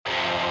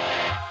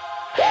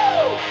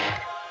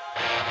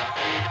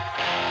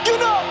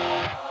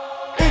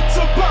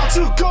to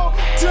go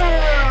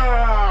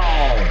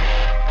down.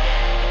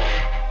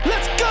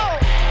 Let's go.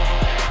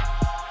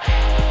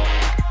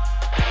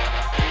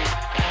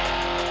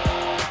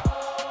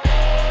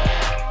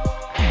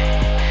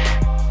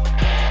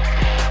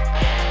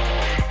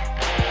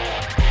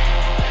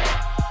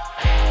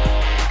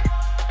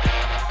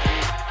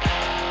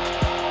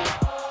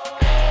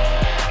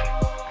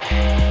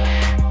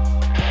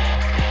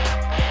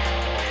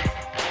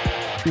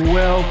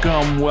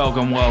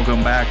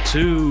 Welcome back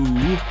to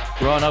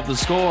Run Up the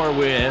Score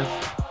with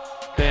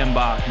Ben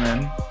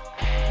Bachman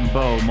and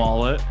Bo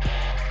Mullet.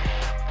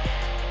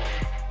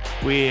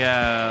 We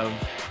have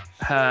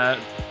had,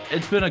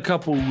 it's been a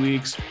couple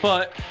weeks,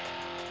 but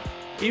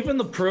even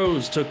the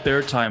pros took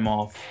their time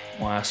off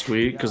last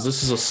week because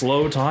this is a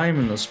slow time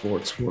in the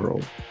sports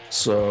world.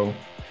 So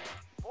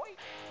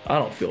I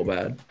don't feel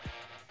bad.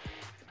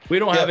 We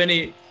don't have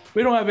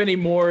any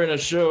more in a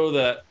show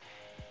that,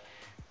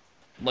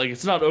 like,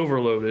 it's not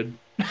overloaded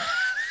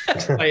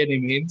by any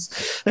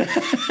means.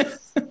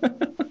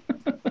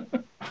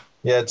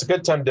 Yeah, it's a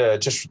good time to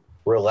just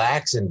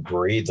relax and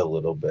breathe a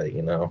little bit,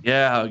 you know?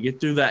 Yeah, get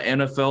through that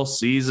NFL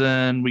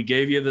season. We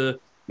gave you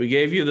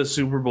the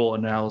Super Bowl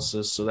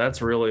analysis, so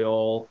that's really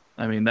all.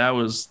 I mean, that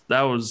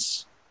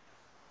was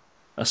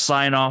a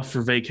sign off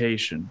for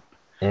vacation.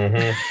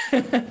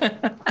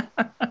 Mm-hmm.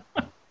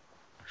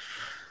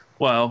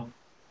 Well,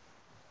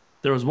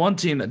 there was one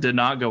team that did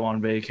not go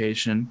on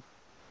vacation.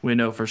 We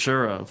know for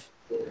sure of.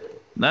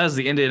 And that is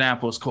the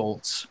Indianapolis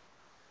Colts.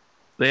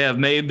 They have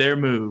made their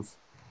move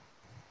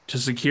to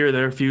secure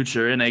their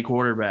future in a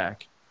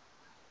quarterback.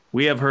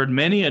 We have heard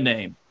many a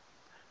name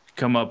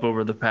come up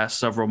over the past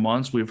several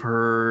months. We've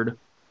heard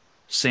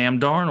Sam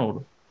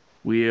Darnold.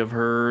 We have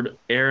heard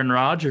Aaron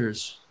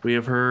Rodgers. We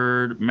have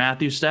heard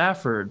Matthew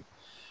Stafford.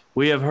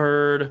 We have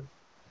heard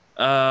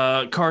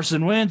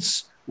Carson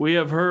Wentz. We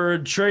have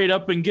heard trade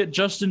up and get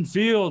Justin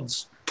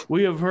Fields.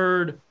 We have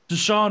heard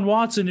Deshaun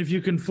Watson if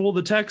you can fool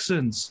the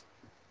Texans.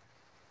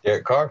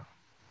 Derek Carr.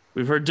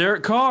 We've heard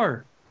Derek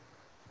Carr.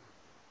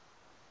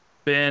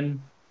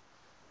 Ben,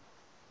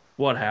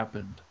 what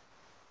happened?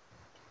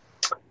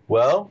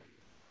 Well,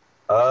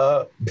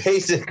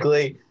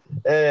 basically,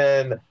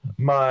 in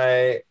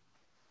my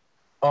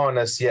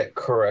honest yet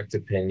correct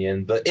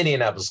opinion, the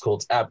Indianapolis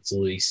Colts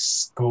absolutely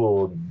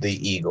schooled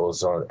the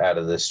Eagles out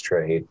of this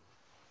trade.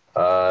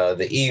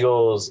 The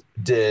Eagles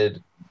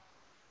did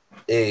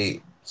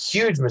a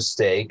huge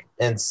mistake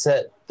and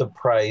set the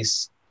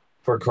price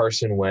for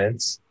Carson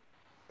Wentz,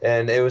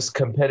 and it was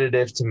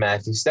competitive to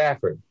Matthew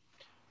Stafford.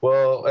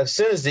 Well, as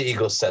soon as the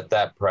Eagles set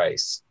that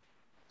price,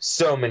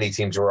 so many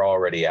teams were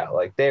already out.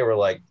 Like, they were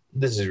like,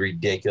 this is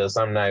ridiculous.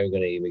 I'm not even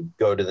going to even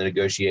go to the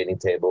negotiating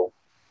table.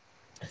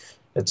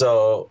 And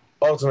so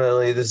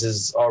ultimately, this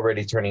is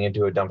already turning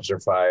into a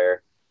dumpster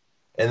fire.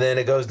 And then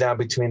it goes down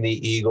between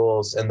the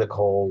Eagles and the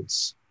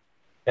Colts.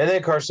 And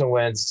then Carson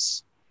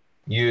Wentz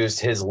used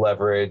his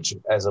leverage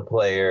as a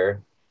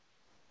player,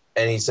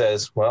 and he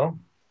says, well,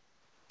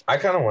 I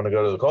kind of want to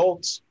go to the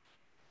Colts,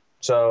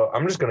 so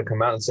I'm just going to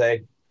come out and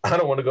say, I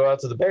don't want to go out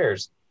to the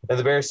Bears. And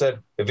the Bears said,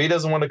 if he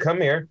doesn't want to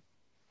come here,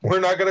 we're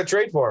not going to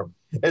trade for him.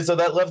 And so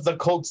that left the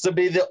Colts to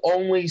be the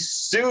only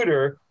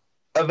suitor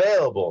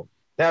available.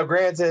 Now,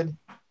 granted,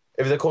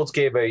 if the Colts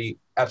gave a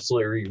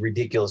absolutely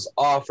ridiculous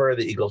offer,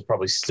 the Eagles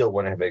probably still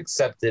wouldn't have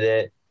accepted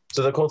it.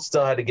 So the Colts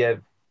still had to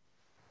give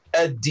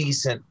a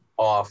decent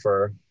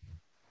offer.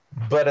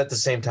 But at the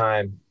same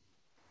time,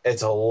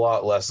 it's a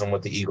lot less than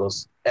what the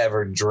Eagles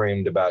ever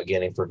dreamed about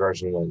getting for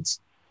Carson Wentz.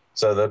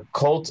 So the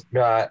Colts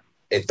got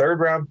a third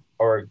round,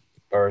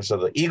 so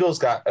the Eagles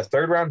got a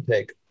third round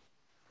pick,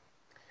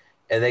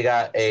 and they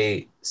got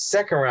a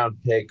second round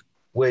pick,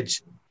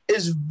 which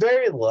is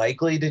very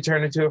likely to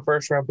turn into a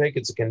first round pick.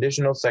 It's a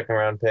conditional second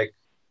round pick.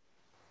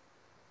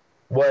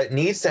 What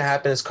needs to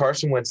happen is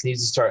Carson Wentz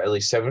needs to start at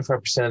least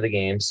 75% of the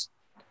games,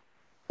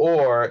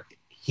 or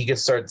he could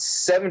start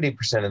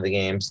 70% of the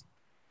games,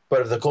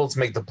 but if the Colts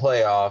make the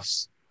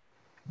playoffs,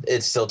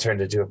 it's still turned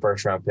into a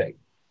first-round pick.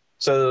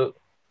 So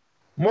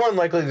more than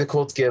likely, the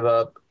Colts give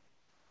up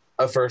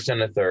a first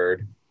and a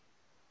third,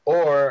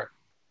 or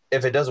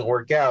if it doesn't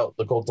work out,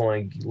 the Colts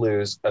only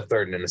lose a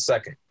third and a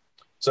second.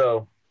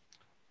 So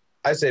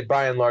I say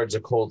by and large,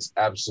 the Colts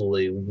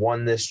absolutely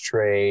won this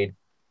trade.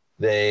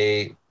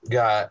 They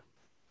got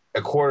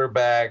a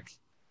quarterback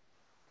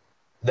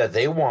that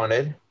they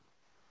wanted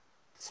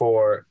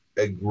for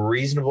a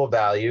reasonable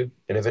value,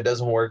 and if it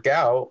doesn't work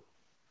out,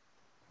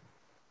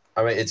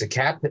 I mean, it's a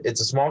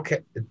small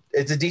cap,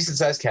 it's a decent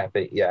sized cap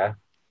hit, yeah,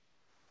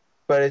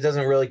 but it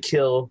doesn't really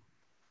kill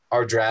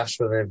our drafts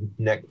for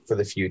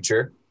the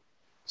future.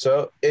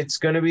 So it's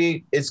gonna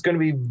be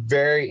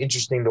very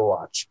interesting to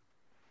watch.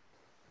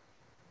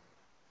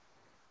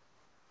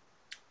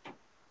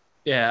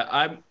 Yeah,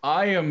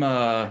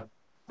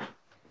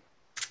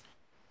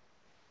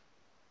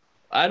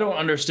 I don't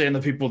understand the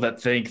people that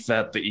think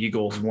that the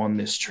Eagles won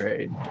this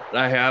trade.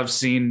 I have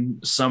seen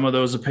some of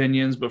those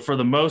opinions, but for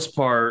the most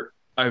part,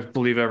 I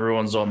believe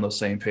everyone's on the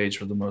same page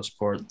for the most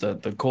part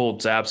that the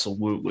Colts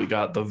absolutely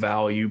got the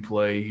value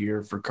play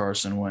here for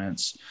Carson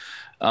Wentz.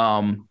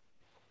 Yeah,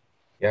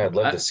 I'd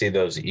love to see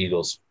those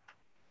Eagles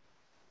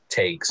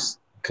takes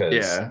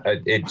because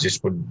it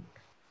just would.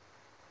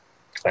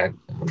 I'm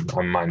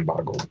mind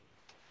boggled.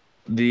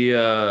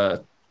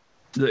 The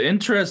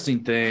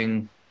interesting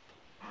thing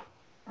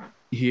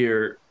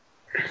here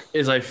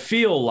is I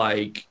feel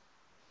like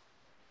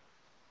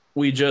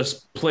we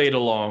just played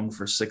along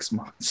for 6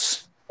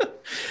 months.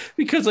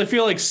 Because I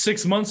feel like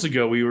 6 months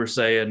ago we were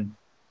saying,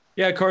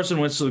 yeah, Carson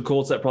Wentz to the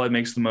Colts, that probably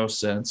makes the most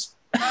sense.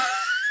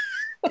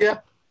 Yeah.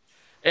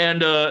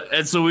 And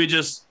so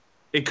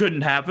it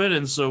couldn't happen,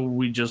 and so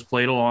we just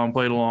played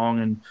along,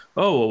 and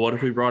what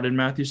if we brought in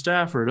Matthew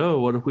Stafford?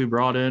 What if we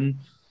brought in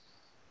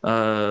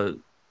what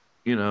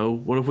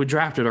if we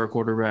drafted our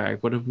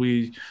quarterback? What if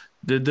we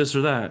did this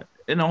or that?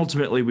 And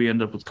ultimately we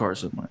end up with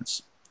Carson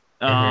Wentz.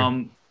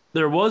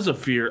 There was a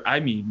fear. I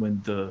mean,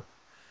 when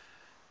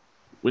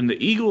the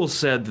Eagles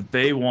said that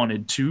they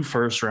wanted 2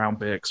 first-round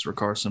picks for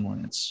Carson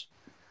Wentz,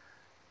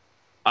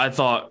 I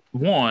thought,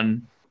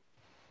 one,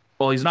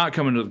 well, he's not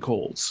coming to the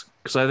Colts,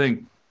 because I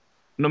think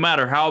no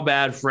matter how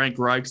bad Frank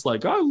Reich's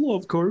like, I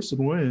love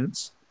Carson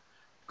Wentz,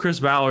 Chris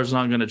Ballard's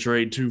not going to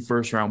trade 2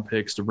 first-round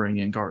picks to bring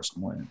in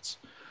Carson Wentz.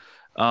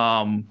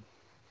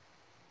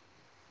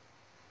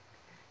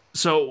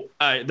 So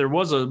there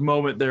was a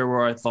moment there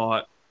where I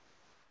thought,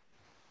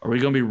 are we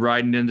going to be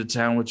riding into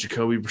town with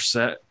Jacoby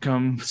Brissett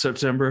come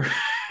September?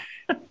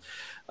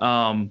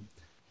 But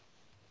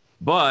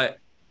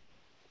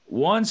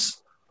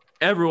once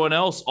everyone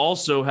else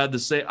also had the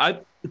same,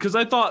 because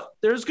I thought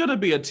there's going to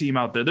be a team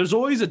out there. There's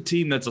always a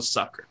team that's a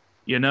sucker,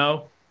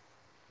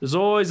 There's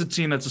always a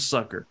team that's a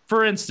sucker.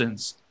 For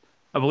instance,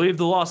 I believe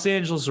the Los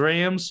Angeles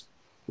Rams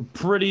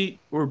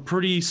were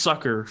pretty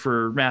sucker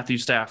for Matthew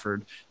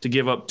Stafford to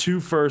give up 2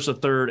 firsts, a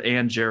third,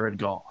 and Jared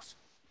Goff.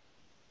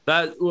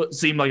 That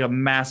seemed like a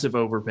massive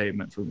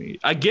overpayment for me.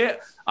 I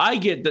get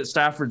that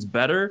Stafford's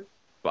better,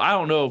 but I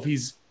don't know if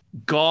he's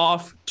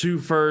Goff, 2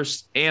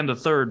 firsts, and a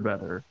third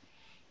better.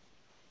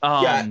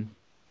 I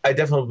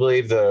definitely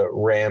believe the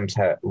Rams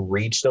have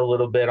reached a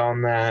little bit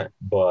on that,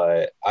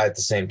 but at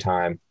the same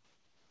time,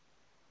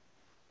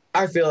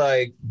 I feel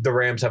like the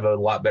Rams have a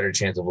lot better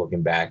chance of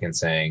looking back and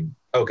saying,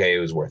 okay, it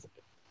was worth it.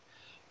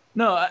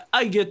 No,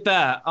 I get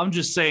that. I'm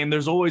just saying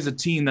there's always a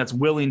team that's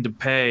willing to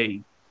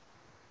pay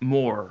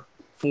more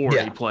for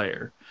a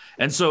player.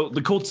 And so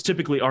the Colts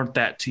typically aren't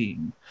that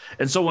team.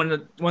 And so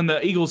when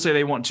the Eagles say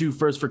they want 2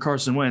 firsts for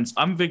Carson Wentz,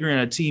 I'm figuring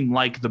a team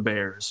like the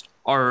Bears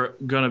are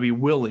going to be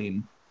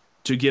willing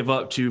to give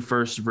up 2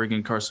 firsts to bring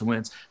in Carson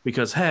Wentz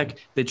because, heck,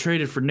 they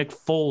traded for Nick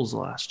Foles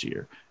last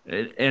year.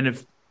 And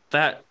if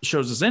that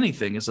shows us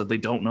anything, is that they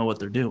don't know what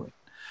they're doing.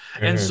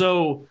 Mm-hmm. And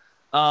so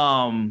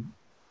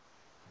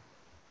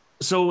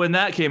when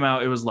that came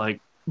out, it was like,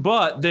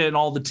 but then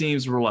all the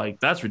teams were like,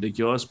 that's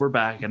ridiculous. We're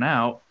backing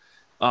out.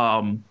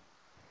 And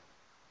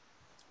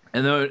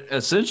then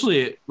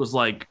essentially it was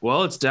like,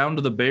 well, it's down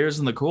to the Bears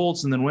and the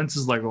Colts. And then Wentz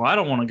is like, well, I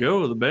don't want to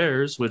go to the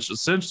Bears, which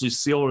essentially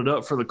sealed it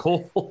up for the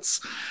Colts.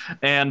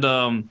 And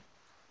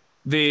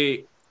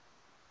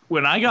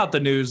when I got the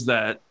news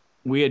that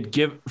we had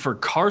for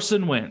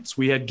Carson Wentz,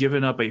 we had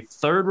given up a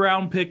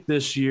 3rd-round pick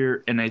this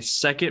year and a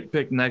 2nd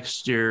pick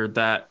next year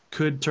that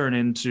could turn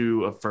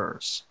into a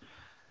first.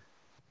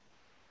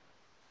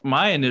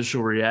 My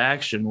initial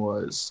reaction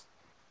was,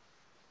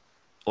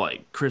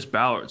 like, Chris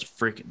Ballard's a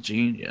freaking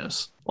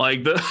genius.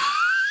 Like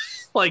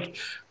like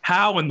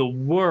how in the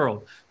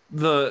world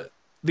the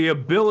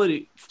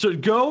ability to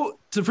go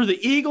for the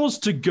Eagles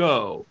to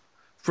go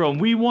from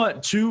we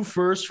want 2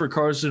 firsts for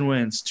Carson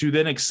Wentz to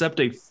then accept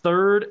a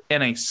 3rd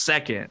and a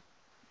 2nd,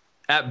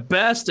 at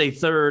best a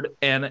 3rd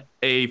and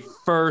a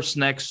first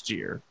next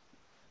year,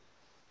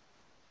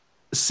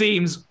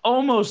 seems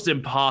almost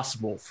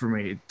impossible for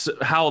me to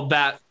how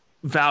that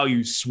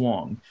value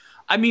swung.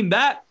 I mean,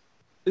 that,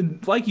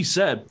 like you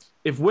said,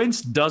 if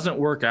Wentz doesn't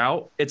work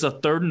out, it's a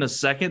 3rd and a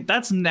 2nd.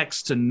 That's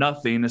next to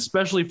nothing,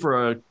 especially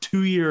for a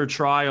 2-year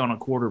try on a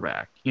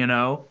quarterback,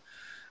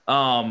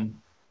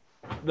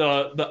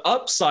 The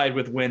upside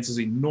with Wentz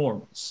is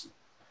enormous.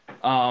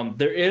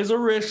 There is a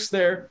risk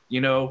there,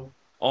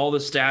 all the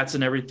stats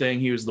and everything.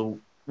 He was the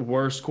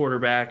worst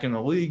quarterback in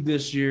the league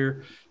this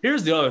year.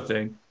 Here's the other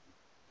thing.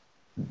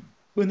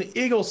 When the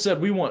Eagles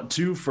said we want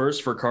 2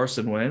 firsts for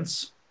Carson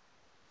Wentz,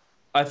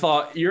 I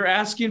thought, you're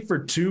asking for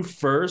 2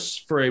 firsts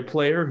for a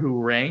player who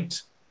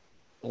ranked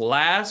he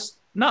ranked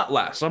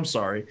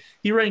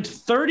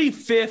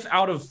 35th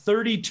out of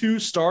 32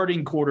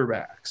 starting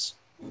quarterbacks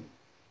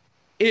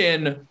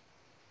in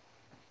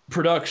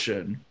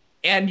production,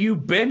 and you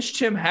benched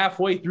him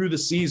halfway through the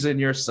season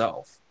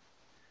yourself.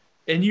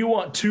 And you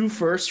want 2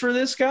 firsts for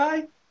this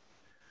guy?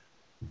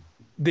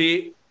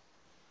 I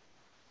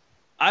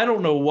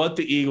don't know what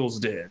the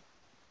Eagles did.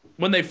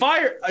 When they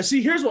fired,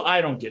 here's what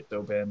I don't get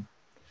though, Ben.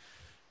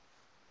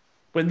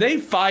 When they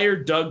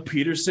fired Doug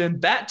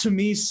Peterson, that to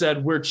me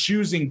said we're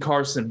choosing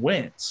Carson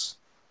Wentz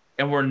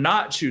and we're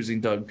not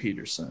choosing Doug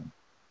Peterson.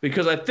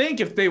 Because I think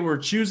if they were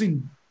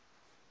choosing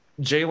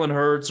Jalen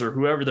Hurts or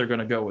whoever they're going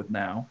to go with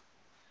now,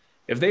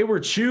 if they were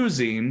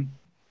choosing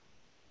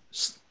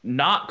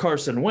not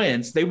Carson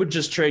Wentz, they would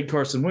just trade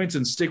Carson Wentz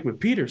and stick with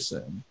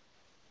Peterson.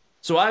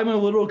 So I'm a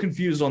little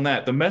confused on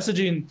that. The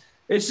messaging,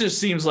 it just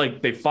seems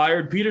like they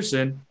fired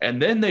Peterson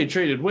and then they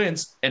traded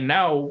Wentz, and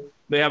now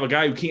they have a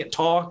guy who can't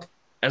talk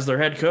as their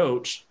head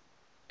coach,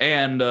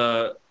 and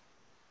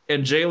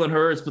Jalen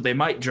Hurts, but they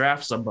might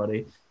draft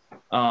somebody.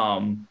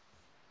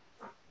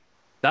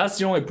 That's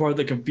the only part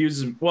that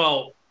confuses me.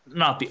 Well,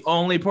 not the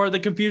only part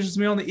that confuses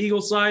me on the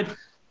Eagles side.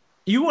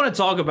 You want to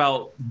talk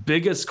about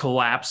biggest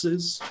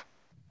collapses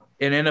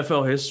in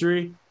NFL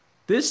history?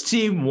 This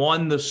team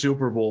won the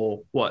Super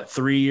Bowl,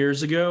 3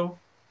 years ago?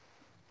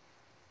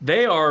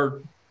 They are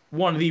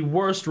one of the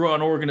worst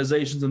run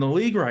organizations in the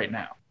league right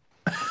now.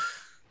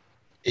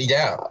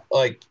 Yeah,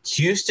 like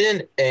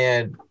Houston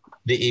and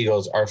the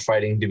Eagles are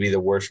fighting to be the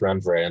worst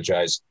run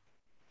franchise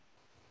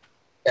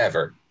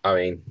ever. I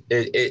mean,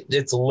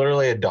 it's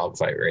literally a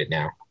dogfight right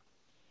now.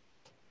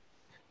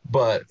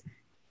 But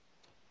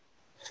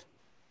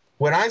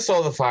when I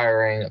saw the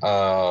firing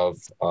of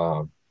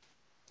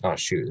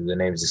the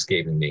name's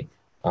escaping me.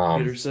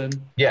 Peterson?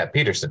 Yeah,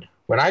 Peterson.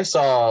 When I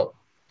saw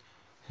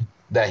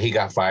that he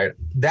got fired,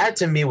 that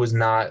to me was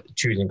not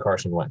choosing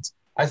Carson Wentz.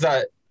 I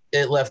thought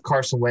it left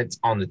Carson Wentz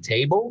on the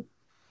table,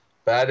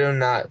 but I do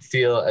not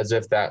feel as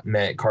if that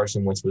meant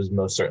Carson Wentz was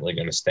most certainly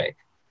going to stay.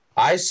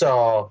 I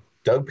saw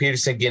Doug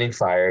Peterson getting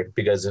fired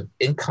because of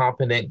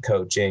incompetent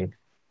coaching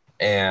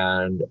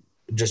and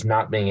just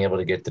not being able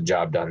to get the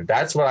job done.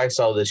 That's what I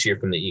saw this year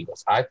from the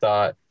Eagles. I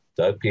thought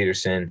Doug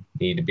Peterson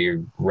needed to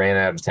be ran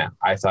out of town.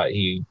 I thought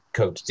he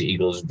coached the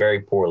Eagles very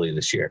poorly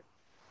this year.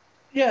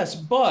 Yes,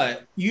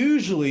 but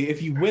usually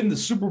if you win the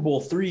Super Bowl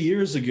 3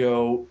 years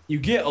ago, you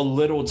get a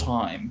little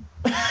time.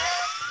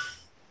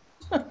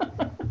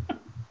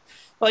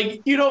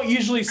 Like, you don't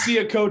usually see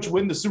a coach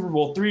win the Super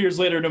Bowl 3 years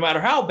later, no matter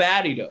how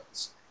bad he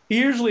does. He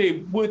usually,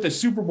 with a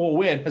Super Bowl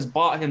win, has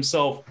bought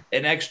himself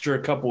an extra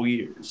couple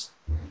years.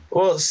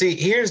 Well, see,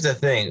 here's the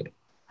thing.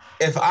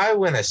 If I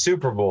win a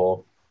Super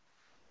Bowl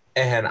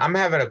and I'm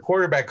having a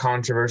quarterback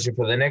controversy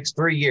for the next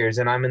 3 years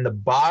and I'm in the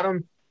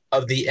bottom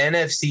of the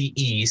NFC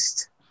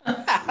East,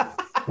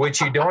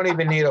 which you don't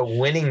even need a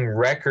winning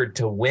record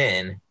to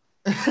win.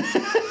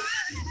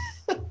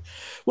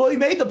 Well, he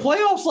made the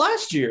playoffs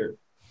last year.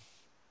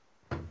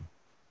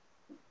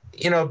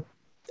 You know,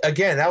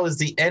 again, that was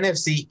the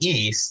NFC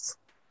East.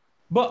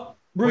 But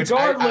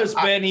regardless,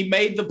 Ben, he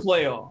made the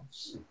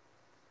playoffs.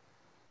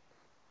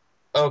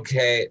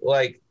 Okay,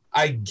 like,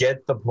 I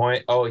get the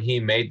point. Oh, he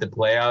made the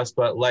playoffs,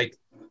 but like,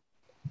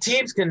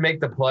 teams can make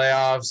the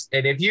playoffs.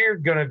 And if you're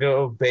going to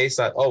go based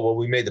on, oh, well,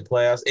 we made the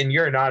playoffs, and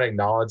you're not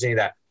acknowledging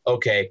that,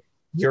 okay,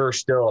 you're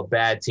still a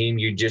bad team,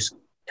 you just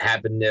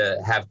happen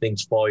to have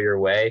things fall your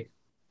way,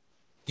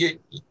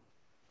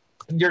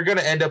 you're going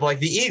to end up like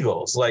the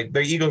Eagles. Like,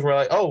 the Eagles were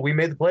like, oh, we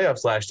made the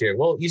playoffs last year.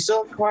 Well, you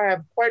still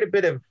have quite a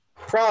bit of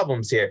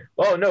problems here.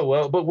 Oh, no,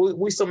 well, but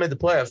we still made the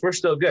playoffs. We're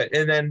still good.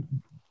 And then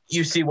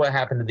you see what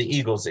happened to the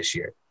Eagles this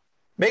year.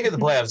 Making the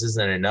playoffs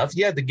isn't enough.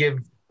 You have to give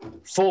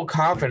full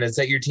confidence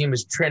that your team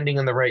is trending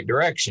in the right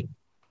direction.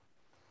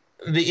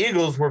 The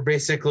Eagles were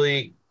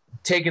basically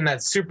taking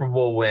that Super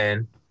Bowl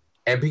win,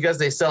 and because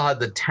they still had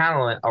the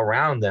talent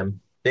around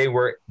them, they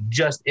were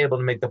just able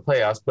to make the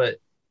playoffs. But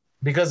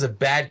because of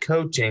bad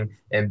coaching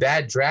and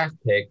bad draft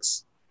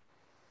picks,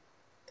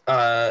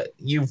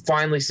 you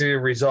finally see the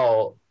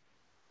result,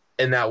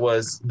 and that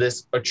was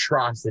this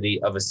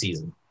atrocity of a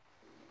season.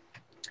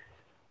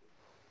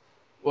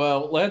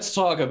 Well, let's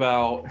talk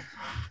about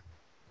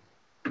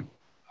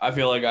 – I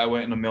feel like I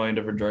went in a million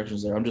different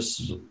directions there. I'm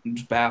just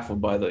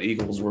baffled by the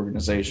Eagles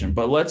organization.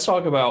 But let's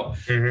talk about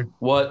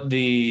what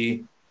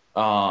the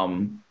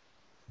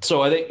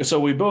so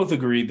we both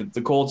agree that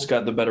the Colts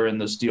got the better in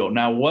this deal.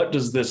 Now, what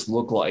does this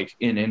look like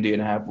in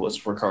Indianapolis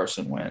for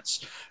Carson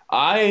Wentz?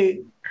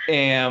 I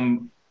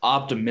am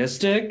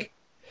optimistic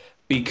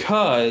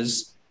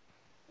because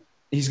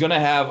he's going to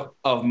have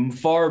a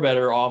far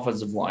better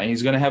offensive line.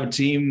 He's going to have a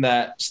team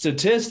that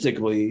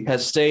statistically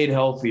has stayed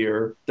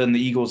healthier than the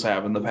Eagles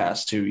have in the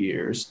past 2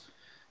 years.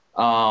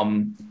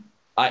 I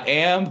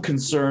am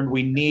concerned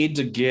we need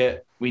to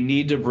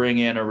bring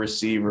in a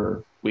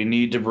receiver. We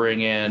need to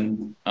bring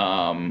in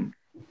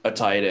a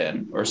tight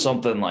end or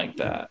something like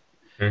that.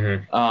 The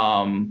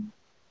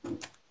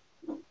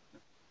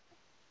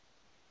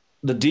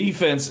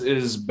defense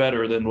is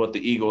better than what the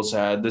Eagles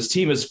had. This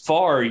team is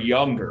far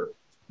younger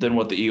than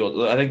what the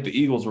Eagles. I think the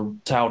Eagles were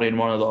touting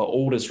one of the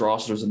oldest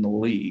rosters in the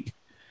league.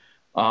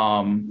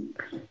 And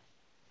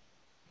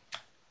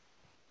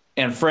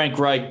Frank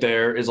Reich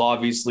there is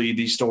obviously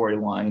the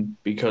storyline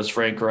because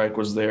Frank Reich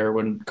was there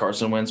when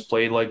Carson Wentz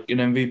played like an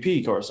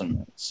MVP Carson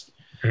Wentz.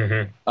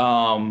 I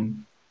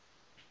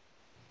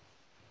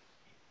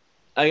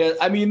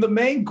mean, the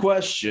main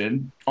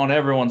question on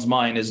everyone's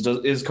mind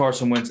is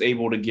Carson Wentz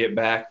able to get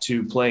back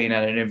to playing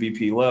at an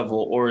MVP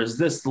level, or is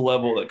this the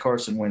level that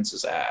Carson Wentz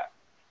is at?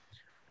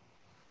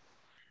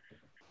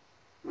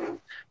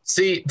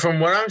 See, from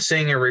what I'm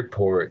seeing in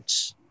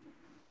reports,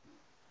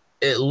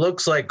 it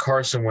looks like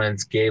Carson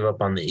Wentz gave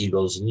up on the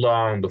Eagles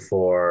long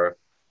before,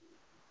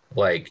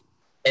 like,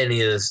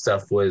 any of this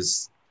stuff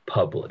was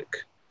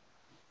public.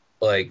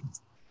 Like,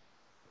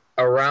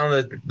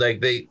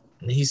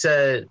 he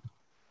said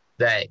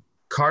that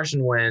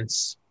Carson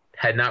Wentz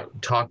had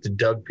not talked to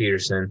Doug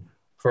Peterson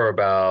for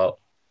about,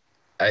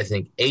 I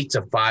think, 8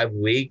 to 5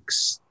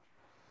 weeks.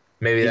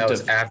 Maybe that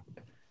was after.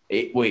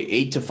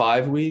 8 to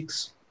 5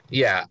 weeks?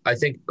 Yeah, I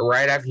think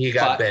right after he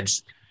got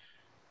benched.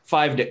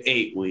 5 to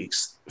 8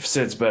 weeks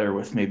sits better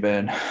with me,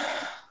 Ben.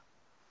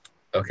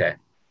 Okay.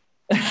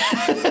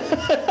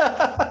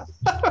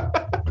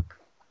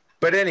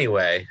 But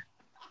anyway,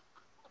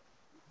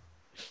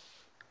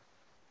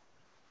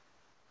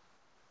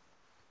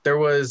 there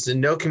was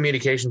no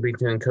communication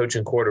between coach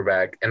and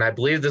quarterback, and I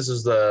believe this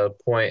is the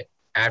point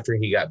after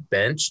he got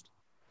benched.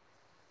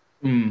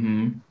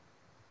 Mm-hmm.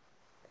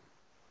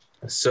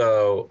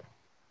 So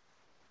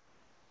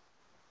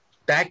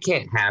that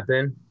can't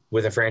happen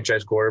with a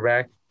franchise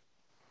quarterback.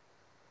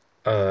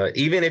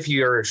 Even if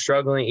you're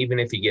struggling, even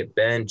if you get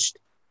benched,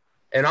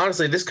 and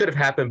honestly, this could have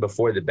happened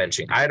before the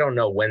benching. I don't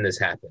know when this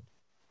happened,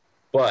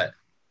 but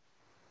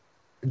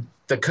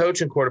the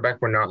coach and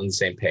quarterback were not on the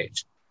same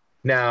page.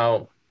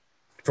 Now,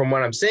 from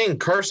what I'm seeing,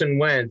 Carson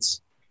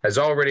Wentz has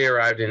already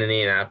arrived in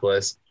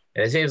Indianapolis,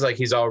 and it seems like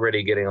he's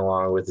already getting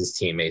along with his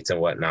teammates and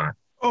whatnot.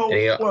 Oh,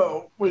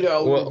 well, we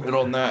got a little bit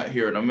on that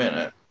here in a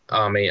minute.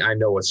 I mean, I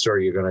know what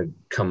story you're going to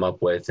come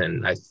up with,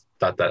 and I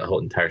thought that whole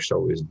entire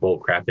story was bull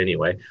crap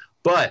anyway.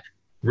 But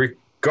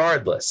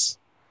regardless,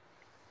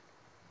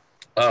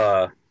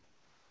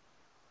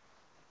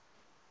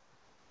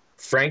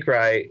 Frank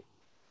Reich,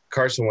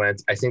 Carson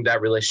Wentz, I think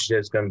that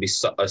relationship is going to be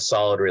a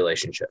solid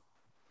relationship.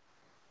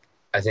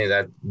 I think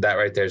that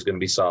right there is going to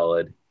be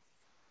solid.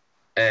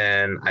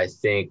 And I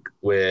think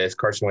with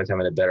Carson Wentz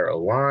having a better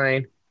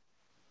O-line,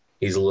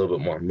 he's a little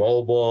bit more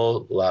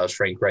mobile, allows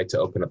Frank Reich to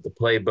open up the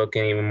playbook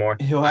even more.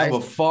 He'll have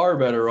a far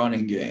better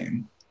running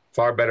game.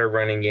 Far better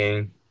running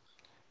game.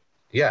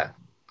 Yeah.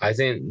 I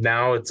think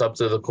now it's up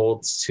to the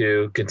Colts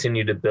to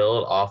continue to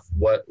build off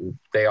what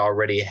they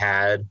already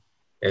had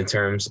in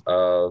terms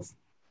of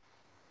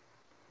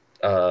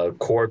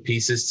core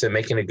pieces to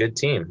making a good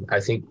team. I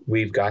think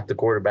we've got the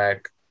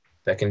quarterback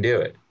that can do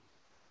it.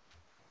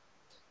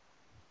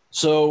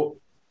 So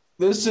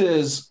this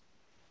is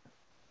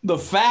the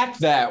fact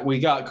that we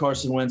got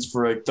Carson Wentz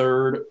for a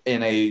third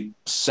and a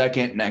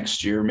second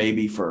next year,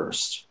 maybe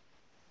first,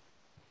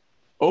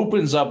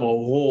 opens up a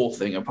whole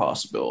thing of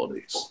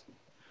possibilities.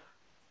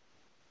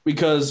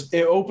 Because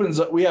it opens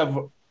up, we have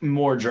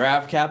more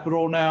draft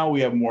capital now. We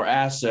have more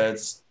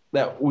assets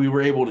that we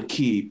were able to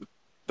keep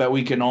that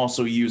we can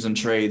also use in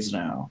trades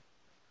now.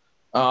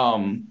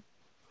 Because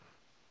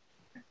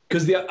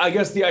I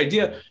guess the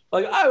idea,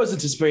 like I was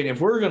anticipating,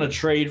 if we're going to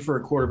trade for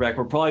a quarterback,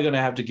 we're probably going to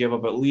have to give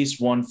up at least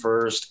one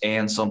first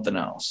and something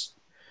else.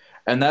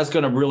 And that's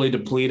going to really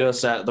deplete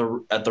us at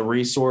the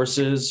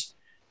resources.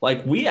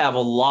 Like we have a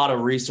lot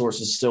of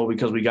resources still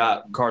because we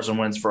got Carson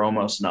Wentz for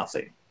almost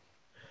nothing.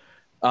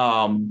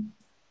 And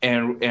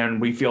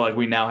we feel like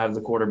we now have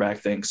the quarterback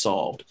thing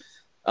solved.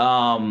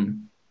 I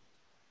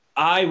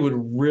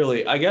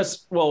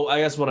guess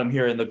what I'm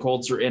hearing, the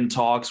Colts are in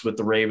talks with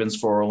the Ravens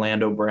for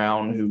Orlando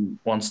Brown, who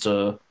wants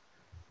to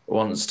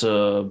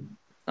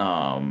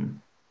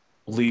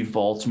leave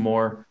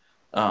Baltimore.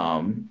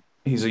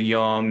 He's a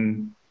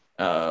young,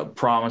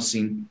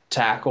 promising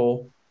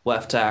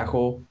left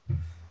tackle.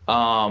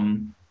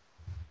 So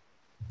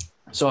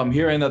I'm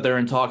hearing that they're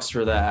in talks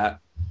for that.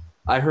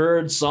 I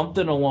heard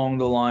something along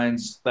the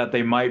lines that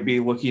they might be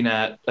looking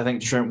at, I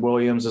think, Trent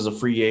Williams as a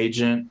free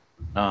agent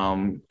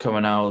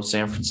coming out of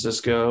San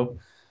Francisco.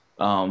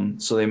 So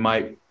they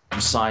might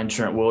sign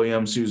Trent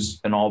Williams,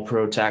 who's an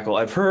all-pro tackle.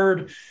 I've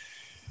heard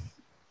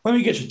 – let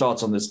me get your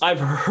thoughts on this. I've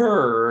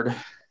heard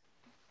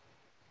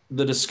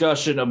the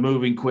discussion of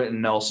moving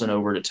Quentin Nelson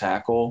over to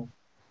tackle.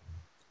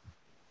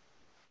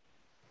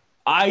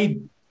 I'll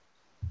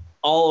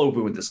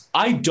open with this.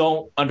 I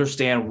don't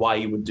understand why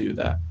you would do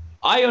that.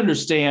 I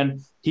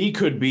understand he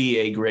could be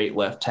a great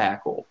left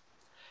tackle.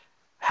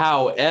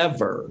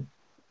 However,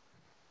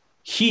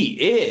 he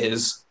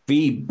is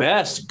the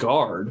best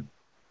guard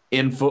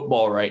in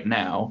football right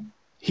now.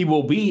 He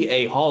will be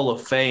a Hall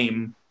of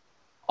Fame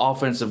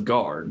offensive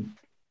guard.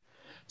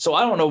 So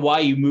I don't know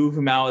why you move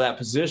him out of that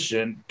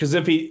position. Because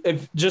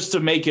if just to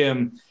make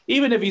him,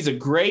 even if he's a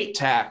great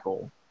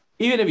tackle,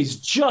 even if he's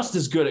just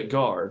as good at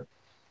guard,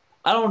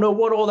 I don't know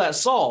what all that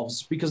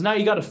solves, because now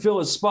you got to fill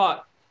his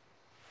spot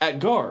at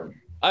guard.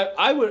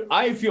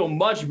 I feel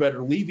much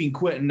better leaving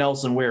Quentin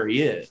Nelson where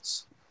he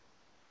is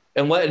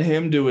and letting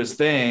him do his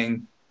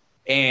thing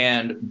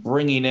and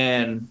bringing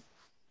in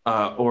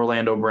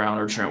Orlando Brown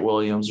or Trent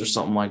Williams or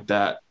something like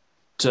that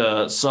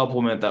to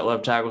supplement that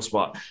left tackle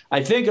spot.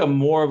 I think I'm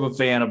more of a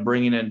fan of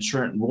bringing in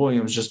Trent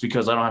Williams just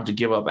because I don't have to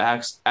give up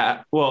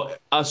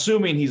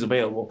assuming he's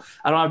available,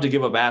 I don't have to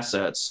give up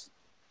assets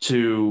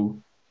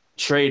to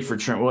trade for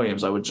Trent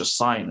Williams. I would just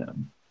sign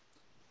him.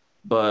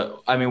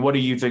 But I mean, what do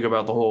you think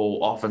about the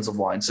whole offensive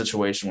line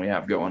situation we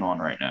have going on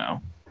right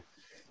now?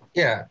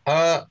 Yeah.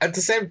 At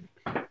the same,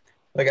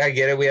 like I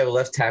get it. We have a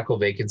left tackle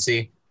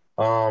vacancy.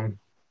 I'm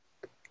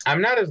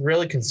not as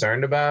really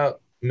concerned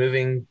about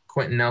moving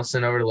Quentin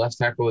Nelson over to left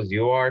tackle as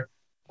you are.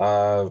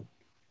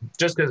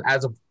 Just because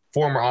as a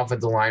former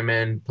offensive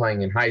lineman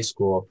playing in high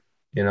school,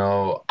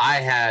 I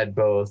had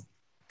both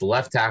the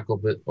left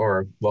tackle,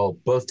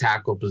 both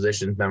tackle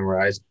positions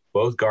memorized,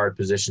 both guard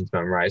positions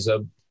memorized.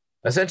 So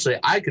essentially,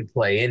 I could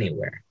play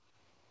anywhere.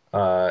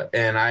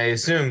 And I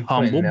assume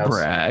Humble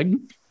brag.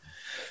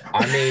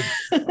 I mean,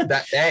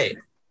 hey,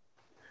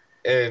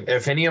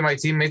 if any of my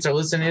teammates are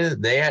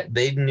listening,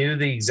 they knew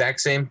the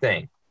exact same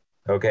thing.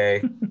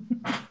 Okay.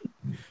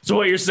 So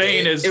what you're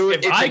saying is,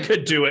 if I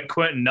could do it,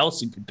 Quentin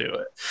Nelson could do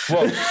it.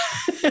 Well,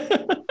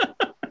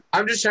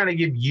 I'm just trying to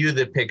give you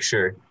the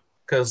picture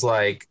because,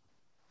 like,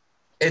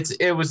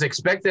 it was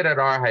expected at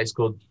our high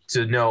school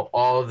to know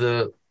all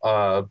the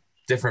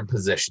different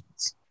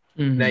positions.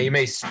 Mm-hmm. Now, you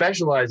may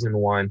specialize in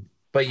one,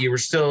 but you were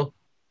still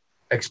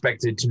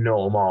expected to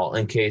know them all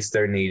in case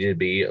there needed to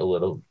be a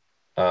little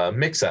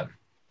mix-up.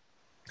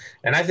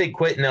 And I think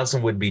Quentin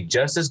Nelson would be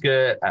just as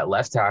good at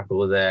left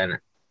tackle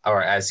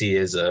as he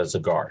is as a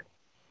guard.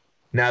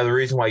 Now, the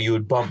reason why you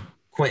would bump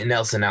Quentin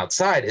Nelson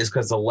outside is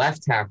because the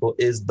left tackle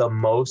is the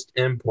most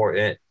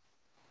important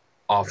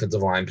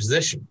offensive line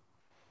position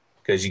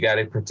because you got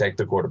to protect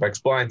the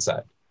quarterback's blind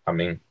side. I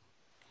mean,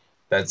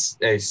 it's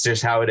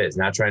just how it is.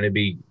 Not trying to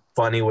be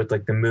funny with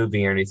like the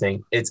movie or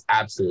anything. It's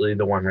absolutely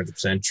the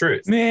 100%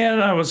 truth.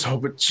 Man, I was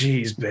hoping,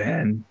 geez,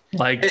 Ben.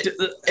 Like it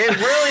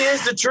really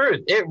is the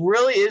truth. It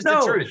really is the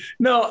truth.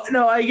 No,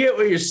 I get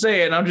what you're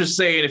saying. I'm just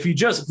saying if you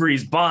just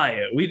breeze by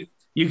it,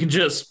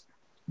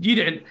 you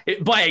didn't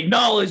by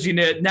acknowledging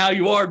it. Now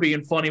you are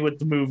being funny with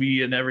the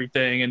movie and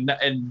everything,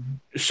 and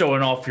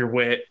showing off your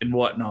wit and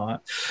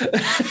whatnot.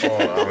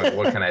 Oh,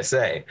 what can I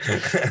say?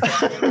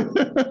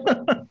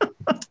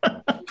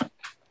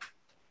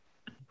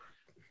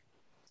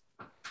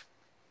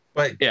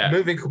 But yeah,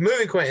 moving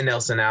Quentin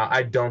Nelson out,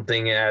 I don't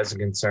think it has a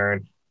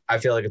concern. I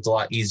feel like it's a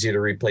lot easier to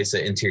replace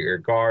an interior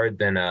guard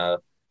than a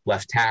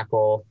left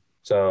tackle.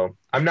 So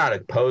I'm not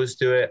opposed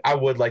to it. I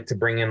would like to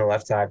bring in a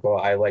left tackle.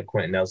 I like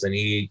Quentin Nelson.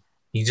 He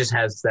just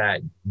has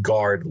that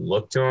guard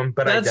look to him.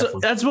 But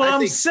that's what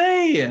I'm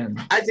saying.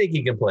 I think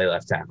he can play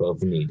left tackle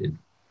if needed.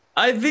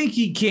 I think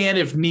he can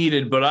if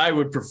needed, but I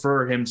would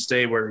prefer him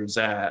stay where he's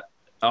at.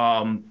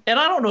 And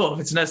I don't know if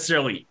it's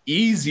necessarily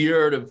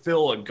easier to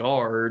fill a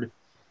guard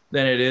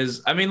than it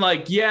is. I mean,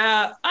 like,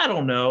 yeah, I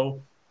don't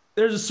know.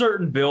 There's a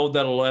certain build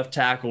that a left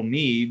tackle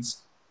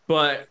needs,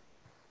 but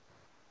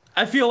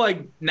I feel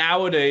like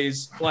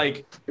nowadays,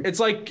 like, it's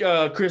like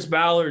Chris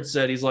Ballard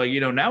said, he's like,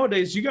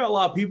 nowadays you got a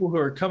lot of people who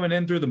are coming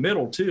in through the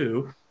middle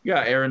too. You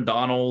got Aaron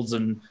Donalds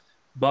and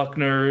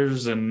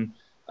Buckners and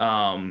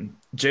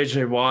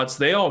JJ Watts.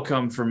 They all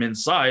come from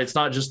inside. It's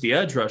not just the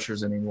edge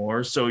rushers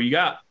anymore. So you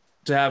got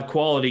to have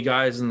quality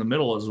guys in the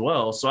middle as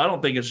well. So I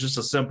don't think it's just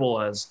as simple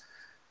as,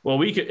 well,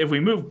 if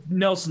we move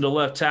Nelson to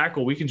left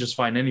tackle, we can just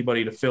find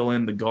anybody to fill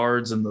in the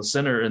guards and the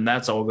center, and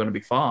that's all going to be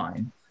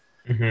fine.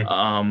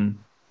 Mm-hmm.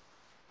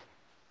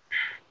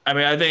 I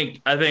mean,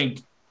 I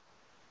think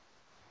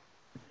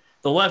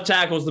the left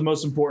tackle is the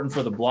most important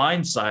for the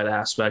blind side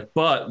aspect,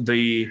 but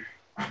the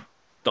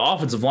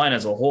offensive line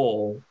as a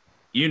whole,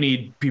 you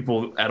need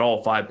people at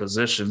all five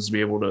positions to be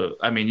able to.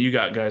 I mean, you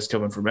got guys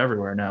coming from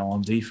everywhere now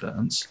on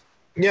defense.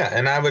 Yeah,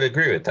 and I would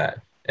agree with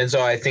that. And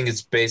so I think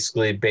it's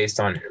basically based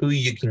on who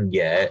you can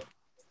get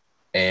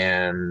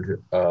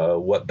and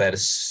what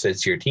best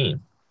fits your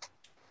team.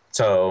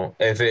 So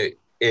if it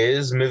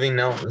is moving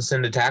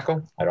Nelson to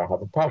tackle, I don't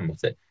have a problem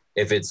with it.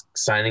 If it's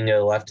signing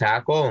a left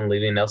tackle and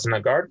leaving Nelson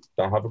at guard,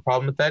 don't have a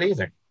problem with that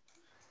either.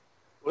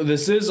 Well,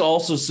 this is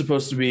also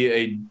supposed to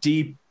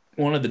be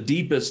one of the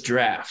deepest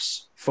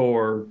drafts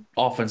for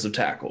offensive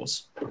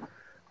tackles.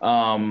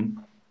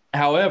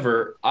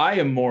 However, I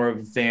am more of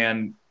a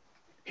fan.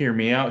 Hear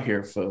me out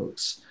here,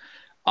 folks.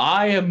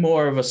 I am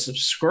more of a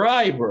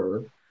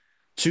subscriber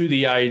to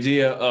the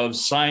idea of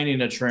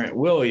signing a Trent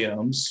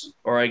Williams,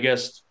 or I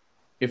guess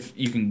if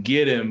you can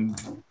get him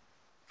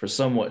for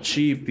somewhat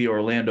cheap, the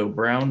Orlando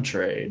Brown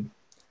trade.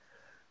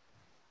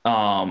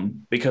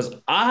 Because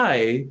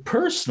I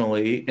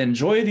personally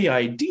enjoy the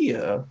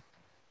idea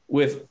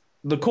with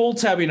the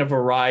Colts having a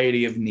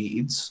variety of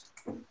needs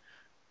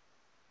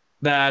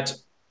that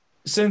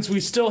since we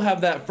still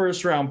have that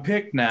first round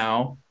pick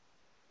now,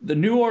 the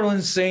New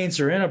Orleans Saints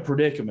are in a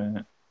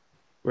predicament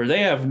where they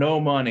have no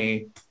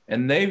money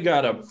and they've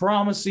got a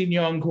promising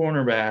young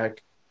cornerback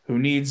who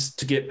needs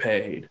to get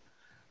paid.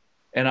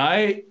 And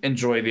I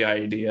enjoy the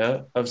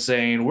idea of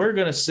saying we're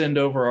going to send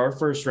over our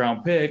first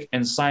round pick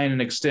and sign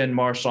and extend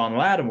Marshawn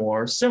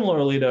Lattimore,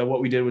 similarly to what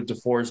we did with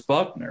DeForest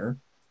Buckner.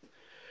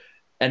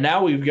 And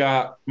now we've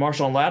got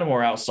Marshawn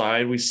Lattimore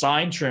outside. We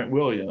signed Trent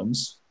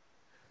Williams.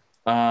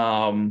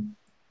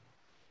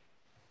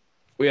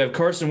 We have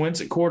Carson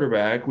Wentz at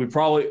quarterback. We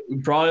probably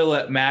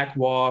let Mac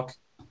walk.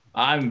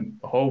 I'm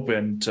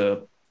hoping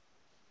to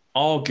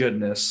all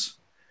goodness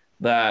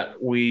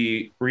that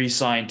we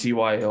re-sign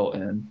T.Y.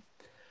 Hilton.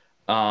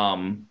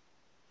 And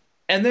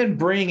then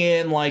bring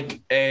in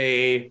like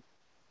a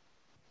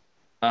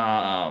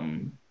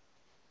Allen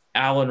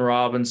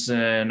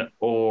Robinson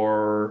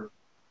or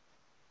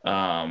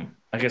I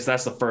guess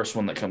that's the first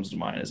one that comes to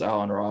mind is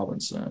Allen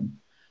Robinson.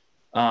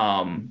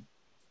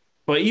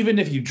 But even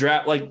if you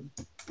draft, like,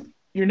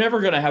 you're never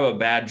going to have a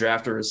bad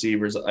draft of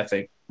receivers, I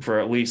think, for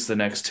at least the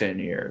next 10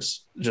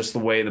 years, just the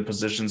way the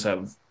positions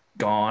have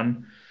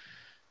gone.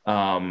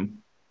 Draft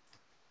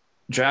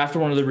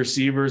one of the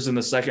receivers in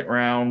the second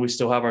round. We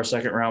still have our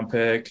second round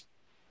pick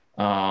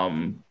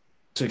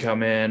to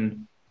come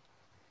in.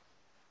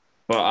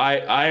 But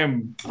I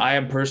am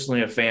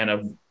personally a fan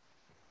of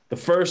the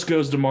first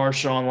goes to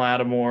Marshawn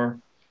Lattimore.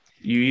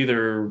 You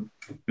either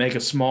make a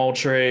small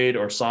trade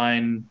or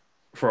sign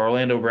for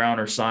Orlando Brown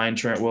or sign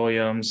Trent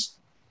Williams,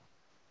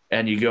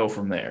 and you go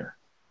from there.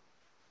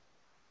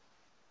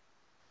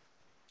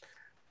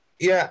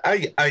 Yeah,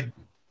 I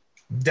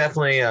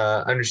definitely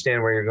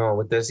understand where you're going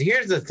with this.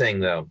 Here's the thing,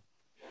 though.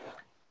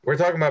 You're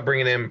talking about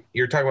bringing in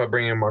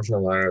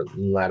Marshawn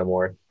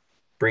Lattimore,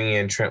 bringing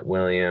in Trent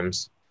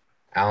Williams,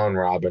 Allen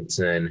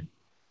Robinson.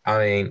 I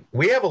mean,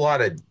 we have a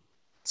lot of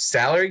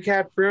salary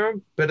cap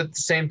room, but at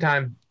the same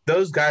time,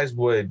 those guys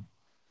would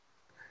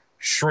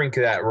shrink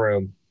that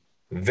room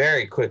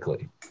very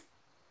quickly.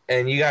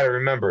 And you got to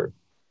remember,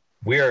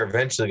 we are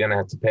eventually going to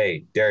have to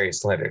pay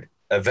Darius Leonard,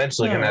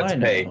 eventually going to have to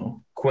pay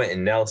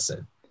Quentin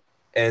Nelson.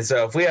 And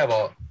so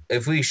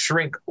if we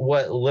shrink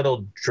what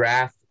little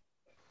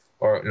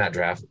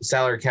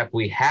salary cap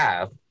we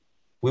have,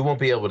 we won't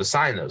be able to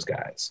sign those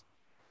guys.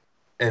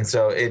 And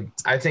so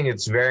I think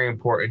it's very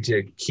important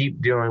to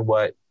keep doing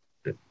what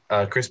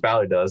Chris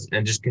Ballard does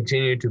and just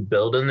continue to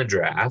build in the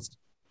draft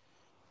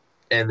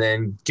and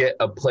then get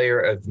a player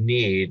of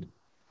need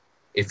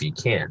if you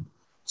can.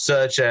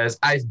 Such as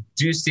I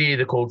do see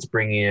the Colts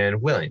bringing in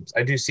Williams.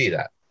 I do see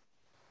that.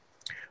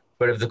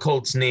 But if the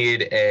Colts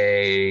need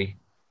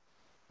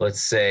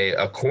let's say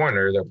a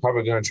corner, they're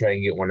probably going to try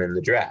and get one in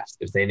the draft.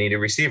 If they need a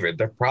receiver,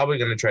 they're probably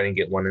going to try and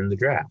get one in the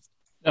draft.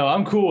 No,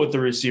 I'm cool with the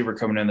receiver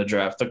coming in the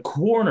draft. The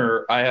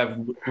corner I have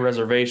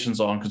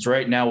reservations on because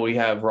right now we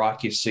have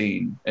Rocky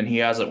Sin, and he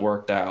hasn't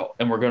worked out.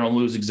 And we're going to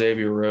lose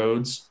Xavier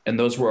Rhodes, and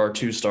those were our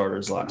two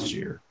starters last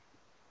year.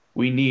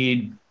 We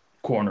need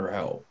corner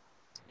help.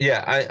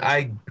 Yeah,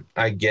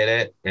 I get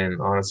it.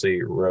 And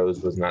honestly,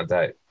 Rhodes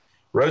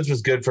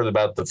was good for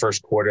about the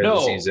first quarter of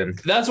the season.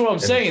 That's what I'm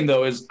saying,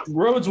 though, is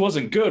Rhodes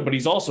wasn't good, but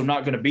he's also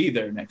not going to be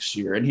there next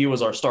year, and he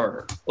was our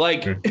starter.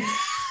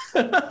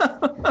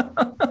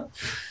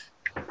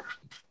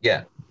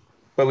 Yeah,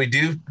 but we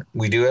do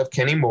have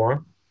Kenny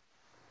Moore,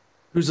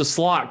 who's a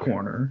slot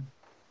corner.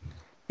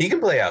 He can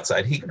play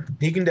outside. He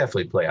can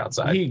definitely play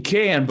outside. He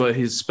can, but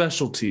his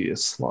specialty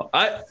is slot.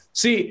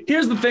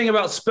 Here's the thing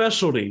about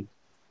specialty.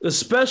 The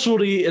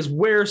specialty is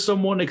where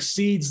someone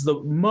exceeds the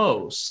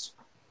most.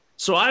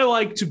 So I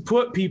like to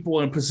put people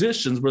in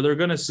positions where they're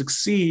going to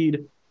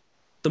succeed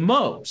the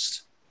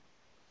most.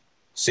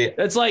 I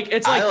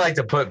like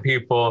to put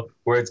people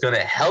where it's going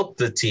to help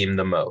the team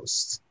the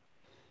most.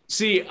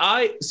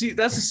 That's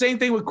the same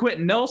thing with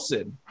Quentin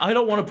Nelson. I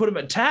don't want to put him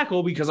at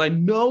tackle because I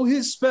know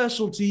his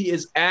specialty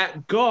is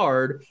at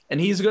guard,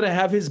 and he's going to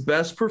have his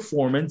best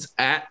performance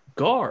at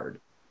guard.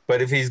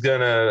 But if he's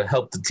going to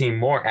help the team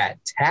more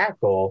at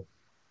tackle,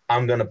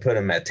 I'm going to put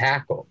him at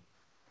tackle.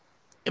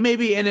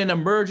 Maybe in an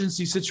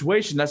emergency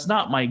situation. That's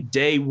not my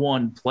day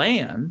one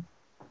plan.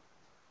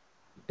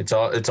 It's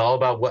all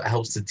about what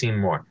helps the team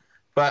more.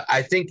 But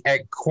I think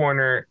at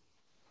corner,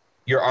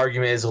 your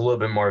argument is a little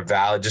bit more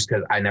valid just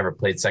because I never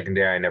played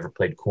secondary. I never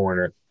played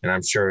corner. And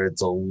I'm sure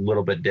it's a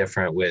little bit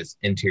different with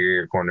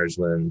interior corners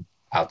than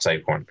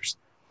outside corners.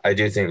 I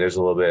do think there's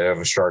a little bit of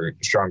a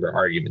stronger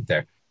argument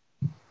there.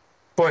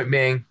 Point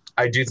being,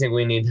 I do think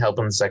we need help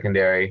in the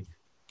secondary.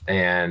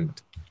 And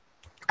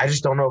I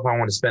just don't know if I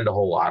want to spend a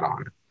whole lot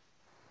on it.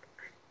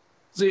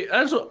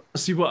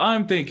 See, what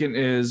I'm thinking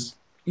is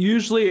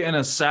usually in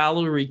a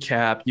salary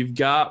cap, you've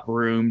got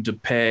room to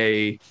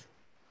pay,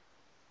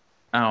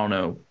 I don't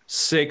know,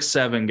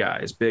 6-7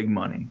 guys, big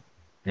money.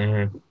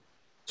 Mm-hmm.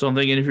 So I'm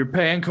thinking if you're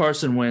paying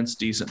Carson Wentz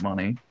decent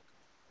money,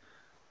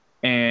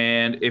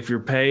 and if you're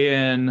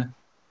paying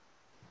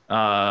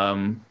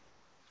Quentin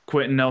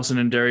Nelson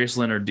and Darius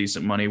Leonard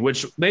decent money,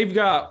 which they've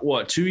got,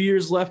 2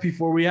 years left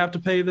before we have to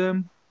pay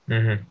them?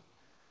 Mm-hmm.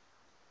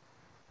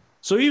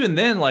 So even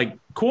then,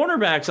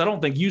 cornerbacks, I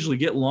don't think usually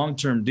get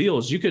long-term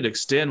deals. You could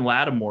extend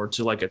Lattimore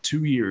to a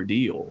 2-year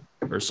deal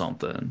or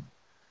something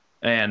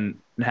and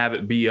have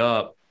it be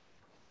up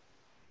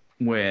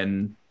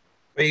when.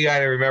 But you got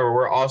to remember,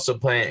 we're also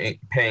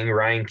paying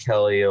Ryan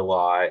Kelly a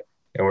lot,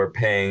 and we're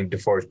paying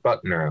DeForest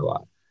Buckner a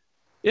lot.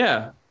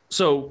 Yeah.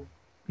 So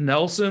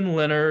Nelson,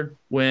 Leonard,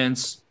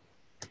 Wentz,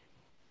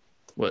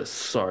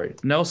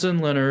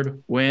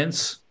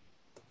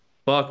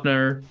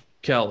 Buckner,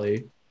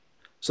 Kelly.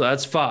 So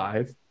that's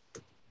 5.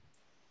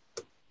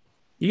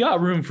 You got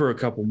room for a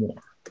couple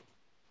more.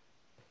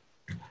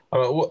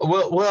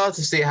 We'll have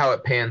to see how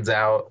it pans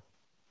out.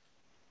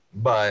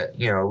 But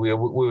we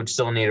would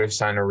still need to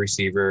sign a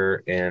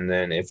receiver, and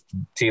then if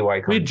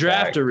Ty comes We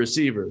draft back, a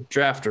receiver.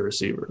 Draft a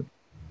receiver.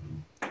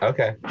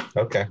 Okay.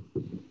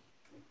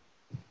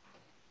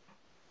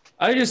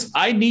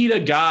 I need a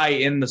guy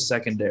in the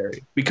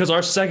secondary because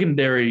our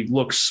secondary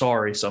looked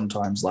sorry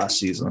sometimes last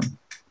season.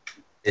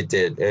 It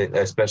did,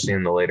 especially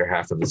in the later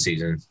half of the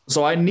season.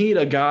 So I need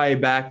a guy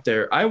back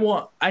there.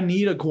 I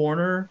need a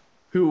corner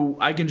who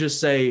I can just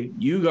say,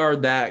 you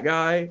guard that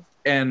guy,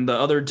 and the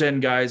other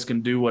 10 guys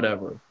can do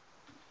whatever.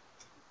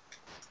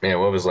 Man,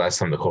 what was the last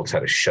time the Colts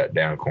had a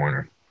shutdown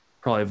corner?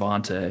 Probably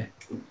Vontae.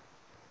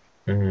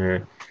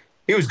 Mm-hmm.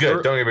 He was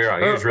good. Don't get me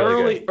wrong. He was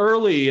really good.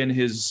 Early in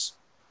his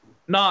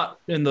 – not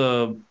in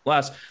the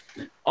last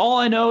 – all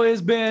I know is,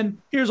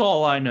 Ben, here's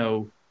all I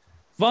know.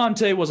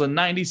 Vontae was a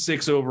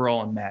 96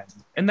 overall in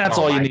Madden, and that's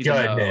all you need to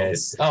know.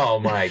 Oh,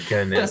 my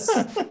goodness.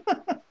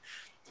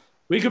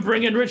 We could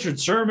bring in Richard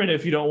Sherman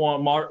if you don't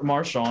want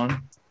Marshawn.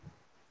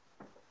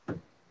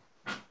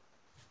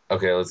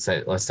 Okay, let's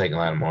take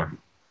Lattimore.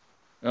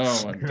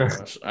 Oh my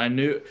gosh! I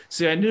knew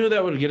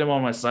that would get him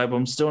on my side, but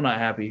I'm still not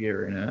happy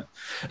hearing it.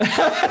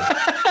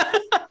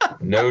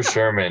 No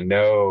Sherman,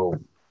 no.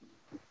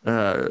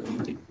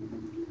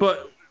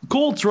 But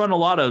Colts run a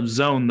lot of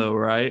zone, though,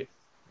 right?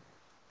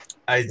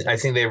 I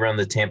think they run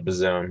the Tampa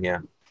zone, yeah.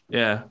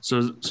 Yeah,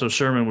 so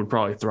Sherman would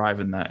probably thrive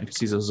in that because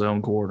he's a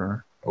zone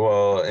corner.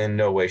 Well, in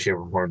no way, shape,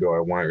 or form do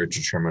I want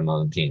Richard Sherman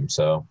on the team.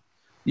 So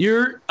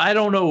I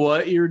don't know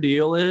what your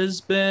deal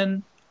is,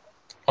 Ben.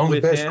 I'm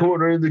the best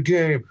corner in the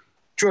game.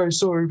 Try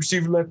sorry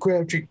receiver like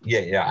Crabtree.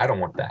 Yeah, I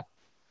don't want that.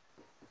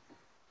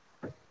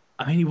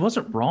 I mean, he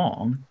wasn't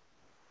wrong.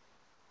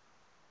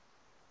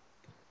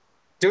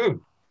 Dude,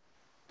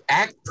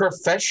 act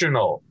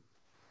professional.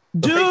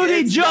 Dude,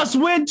 he just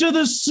went to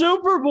the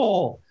Super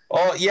Bowl.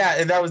 Oh, yeah,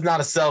 and that was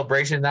not a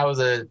celebration. That was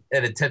an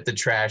attempt to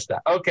trash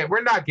that. Okay,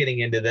 we're not getting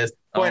into this.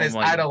 Point is,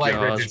 I don't like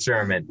Richard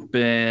Sherman.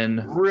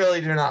 Ben. Really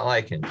do not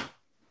like him.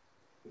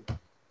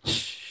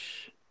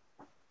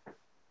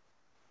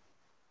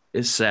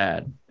 It's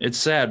sad. It's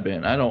sad,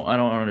 Ben. I don't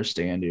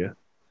understand you.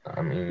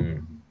 I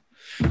mean,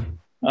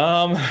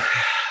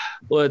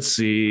 let's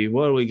see.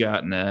 What do we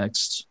got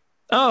next?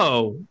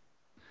 Oh,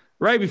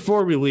 right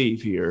before we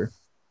leave here,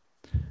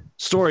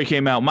 story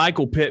came out.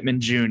 Michael Pittman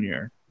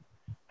Jr.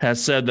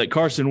 has said that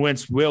Carson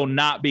Wentz will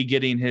not be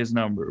getting his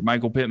number.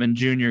 Michael Pittman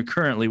Jr.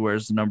 currently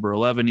wears the number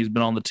 11. He's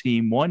been on the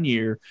team 1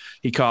 year.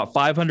 He caught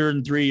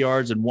 503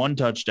 yards and 1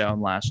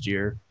 touchdown last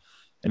year.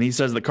 And he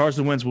says that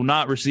Carson Wentz will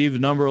not receive the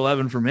number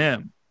 11 from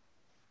him.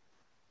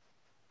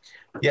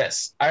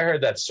 Yes, I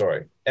heard that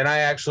story. And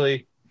I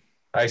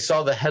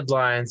saw the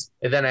headlines,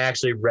 and then I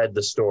actually read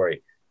the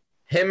story.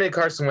 Him and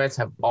Carson Wentz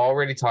have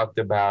already talked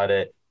about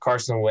it.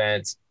 Carson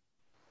Wentz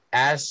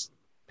asked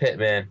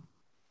Pittman,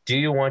 do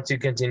you want to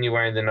continue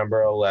wearing the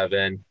number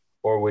 11,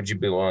 or would you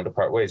be willing to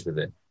part ways with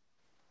it?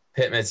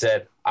 Pittman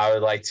said, I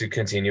would like to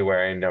continue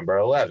wearing number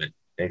 11.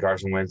 And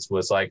Carson Wentz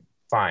was like,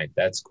 fine,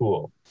 that's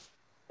cool.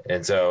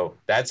 And so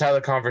that's how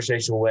the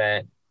conversation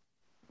went.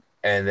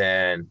 And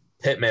then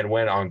Pittman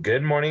went on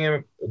Good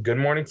Morning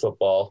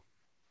Football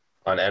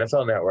on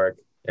NFL Network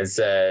and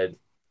said,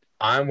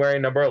 I'm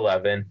wearing number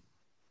 11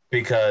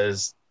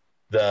 because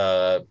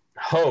the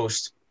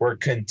hosts were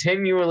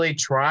continually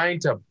trying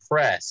to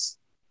press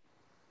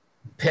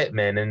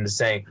Pittman into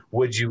saying,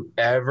 would you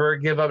ever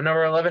give up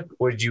number 11?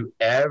 Would you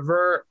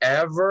ever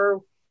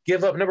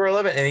give up number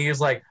 11? And he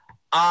was like,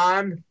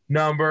 I'm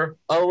number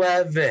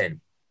 11.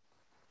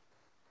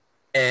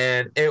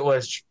 And it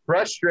was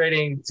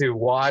frustrating to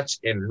watch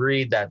and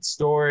read that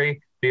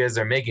story because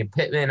they're making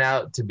Pittman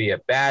out to be a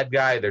bad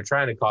guy. They're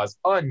trying to cause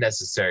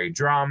unnecessary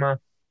drama.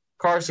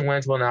 Carson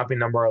Wentz will not be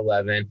number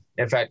 11.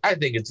 In fact, I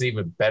think it's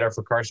even better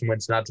for Carson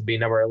Wentz not to be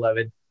number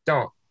 11.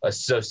 Don't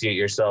associate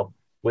yourself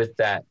with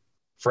that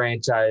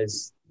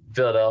franchise,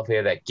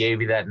 Philadelphia, that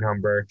gave you that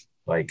number.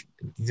 Like,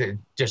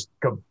 just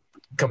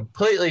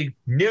completely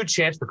new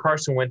chance for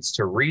Carson Wentz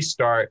to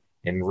restart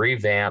and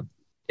revamp.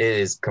 It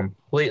is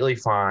completely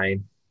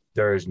fine.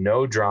 There is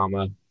no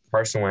drama.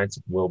 Carson Wentz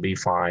will be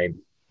fine.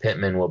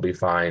 Pittman will be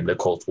fine. The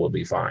Colts will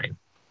be fine.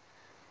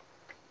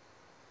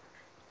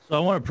 So I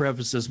want to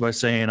preface this by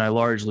saying I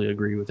largely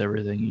agree with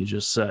everything you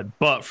just said,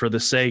 but for the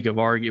sake of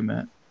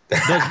argument,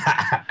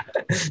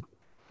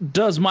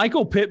 does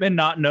Michael Pittman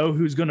not know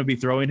who's going to be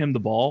throwing him the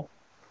ball?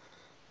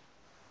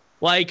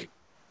 Like,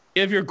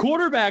 if your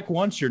quarterback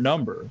wants your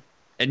number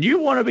and you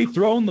want to be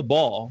throwing the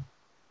ball.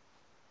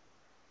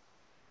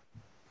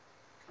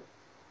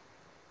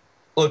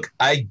 Look,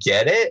 I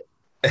get it.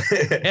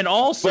 And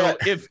also,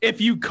 if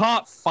you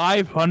caught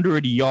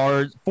 500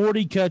 yards,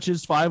 40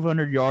 catches,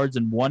 500 yards,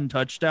 and 1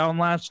 touchdown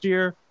last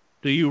year,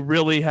 do you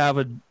really have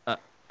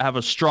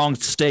a strong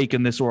stake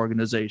in this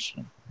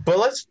organization? But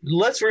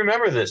let's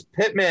remember this.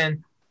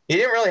 Pittman, he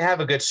didn't really have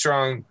a good,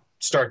 strong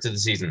start to the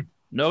season.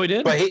 No, he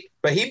didn't.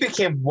 But he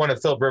became one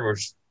of Philip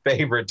Rivers'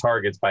 favorite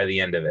targets by the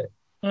end of it.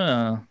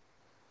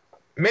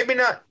 Maybe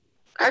not.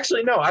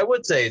 Actually, no. I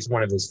would say it's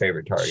one of his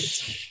favorite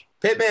targets.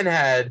 Pittman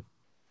had,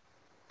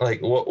 like,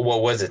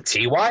 what was it?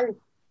 Ty?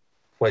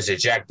 Was it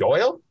Jack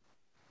Doyle?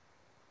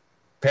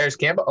 Paris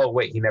Campbell. Oh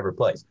wait, he never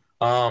plays.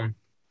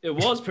 It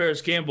was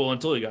Paris Campbell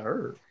until he got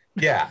hurt.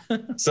 Yeah.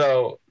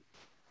 So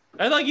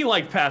I think he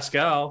liked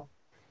Pascal.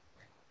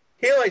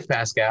 he liked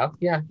Pascal.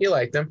 Yeah, he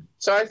liked him.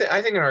 So I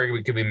think an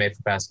argument could be made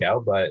for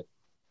Pascal, but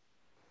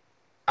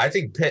I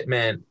think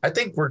Pittman. I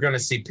think we're going to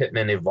see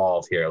Pittman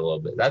evolve here a little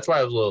bit. That's why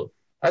I was a little.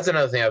 That's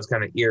another thing I was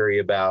kind of eerie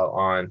about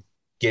on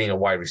getting a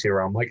wide receiver.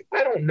 I'm like,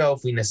 I don't know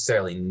if we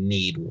necessarily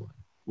need one.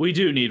 We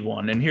do need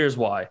one, and here's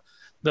why.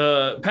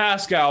 The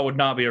Pascal would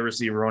not be a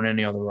receiver on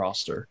any other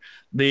roster.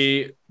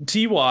 The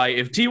TY,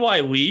 if TY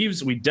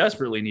leaves, we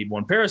desperately need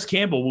one. Paris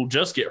Campbell will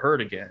just get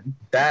hurt again.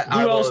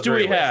 Who else do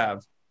we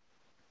have?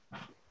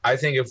 I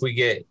think if we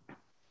get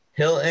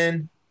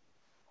Hilton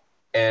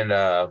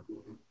and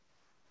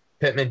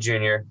Pittman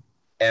Jr.,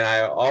 and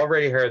I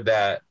already heard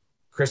that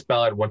Chris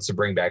Ballard wants to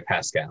bring back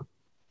Pascal.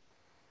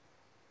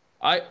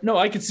 I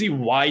could see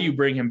why you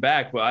bring him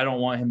back, but I don't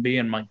want him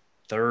being my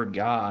third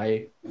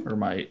guy or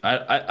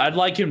I'd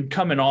like him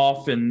coming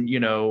off in,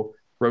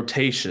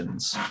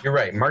 rotations. You're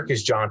right.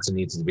 Marcus Johnson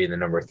needs to be the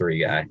number 3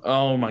 guy.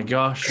 Oh my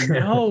gosh.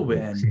 No,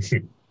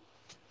 Ben.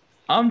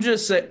 I'm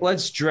just saying,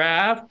 let's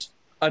draft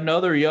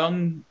another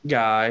young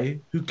guy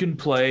who can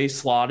play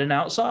slot and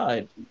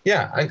outside.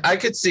 Yeah, I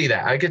could see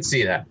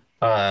that.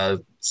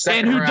 Second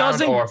and who round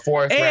doesn't, or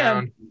fourth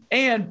round.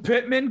 And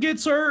Pittman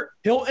gets hurt,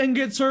 Hilton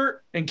gets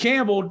hurt, and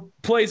Campbell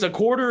plays a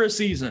quarter a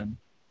season.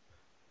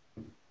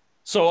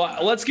 So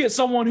let's get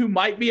someone who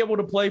might be able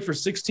to play for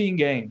 16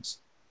 games.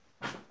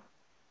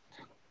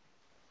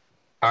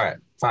 All right,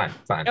 fine.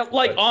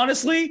 Like,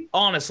 honestly,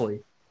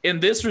 in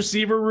this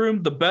receiver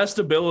room, the best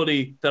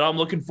ability that I'm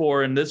looking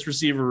for in this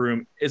receiver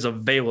room is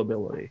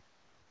availability.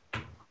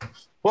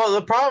 Well,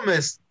 the problem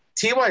is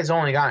T.Y.'s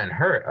only gotten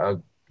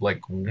hurt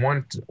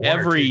one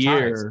every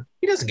year. Times.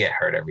 He doesn't get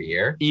hurt every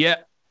year. Yeah,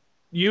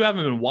 you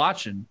haven't been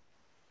watching.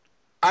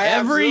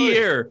 Every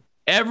year,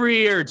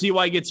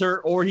 T.Y. gets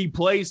hurt or he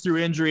plays through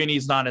injury and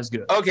he's not as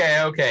good.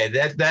 Okay.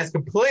 That's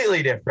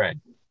completely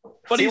different.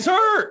 But he's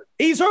hurt.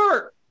 He's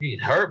hurt,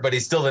 but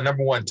he's still the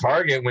number 1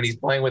 target when he's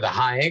playing with a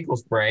high ankle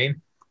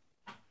sprain.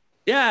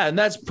 Yeah, and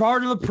that's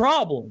part of the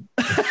problem.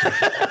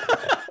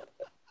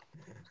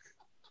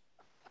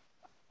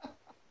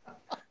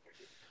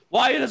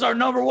 Why does our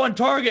number 1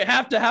 target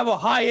have to have a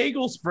high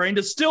ankle sprain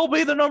to still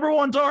be the number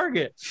 1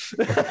 target?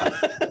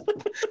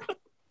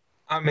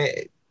 I mean,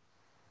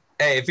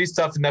 hey, if he's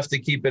tough enough to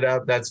keep it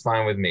up, that's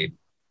fine with me.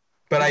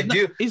 But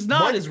He's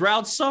not. His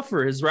routes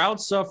suffer.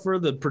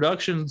 The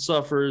production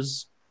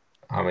suffers.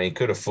 I mean, he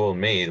could have fooled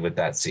me with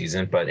that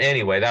season. But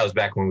anyway, that was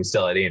back when we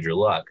still had Andrew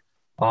Luck.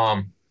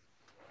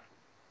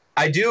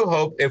 I do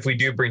hope if we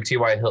do bring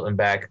T.Y. Hilton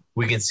back,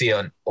 we can see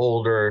an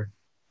older,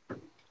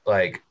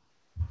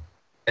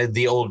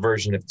 the old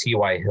version of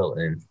T.Y.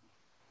 Hilton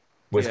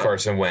with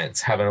Carson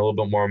Wentz, having a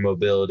little bit more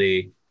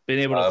mobility. Being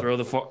able to throw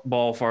the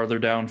ball farther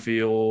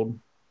downfield.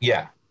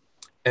 Yeah.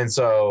 And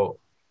so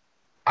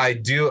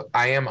I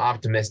am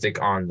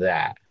optimistic on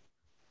that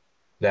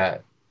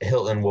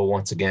Hilton will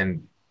once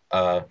again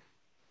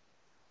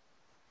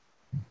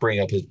bring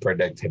up his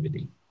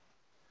productivity.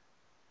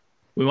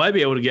 We might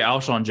be able to get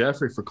Alshon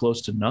Jeffrey for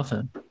close to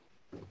nothing.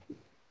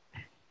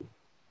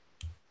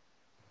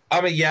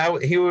 I mean, yeah,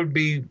 he would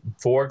be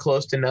for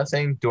close to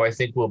nothing. Do I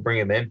think we'll bring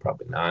him in?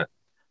 Probably not.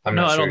 I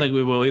don't think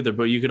we will either,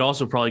 but you could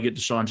also probably get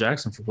Deshaun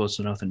Jackson for close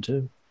to nothing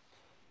too.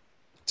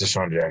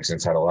 Deshaun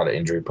Jackson's had a lot of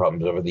injury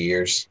problems over the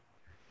years.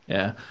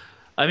 Yeah.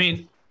 I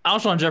mean,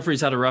 Alshon Jeffrey's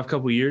had a rough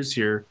couple of years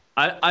here.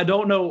 I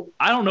don't know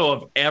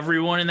if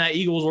everyone in that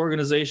Eagles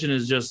organization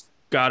has just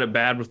got it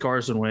bad with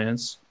Carson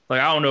Wentz.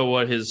 Like, I don't know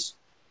what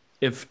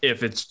if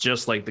it's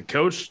just like the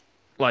coach,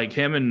 like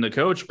him and the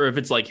coach, or if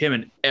it's like him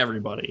and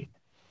everybody.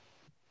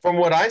 From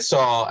what I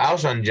saw,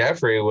 Alshon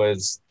Jeffrey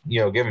was,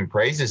 giving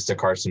praises to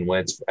Carson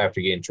Wentz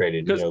after getting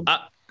traded.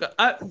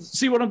 I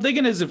see what I'm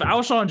thinking is if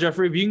Alshon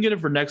Jeffrey, if you can get him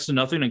for next to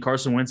nothing and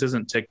Carson Wentz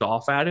isn't ticked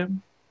off at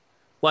him,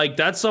 like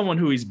that's someone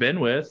who he's been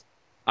with.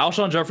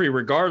 Alshon Jeffrey,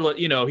 regardless,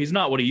 he's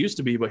not what he used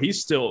to be, but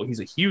he's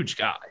a huge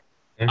guy.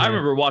 Mm-hmm. I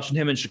remember watching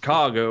him in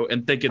Chicago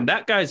and thinking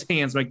that guy's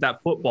hands make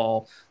that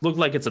football look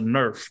like it's a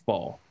Nerf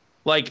ball.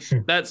 Like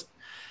that's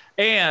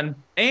and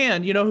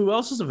you know who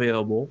else is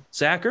available?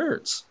 Zach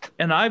Ertz.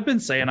 And I've been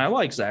saying I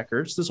like Zach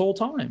Ertz this whole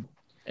time.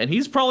 And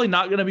he's probably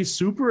not going to be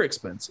super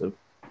expensive.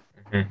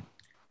 Mm-hmm.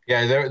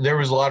 Yeah, there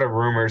was a lot of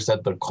rumors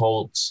that the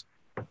Colts,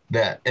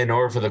 that in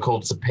order for the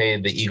Colts to pay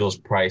the Eagles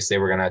price, they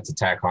were going to have to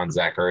tack on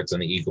Zach Ertz,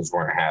 and the Eagles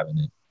weren't having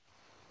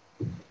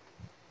it.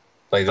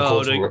 Like the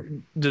Colts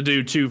to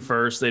do 2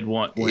 first, they'd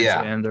want Wentz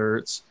and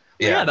Ertz.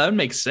 Yeah, that would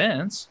make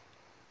sense.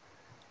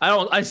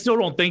 I still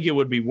don't think it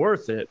would be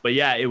worth it, but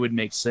yeah, it would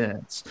make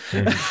sense.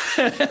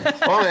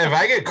 Mm-hmm. Well, if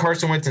I get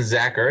Carson Wentz and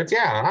Zach Ertz,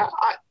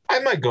 I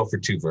might go for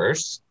 2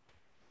 firsts.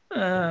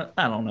 I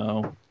don't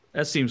know.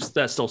 That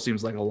still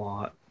seems like a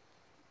lot.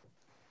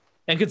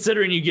 And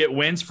considering you get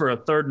Wentz for a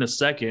third and a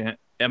second,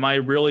 am I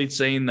really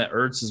saying that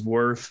Ertz is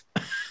worth,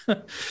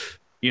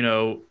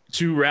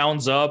 2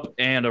 rounds up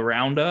and a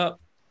round up?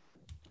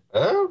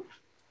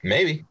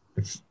 Maybe.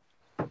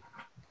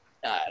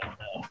 I don't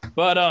know.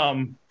 But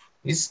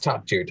He's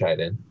top tier tight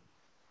end.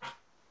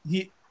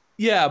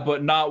 Yeah,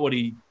 but not what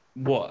he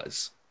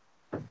was.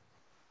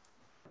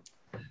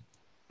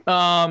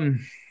 Yeah,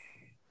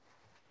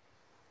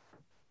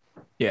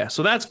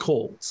 so that's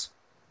Colts.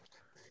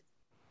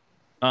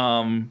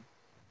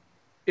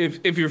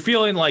 If you're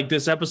feeling like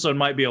this episode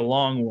might be a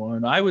long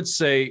one, I would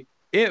say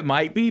it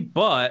might be,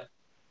 but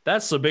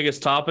that's the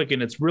biggest topic,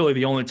 and it's really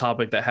the only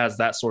topic that has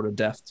that sort of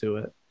depth to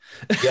it.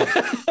 Yep.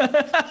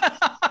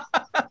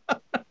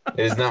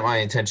 It is not my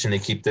intention to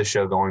keep this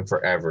show going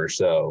forever,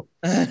 so.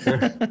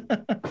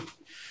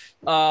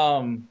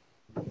 One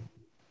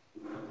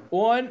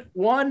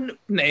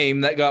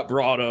name that got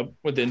brought up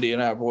with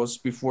Indianapolis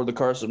before the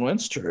Carson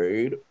Wentz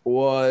trade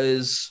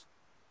was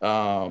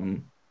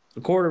the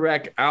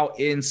quarterback out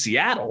in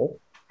Seattle,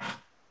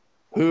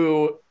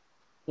 who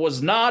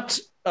was not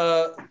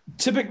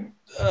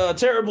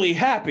terribly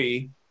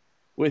happy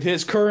with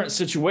his current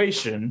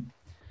situation.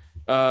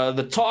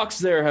 The talks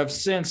there have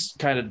since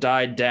kind of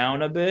died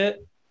down a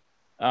bit,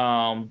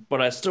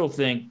 but I still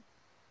think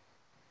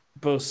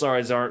both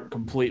sides aren't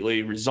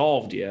completely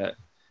resolved yet.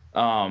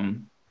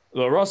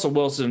 But Russell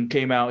Wilson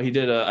came out. He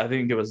did I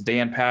think it was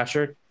Dan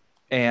Patrick,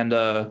 and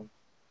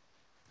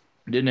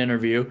did an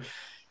interview.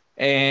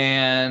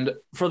 And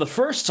for the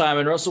first time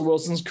in Russell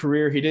Wilson's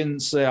career, he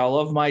didn't say, "I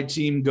love my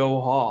team, go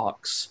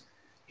Hawks."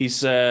 He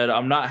said,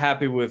 "I'm not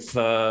happy with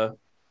the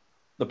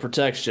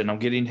protection. I'm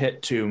getting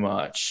hit too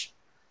much.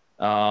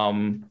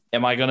 Am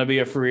I going to be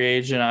a free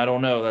agent? I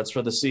don't know. That's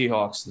for the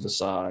Seahawks to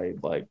decide.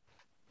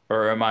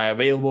 Or am I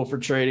available for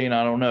trading?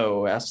 I don't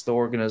know. Ask the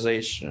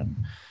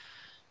organization."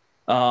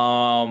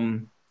 So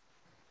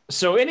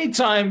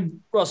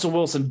anytime Russell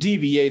Wilson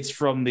deviates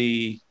from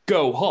the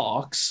go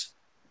Hawks,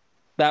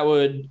 that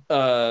would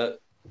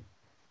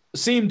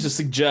seem to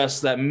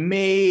suggest that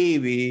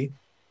maybe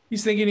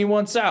he's thinking he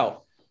wants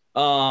out.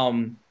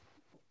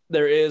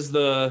 There is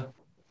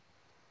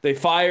they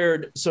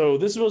fired. So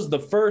this was the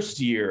first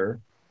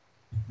year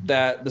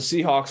that the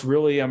Seahawks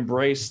really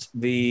embraced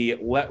the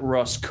let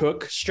Russ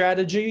cook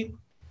strategy.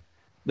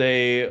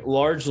 They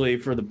largely,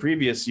 for the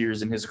previous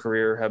years in his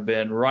career, have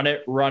been run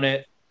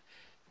it.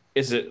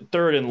 Is it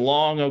third and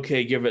long?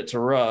 Okay, give it to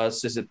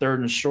Russ. Is it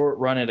third and short?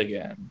 Run it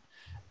again.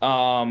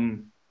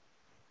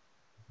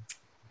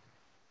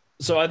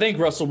 So I think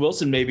Russell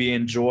Wilson maybe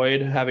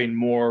enjoyed having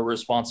more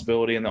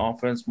responsibility in the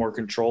offense, more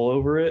control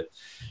over it.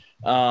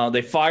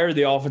 They fired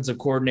the offensive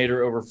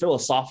coordinator over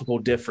philosophical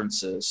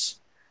differences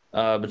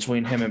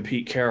between him and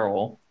Pete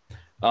Carroll,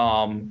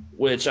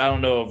 which I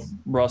don't know if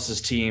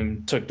Russ's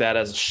team took that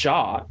as a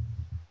shot,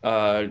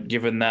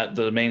 given that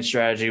the main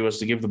strategy was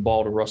to give the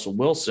ball to Russell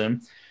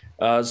Wilson.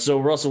 So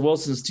Russell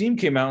Wilson's team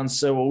came out and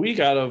said, well, we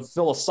got a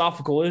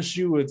philosophical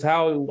issue with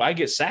how I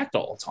get sacked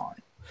all the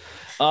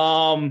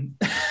time.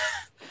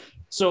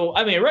 So,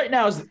 I mean, right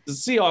now, as the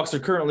Seahawks are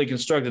currently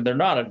constructed, they're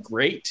not a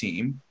great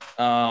team.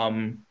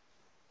 I'm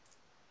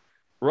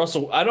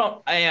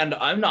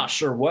not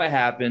sure what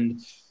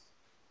happened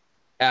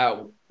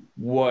at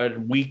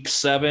week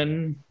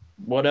 7,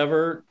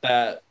 whatever,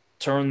 that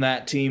turned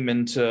that team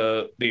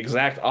into the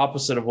exact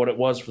opposite of what it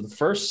was for the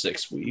first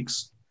 6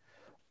 weeks.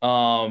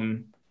 But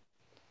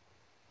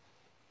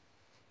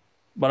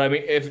I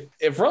mean,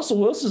 if Russell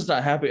Wilson's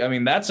not happy, I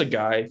mean, that's a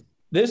guy.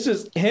 This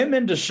is him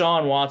and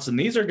Deshaun Watson.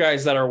 These are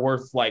guys that are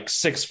worth like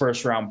 6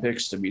 first-round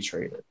picks to be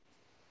traded.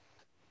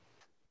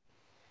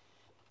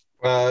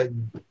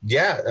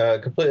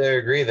 Completely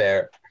agree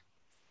there.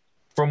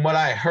 From what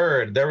I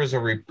heard, there was a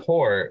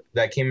report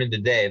that came in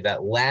today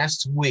that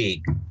last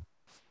week,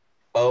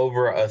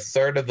 over a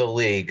third of the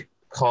league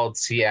called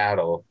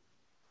Seattle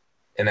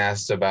and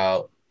asked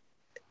about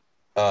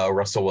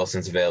Russell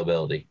Wilson's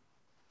availability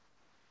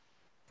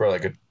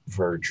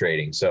for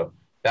trading. So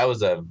that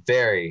was a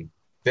very,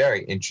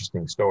 very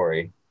interesting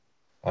story.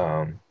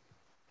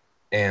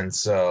 And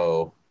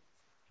so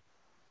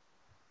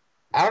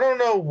I don't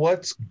know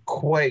what's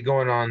quite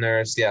going on there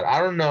in Seattle. I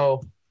don't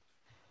know.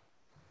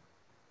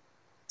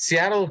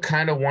 Seattle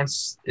kind of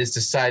is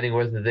deciding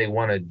whether they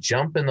want to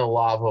jump in the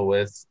lava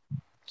with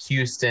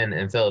Houston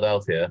and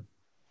Philadelphia,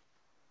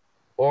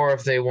 or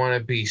if they want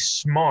to be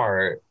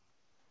smart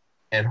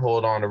and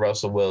hold on to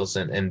Russell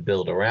Wilson and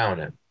build around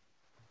him.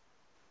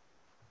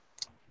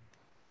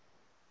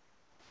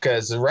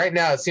 Because right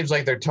now it seems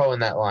like they're towing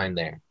that line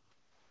there.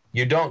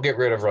 You don't get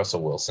rid of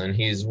Russell Wilson.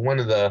 He's one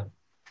of the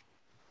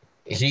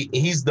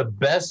he's the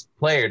best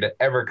player to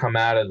ever come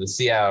out of the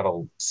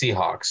Seattle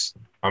Seahawks.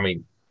 I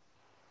mean,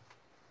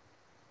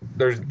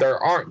 there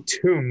aren't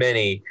too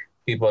many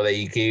people that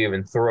you can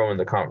even throw in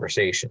the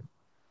conversation.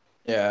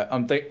 Yeah,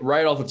 I'm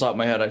right off the top of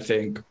my head, I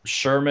think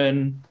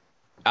Sherman,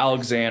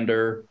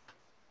 Alexander,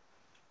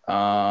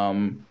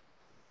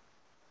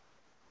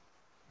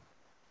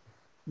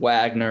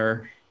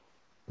 Wagner,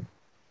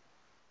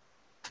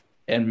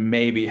 and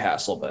maybe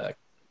Hasselbeck.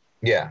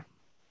 Yeah.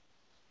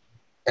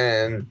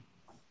 And,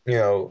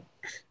 but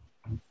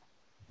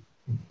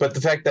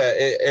the fact that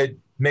it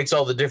makes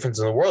all the difference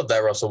in the world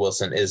that Russell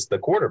Wilson is the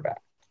quarterback.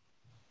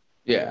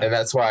 Yeah. And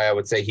that's why I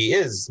would say he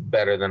is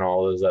better than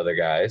all those other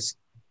guys.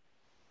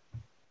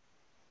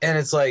 And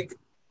it's like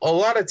a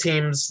lot of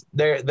teams,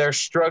 they're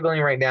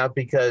struggling right now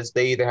because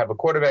they either have a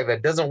quarterback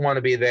that doesn't want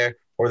to be there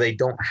or they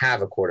don't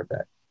have a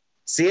quarterback.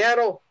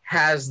 Seattle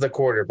has the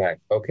quarterback,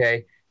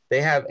 okay?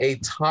 They have a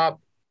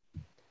top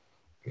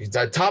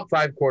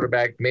 5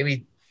 quarterback,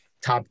 maybe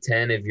top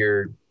 10 if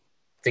you're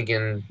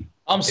thinking.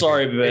 I'm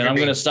sorry, Ben. I'm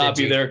going to stop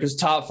stingy. you there because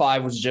top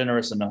 5 was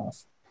generous enough.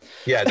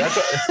 Yeah, that's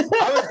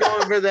what I was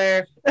going for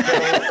there.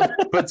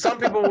 But some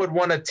people would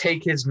want to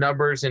take his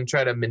numbers and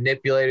try to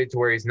manipulate it to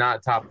where he's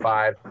not top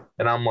 5.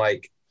 And I'm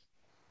like,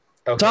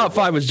 okay, Top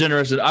 5 was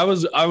generous. I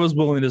was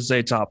willing to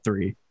say top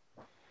 3.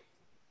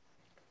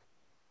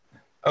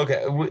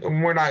 Okay,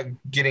 we're not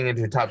getting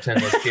into the top 10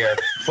 list here.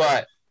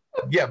 But,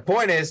 yeah,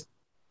 point is,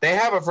 they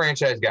have a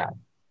franchise guy.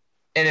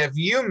 And if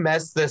you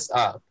mess this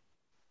up,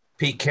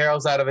 Pete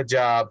Carroll's out of a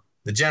job,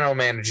 the general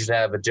manager's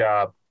out of a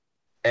job,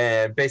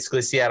 and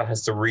basically Seattle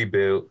has to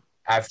reboot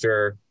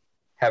after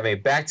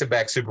having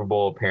back-to-back Super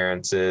Bowl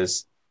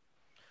appearances,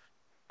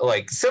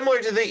 like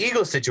similar to the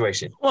Eagles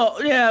situation. Well,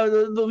 yeah,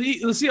 the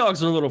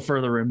Seahawks are a little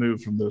further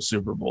removed from those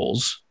Super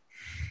Bowls.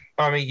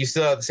 I mean, you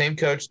still have the same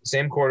coach,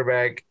 same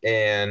quarterback,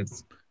 and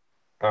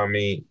I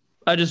mean,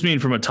 I just mean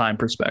from a time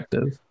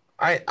perspective.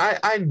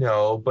 I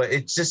know, but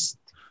it's just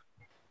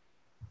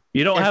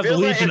you don't have the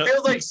Legion. It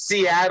feels like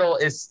Seattle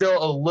is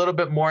still a little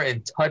bit more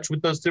in touch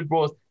with those Super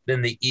Bowls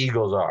than the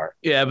Eagles are.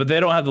 Yeah, but they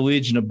don't have the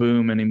Legion of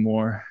Boom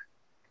anymore.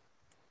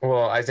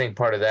 Well, I think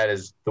part of that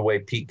is the way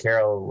Pete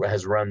Carroll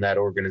has run that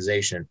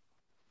organization.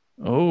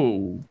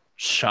 Oh,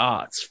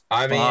 shots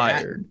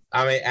fired.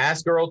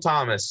 Ask Earl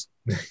Thomas.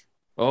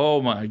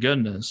 Oh my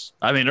goodness.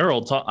 I mean,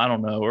 I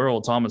don't know.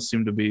 Earl Thomas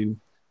seemed to be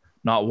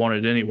not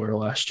wanted anywhere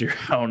last year.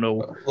 I don't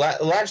know.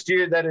 Last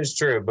year, that is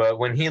true. But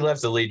when he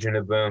left the Legion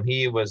of Boom,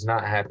 he was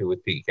not happy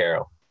with Pete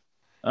Carroll.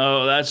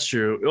 Oh, that's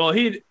true. Well,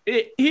 he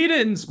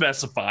didn't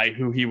specify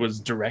who he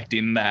was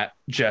directing that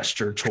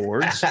gesture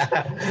towards. But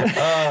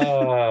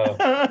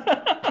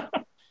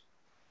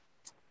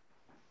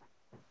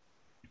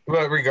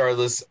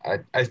regardless,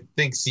 I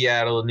think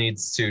Seattle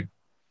needs to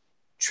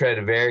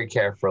tread very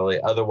carefully.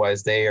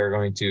 Otherwise, they are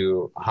going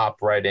to hop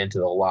right into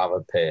the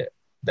lava pit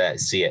that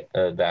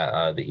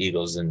the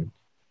Eagles and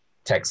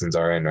Texans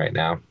are in right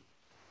now.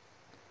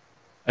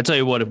 I tell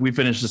you what, if we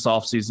finish this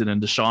offseason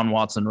and Deshaun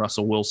Watson,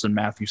 Russell Wilson,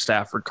 Matthew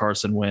Stafford,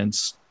 Carson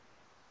Wentz,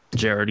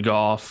 Jared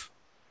Goff,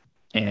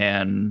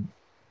 and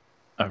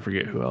I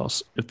forget who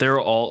else. If they're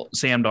all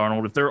Sam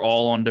Darnold, if they're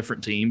all on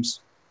different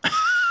teams,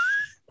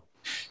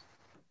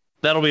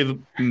 that'll be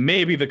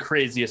maybe the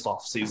craziest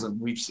offseason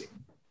we've seen.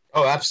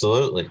 Oh,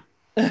 absolutely.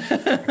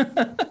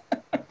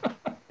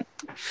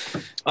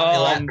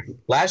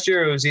 Last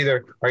year it was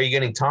either are you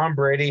getting Tom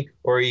Brady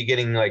or are you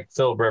getting like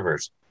Phil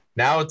Rivers?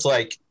 Now it's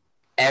like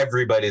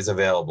everybody's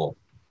available.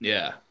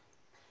 Yeah.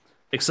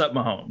 Except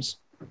Mahomes.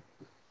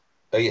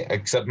 Oh, yeah,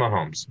 except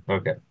Mahomes.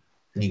 Okay.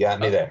 You got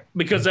me there.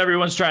 Because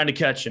everyone's trying to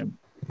catch him.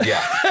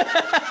 Yeah.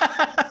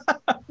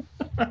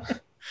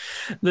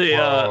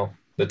 The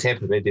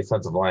Tampa Bay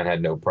defensive line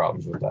had no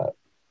problems with that.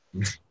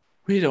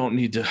 We don't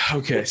need to.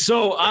 Okay.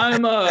 So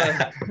I'm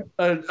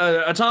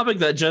a topic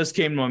that just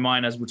came to my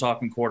mind as we're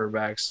talking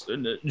quarterbacks.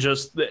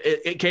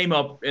 It came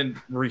up in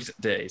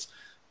recent days.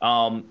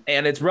 And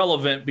it's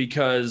relevant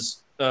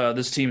because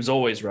this team's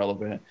always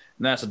relevant.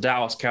 And that's the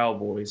Dallas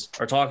Cowboys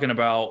are talking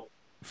about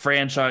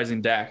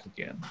franchising Dak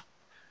again.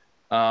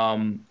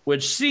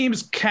 Which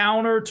seems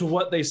counter to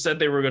what they said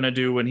they were going to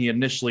do when he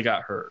initially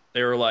got hurt.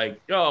 They were like,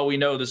 oh, we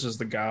know this is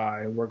the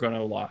guy. We're going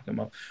to lock him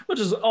up, which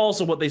is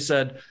also what they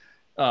said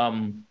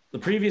the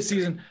previous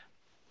season.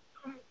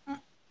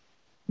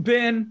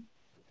 Ben,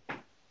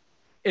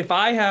 if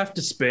I have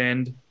to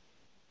spend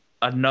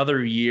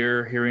another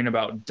year hearing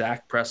about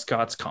Dak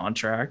Prescott's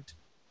contract,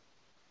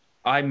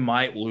 I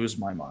might lose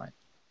my mind.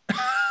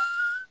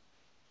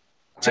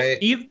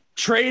 Either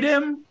trade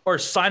him or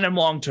sign him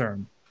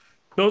long-term.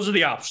 Those are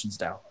the options,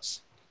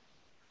 Dallas.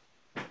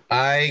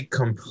 I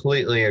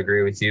completely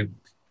agree with you.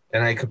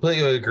 And I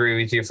completely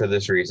agree with you for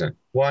this reason.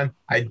 One,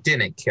 I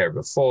didn't care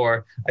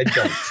before. I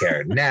don't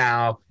care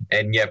now.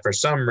 And yet, for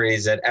some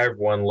reason,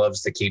 everyone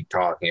loves to keep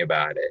talking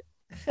about it.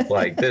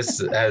 Like, this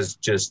has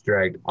just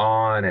dragged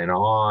on and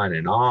on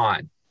and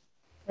on.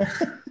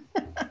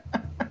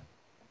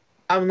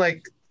 I'm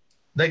like,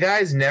 the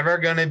guy's never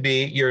going to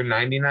be your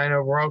 99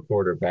 overall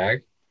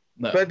quarterback.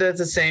 No. But at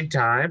the same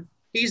time,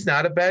 he's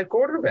not a bad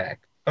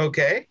quarterback.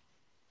 Okay?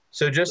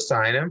 So just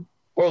sign him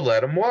or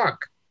let him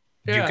walk.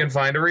 Yeah. You can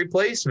find a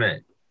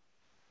replacement.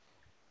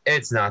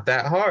 It's not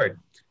that hard.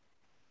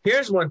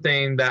 Here's one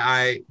thing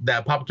that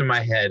popped in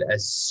my head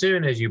as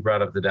soon as you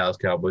brought up the Dallas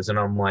Cowboys, and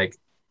I'm like,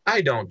 I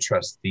don't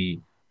trust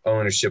the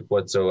ownership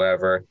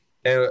whatsoever.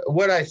 And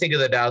what I think of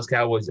the Dallas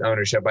Cowboys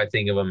ownership, I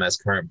think of them as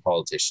current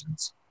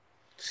politicians.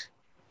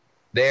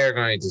 They're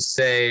going to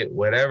say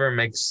whatever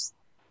makes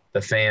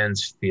the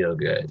fans feel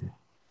good.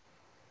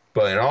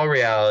 But in all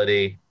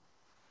reality,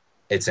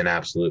 it's an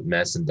absolute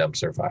mess and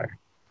dumpster fire.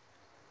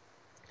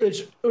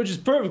 Which is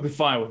perfectly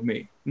fine with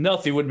me.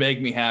 Nothing would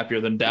make me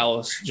happier than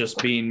Dallas just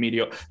being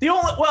mediocre.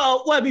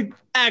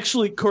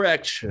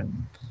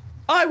 Correction.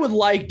 I would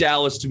like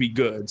Dallas to be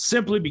good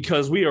simply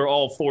because we are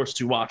all forced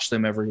to watch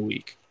them every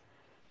week.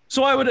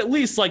 So I would at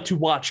least like to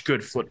watch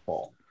good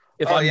football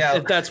if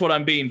that's what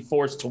I'm being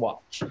forced to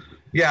watch.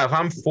 Yeah, if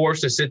I'm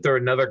forced to sit through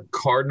another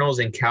Cardinals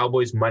and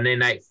Cowboys Monday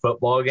Night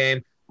Football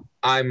game,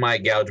 I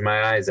might gouge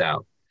my eyes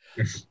out.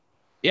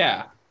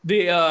 Yeah.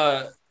 They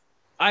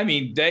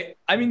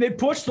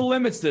pushed the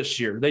limits this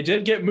year. They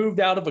did get moved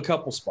out of a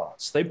couple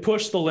spots. They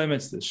pushed the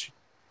limits this year.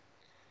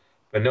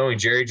 But knowing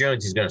Jerry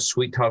Jones, he's going to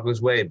sweet talk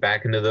his way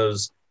back into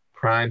those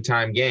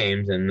primetime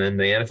games, and then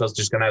the NFL's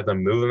just going to have to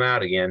move him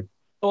out again.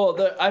 Well,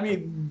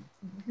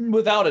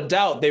 without a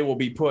doubt, they will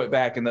be put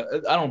back in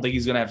the. I don't think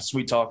he's going to have to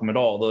sweet talk him at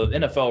all. The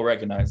NFL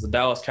recognized the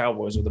Dallas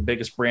Cowboys are the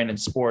biggest brand in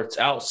sports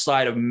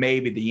outside of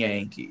maybe the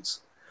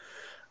Yankees.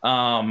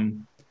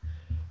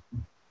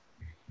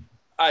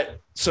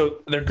 So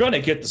they're going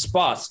to get the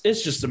spots.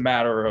 It's just a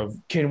matter of,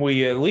 can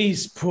we at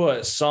least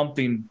put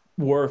something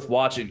worth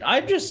watching? I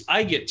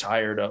get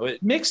tired of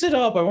it. Mix it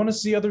up. I want to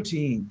see other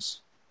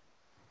teams.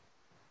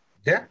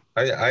 Yeah,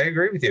 I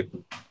agree with you.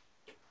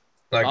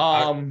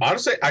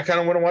 Honestly, I kind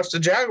of want to watch the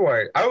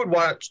Jaguars. I would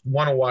want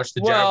to watch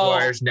the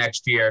Jaguars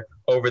next year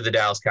over the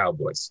Dallas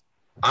Cowboys.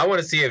 I want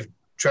to see if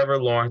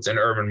Trevor Lawrence and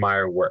Urban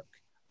Meyer work.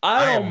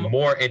 I am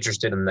more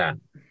interested in that.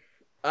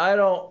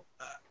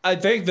 I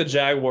think the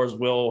Jaguars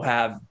will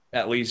have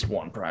at least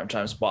one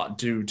primetime spot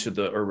due to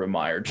the Urban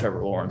Meyer,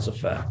 Trevor Lawrence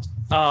effect.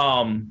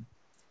 I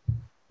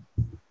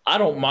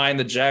don't mind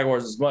the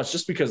Jaguars as much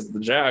just because of the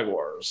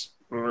Jaguars.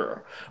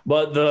 But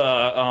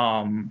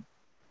I'll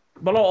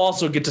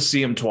also get to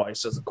see him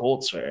twice as a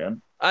Colts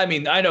fan. I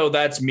mean, I know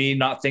that's me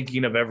not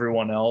thinking of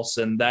everyone else,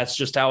 and that's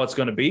just how it's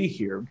going to be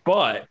here.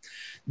 But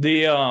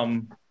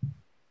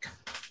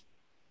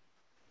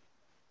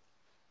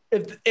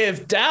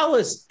if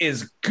Dallas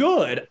is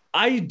good,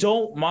 I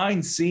don't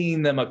mind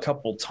seeing them a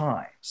couple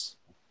times.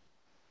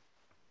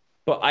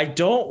 But I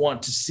don't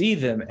want to see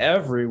them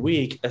every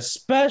week,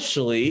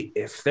 especially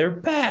if they're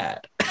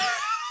bad.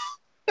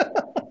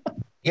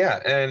 Yeah,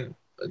 and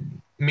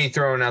me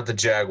throwing out the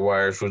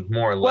Jaguars was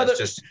more or less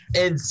just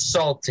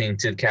insulting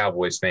to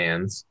Cowboys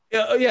fans.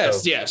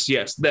 Yes.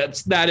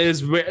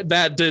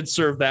 That did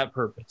serve that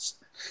purpose.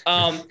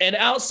 And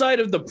outside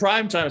of the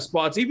primetime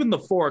spots, even the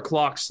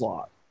 4:00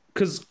 slot,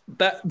 because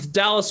that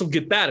Dallas will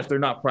get that if they're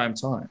not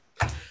primetime.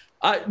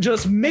 I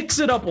just mix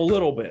it up a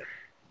little bit.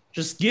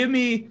 Just give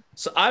me.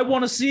 So I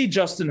want to see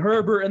Justin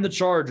Herbert and the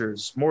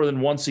Chargers more than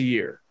once a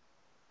year.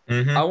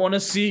 Mm-hmm. I want to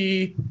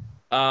see.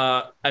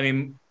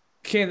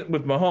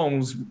 With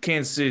Mahomes,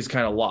 Kansas City's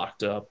kind of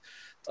locked up.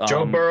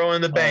 Joe Burrow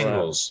and the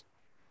Bengals.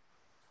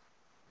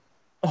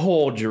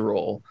 Hold your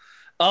roll.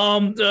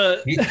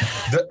 Those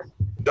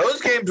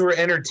games were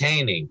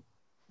entertaining.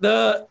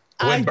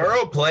 When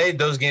Burrow played,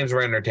 those games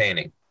were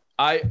entertaining.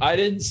 I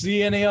didn't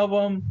see any of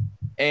them,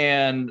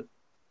 and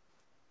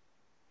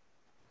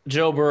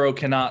Joe Burrow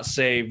cannot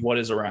save what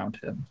is around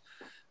him.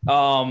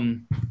 But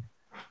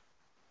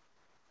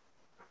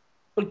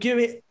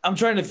I'm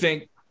trying to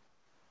think.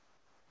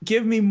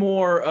 Give me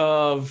more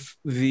of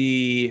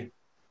the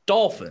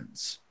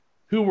Dolphins,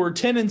 who were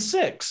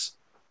 10-6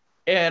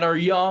 and are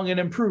young and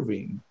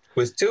improving.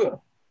 With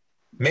Tua.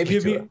 Maybe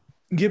Tua.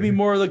 Give me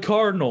more of the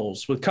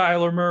Cardinals with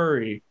Kyler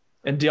Murray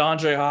and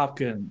DeAndre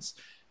Hopkins.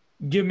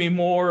 Give me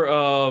more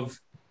of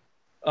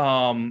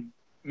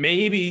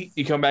maybe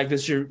you come back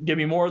this year, give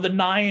me more of the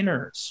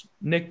Niners,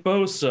 Nick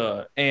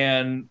Bosa,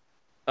 and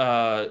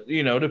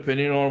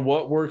depending on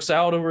what works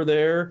out over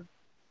there,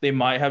 they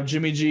might have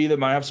Jimmy G, they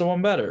might have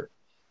someone better.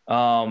 They're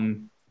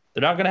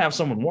not going to have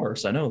someone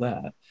worse. I know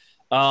that.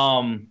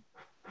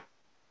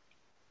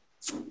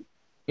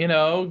 Give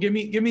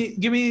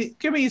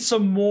me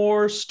some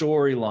more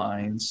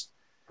storylines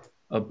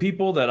of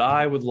people that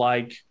I would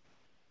like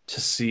to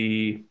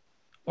see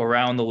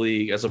around the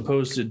league, as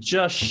opposed to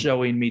just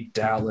showing me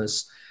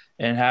Dallas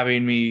and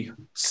having me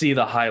see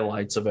the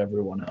highlights of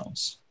everyone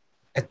else.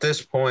 At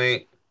this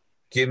point,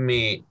 give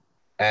me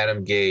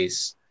Adam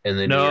Gase and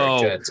the New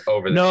York Jets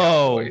over the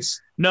Cowboys.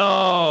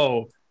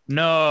 No,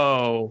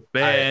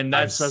 Ben,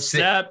 that's a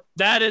step.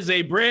 That is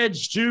a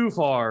bridge too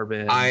far,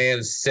 Ben. I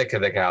am sick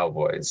of the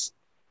Cowboys.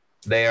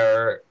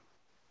 Their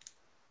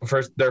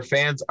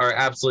fans are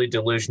absolutely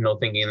delusional,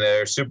 thinking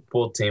they're a Super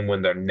Bowl team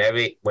when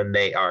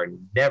they are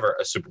never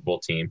a Super Bowl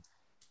team.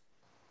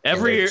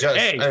 Every year,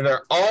 and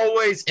they're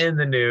always in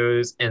the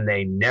news, and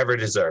they never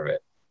deserve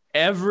it.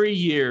 Every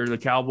year, the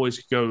Cowboys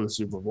could go to the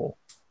Super Bowl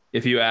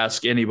if you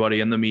ask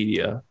anybody in the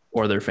media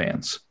or their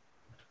fans.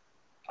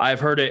 I've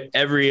heard it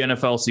every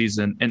NFL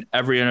season, and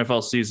every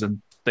NFL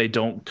season, they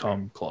don't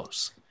come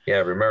close. Yeah,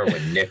 remember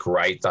when Nick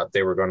Wright thought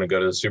they were going to go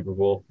to the Super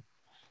Bowl?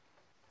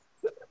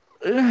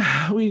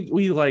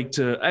 We like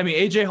to. I mean,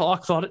 AJ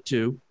Hawk thought it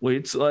too.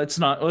 Let's spread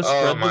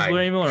the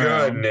blame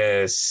around.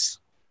 Goodness.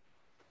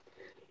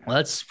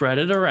 Let's spread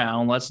it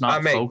around. Let's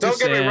not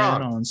focus in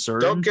on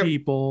certain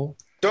people.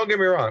 Don't get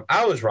me wrong.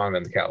 I was wrong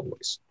on the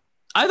Cowboys.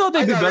 I thought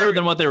they'd be better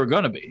than what they were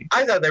going to be.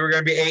 I thought they were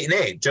going to be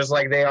 8-8, just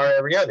like they are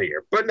every other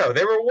year. But no,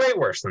 they were way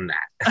worse than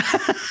that.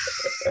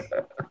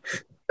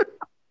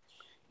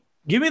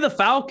 Give me the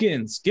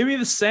Falcons. Give me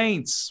the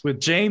Saints with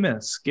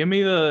Jameis. Give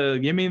me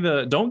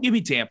the. Don't give me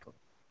Tampa.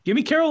 Give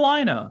me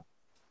Carolina.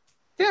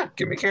 Yeah,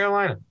 give me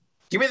Carolina.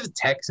 Give me the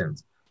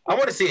Texans. I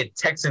want to see a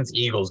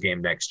Texans-Eagles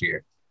game next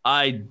year.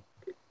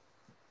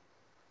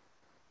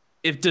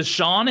 If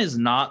Deshaun is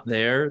not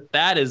there,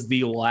 that is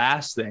the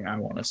last thing I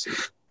want to see.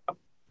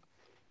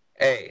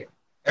 Hey,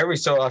 every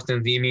so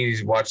often, you need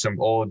to watch some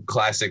old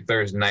classic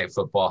Thursday night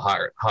football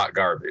hot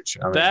garbage.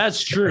 I mean,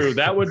 That's true.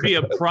 That would be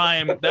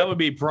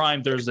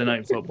prime Thursday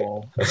night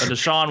football. A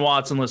Deshaun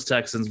Watson-less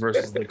Texans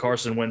versus the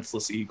Carson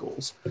Wentz-less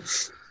Eagles.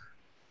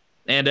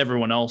 And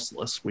everyone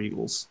else-less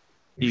Eagles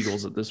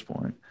at this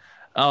point.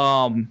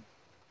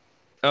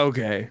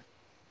 Okay.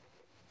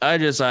 I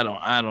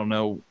don't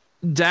know.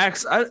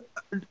 Dak's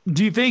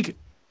do you think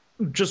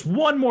just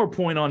one more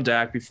point on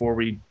Dak before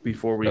we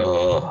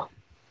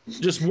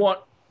just one,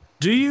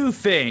 do you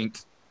think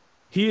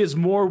he is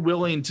more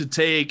willing to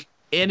take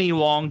any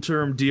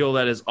long-term deal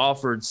that is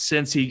offered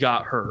since he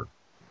got hurt,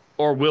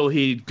 or will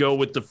he go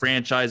with the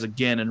franchise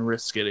again and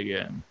risk it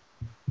again?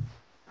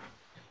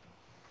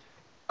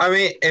 I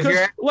mean, if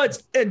you're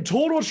in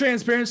total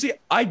transparency,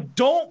 I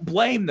don't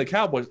blame the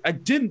Cowboys. I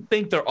didn't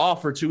think their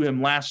offer to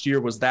him last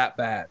year was that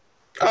bad.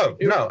 Oh,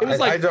 no. It was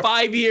like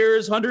 5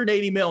 years,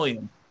 $180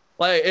 million.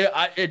 Like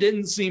it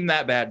didn't seem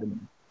that bad to me.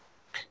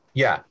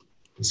 Yeah.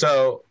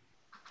 So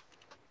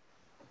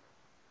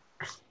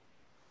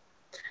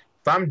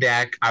if I'm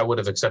Dak, I would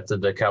have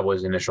accepted the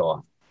Cowboys' initial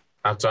offer.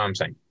 That's what I'm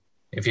saying.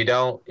 If you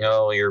don't,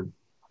 you're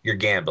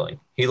gambling.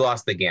 He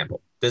lost the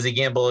gamble. Does he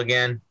gamble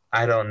again?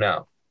 I don't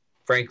know.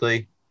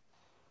 Frankly,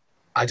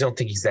 I don't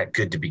think he's that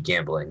good to be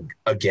gambling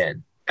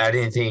again. I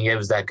didn't think he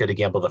was that good to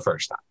gamble the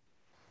first time.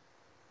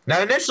 Now,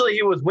 initially,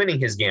 he was winning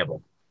his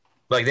gamble.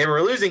 Like, they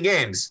were losing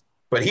games,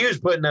 but he was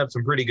putting up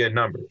some pretty good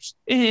numbers.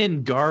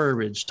 In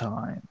garbage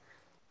time.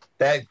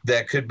 That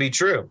could be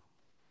true.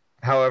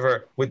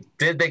 However,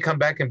 did they come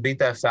back and beat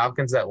that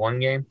Falcons that one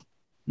game?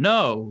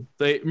 No,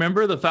 they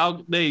remember the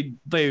Falcon. It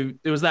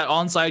was that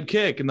onside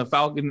kick, and the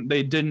Falcon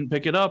they didn't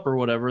pick it up or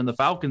whatever, and the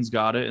Falcons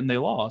got it and they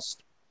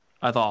lost.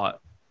 I thought.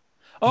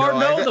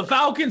 The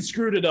Falcons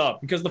screwed it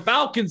up because the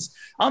Falcons.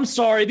 I'm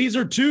sorry, these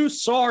are two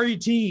sorry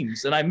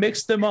teams, and I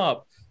mixed them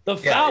up. The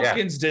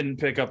Falcons didn't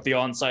pick up the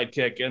onside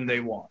kick, and they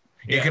won.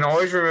 You can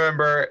always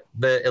remember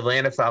the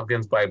Atlanta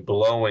Falcons by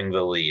blowing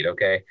the lead.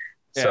 Okay,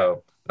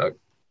 so,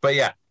 but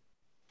yeah.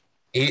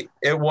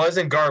 It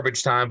wasn't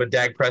garbage time, but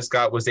Dak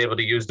Prescott was able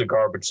to use the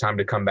garbage time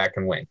to come back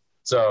and win.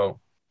 So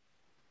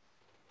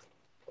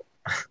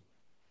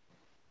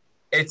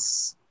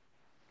it's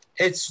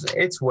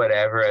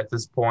whatever at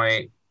this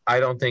point. I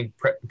don't think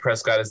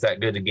Prescott is that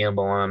good to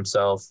gamble on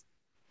himself.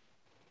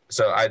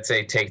 So I'd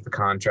say take the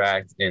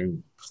contract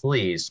and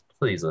please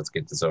let's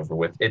get this over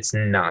with. It's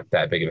not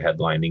that big of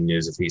headlining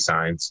news if he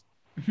signs.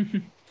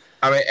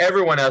 I mean,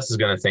 everyone else is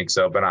going to think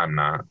so, but I'm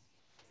not.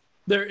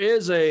 There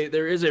is a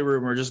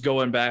rumor, just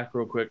going back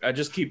real quick. I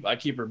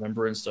keep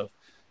remembering stuff.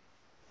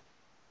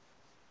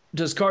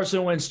 Does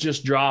Carson Wentz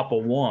just drop a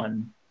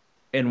 1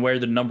 and wear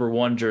the number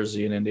 1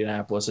 jersey in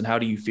Indianapolis? And how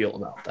do you feel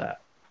about that?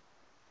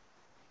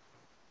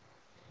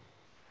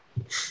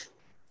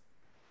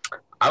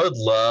 I would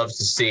love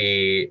to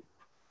see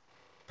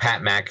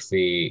Pat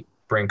McAfee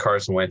bring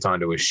Carson Wentz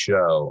onto his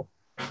show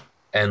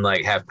and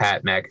like have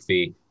Pat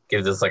McAfee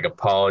give this like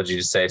apology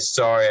to say,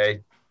 sorry, I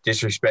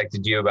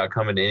disrespected you about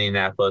coming to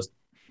Indianapolis.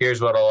 Here's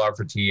what I'll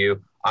offer to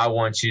you. I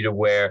want you to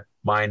wear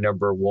my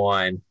number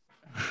 1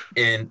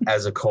 in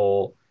as a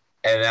Colt.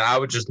 And then I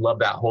would just love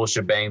that whole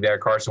shebang there.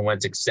 Carson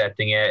Wentz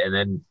accepting it. And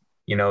then,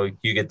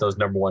 you get those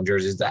number 1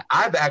 jerseys. That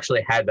I've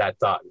actually had that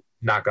thought,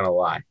 not going to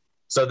lie.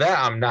 So that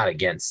I'm not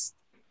against.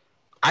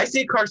 I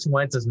see Carson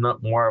Wentz as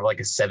not more of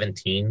like a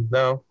 17,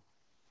 though.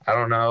 I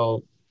don't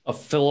know. A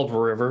Phillip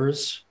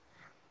Rivers.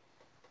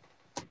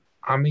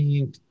 I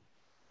mean,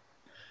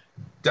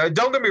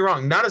 don't get me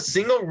wrong. Not a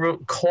single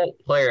Colt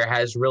player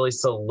has really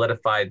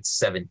solidified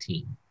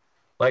 17.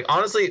 Like,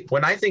 honestly,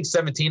 when I think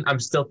 17, I'm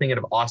still thinking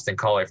of Austin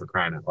Collie for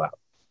crying out loud.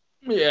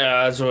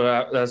 Yeah,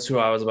 that's who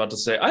I was about to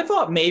say. I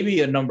thought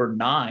maybe a number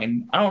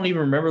 9. I don't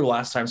even remember the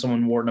last time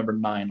someone wore number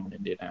 9 on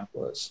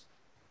Indianapolis.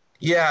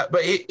 Yeah,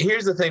 but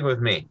here's the thing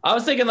with me. I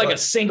was thinking like a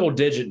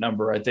single-digit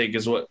number, I think,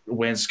 is what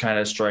Wentz kind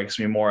of strikes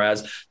me more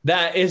as.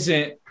 That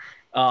isn't,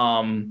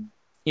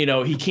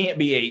 he can't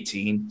be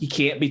 18. He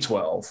can't be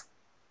 12.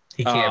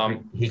 He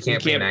can't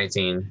be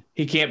 19.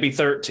 He can't be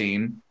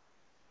 13.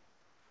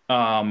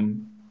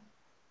 And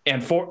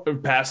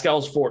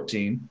Pascal's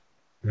 14.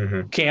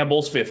 Mm-hmm.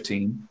 Campbell's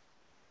 15.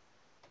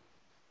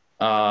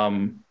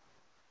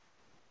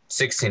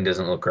 16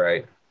 doesn't look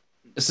right.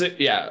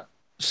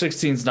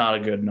 16's not a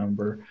good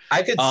number.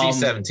 I could see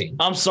 17.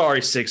 I'm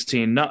sorry,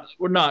 16.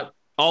 We're not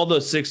all the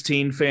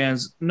 16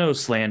 fans. No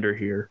slander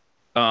here.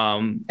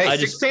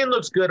 16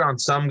 looks good on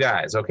some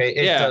guys. Okay,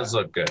 it does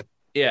look good.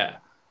 Yeah,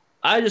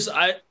 I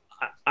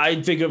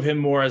think of him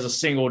more as a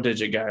single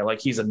digit guy.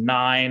 Like he's a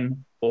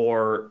 9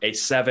 or a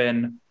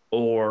 7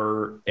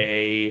 or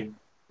a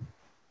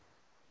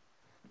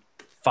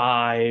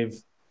 5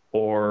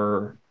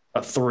 or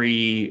a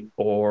 3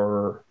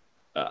 or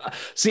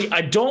See,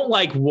 I don't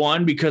like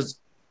one because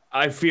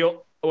I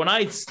feel when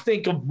I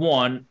think of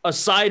one,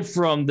 aside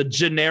from the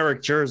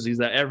generic jerseys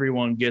that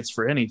everyone gets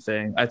for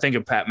anything, I think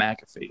of Pat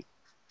McAfee.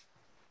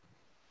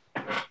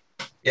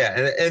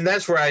 Yeah, and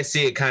that's where I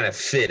see it kind of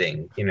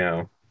fitting, you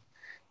know.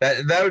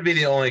 That would be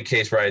the only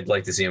case where I'd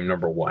like to see him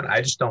number one.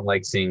 I just don't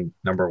like seeing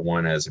number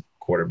one as a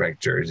quarterback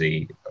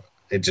jersey.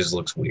 It just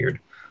looks weird.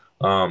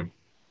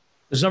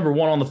 There's number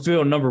one on the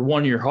field, number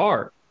one in your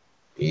heart.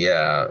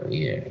 Yeah.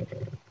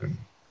 One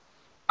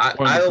of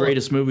the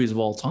greatest movies of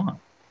all time.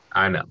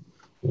 I know.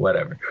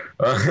 Whatever.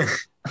 I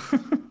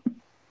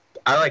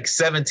like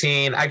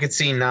 17. I could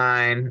see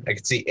 9. I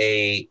could see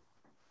 8.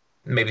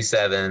 Maybe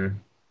 7.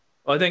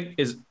 I think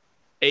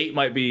 8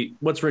 might be.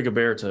 What's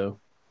Rigoberto?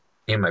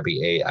 He might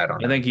be 8. I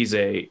don't know. I think he's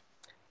 8.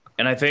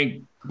 And I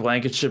think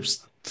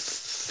Blankenship's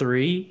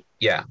 3.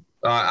 Yeah.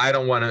 I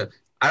don't want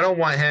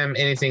him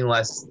anything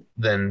less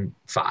than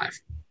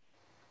 5.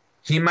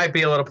 He might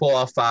be able to pull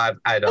off 5.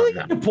 I don't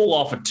know. He can pull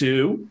off a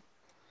 2.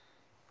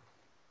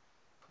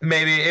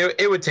 Maybe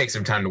it would take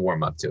some time to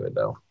warm up to it,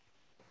 though.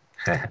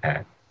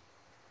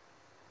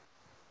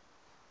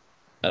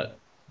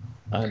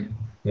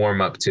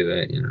 Warm up to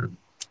it, you know.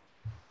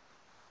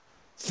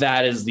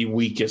 That is the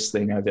weakest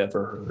thing I've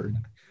ever heard.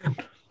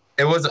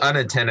 It was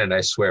unintended,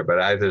 I swear, but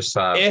I just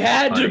thought it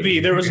had to be.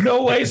 There was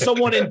no way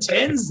someone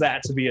intends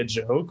that to be a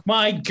joke.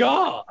 My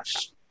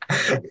gosh.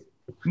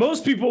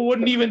 Most people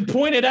wouldn't even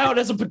point it out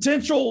as a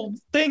potential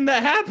thing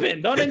that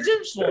happened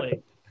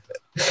unintentionally.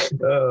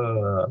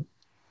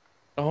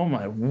 Oh,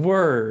 my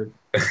word.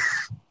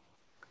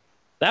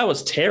 That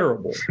was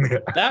terrible.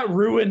 That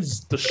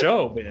ruins the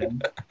show,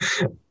 man.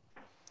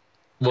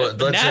 Well,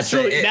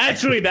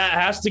 naturally, that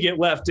has to get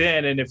left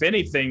in, and if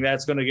anything,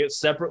 that's going to get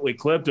separately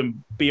clipped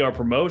and be our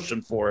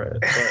promotion for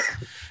it.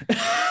 But.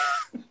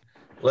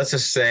 Let's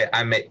just say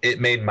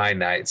it made my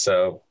night.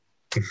 So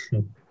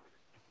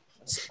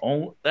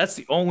that's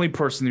the only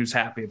person who's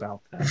happy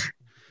about that.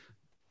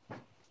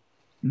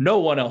 No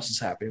one else is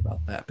happy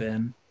about that,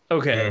 Ben.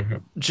 Okay,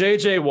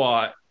 J.J.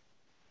 Watt.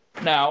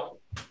 Now,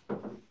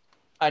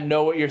 I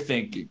know what you're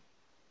thinking.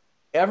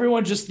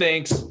 Everyone just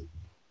thinks,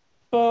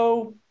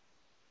 Bo.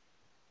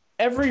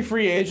 Every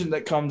free agent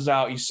that comes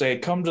out, you say,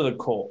 come to the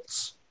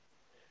Colts.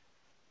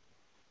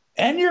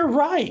 And you're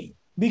right.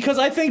 Because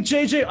I think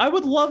I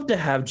would love to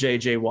have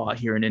J.J. Watt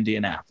here in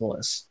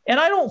Indianapolis. And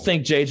I don't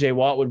think J.J.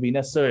 Watt would be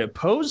necessarily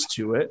opposed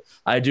to it.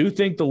 I do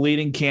think the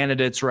leading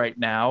candidates right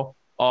now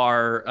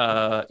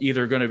are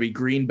either going to be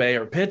Green Bay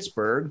or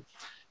Pittsburgh.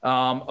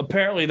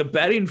 Apparently the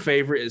betting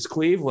favorite is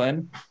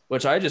Cleveland,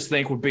 which I just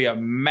think would be a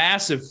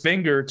massive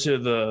finger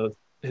to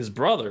his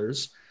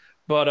brothers.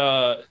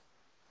 But,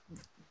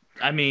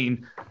 I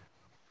mean,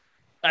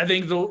 I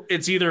think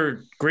it's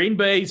either Green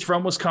Bay, he's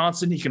from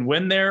Wisconsin, he can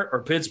win there,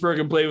 or Pittsburgh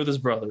and play with his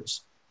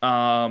brothers.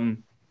 There's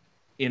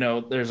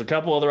a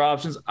couple other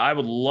options. I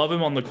would love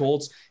him on the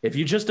Colts. If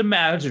you just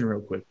imagine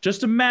real quick,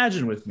 just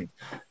imagine with me.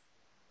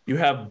 You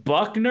have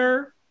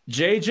Buckner,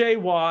 J.J.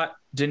 Watt,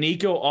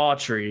 Danico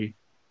Autry.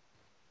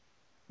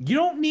 You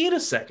don't need a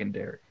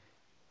secondary.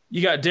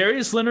 You got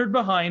Darius Leonard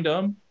behind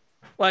him.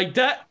 Like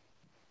that,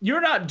 you're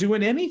not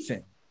doing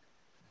anything.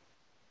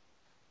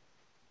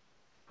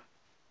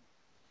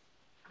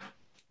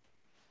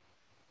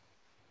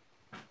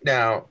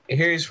 Now,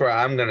 here's where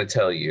I'm going to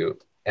tell you,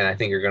 and I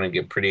think you're going to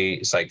get pretty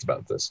psyched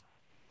about this.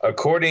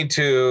 According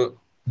to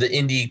the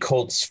Indy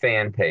Colts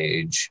fan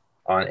page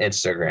on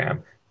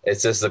Instagram, it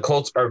says the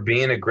Colts are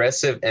being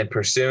aggressive and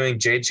pursuing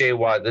J.J.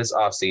 Watt this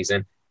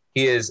offseason.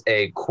 He is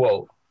a,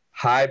 quote,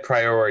 high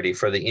priority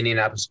for the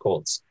Indianapolis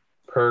Colts,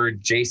 per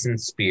Jason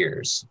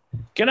Spears.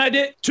 Can I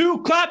get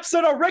 2 claps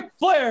and a Ric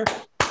Flair?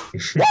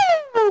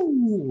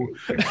 Woo!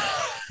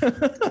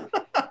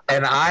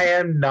 And I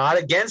am not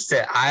against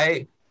it.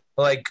 I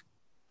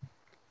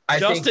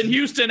Justin think,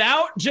 Houston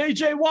out,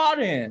 J.J. Watt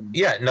in.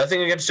 Yeah,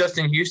 nothing against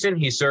Justin Houston.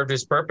 He served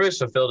his purpose,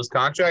 fulfilled his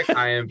contract.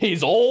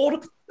 He's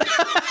old.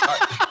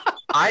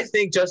 I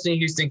think Justin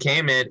Houston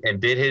came in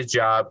and did his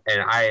job,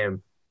 and I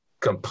am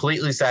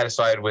completely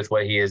satisfied with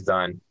what he has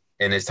done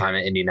in his time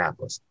in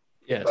Indianapolis.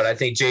 Yes. But I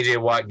think J.J.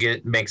 Watt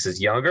makes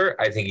us younger.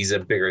 I think he's a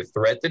bigger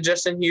threat than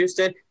Justin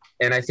Houston,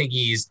 and I think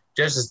he's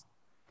just as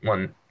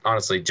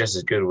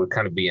good would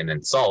kind of be an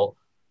insult.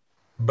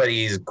 But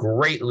he's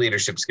great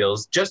leadership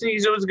skills. Justin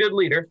Houston was a good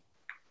leader,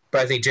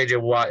 but I think J.J.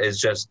 Watt is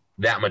just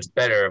that much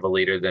better of a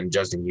leader than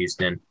Justin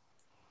Houston.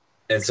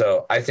 And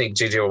so I think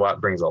J.J. Watt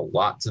brings a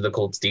lot to the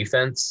Colts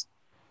defense.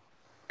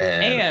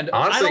 And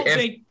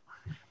honestly,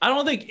 I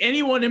don't think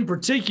anyone in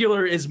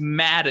particular is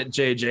mad at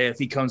J.J. if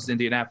he comes to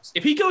Indianapolis.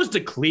 If he goes to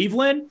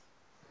Cleveland,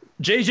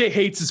 J.J.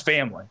 hates his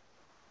family.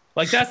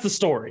 Like, that's the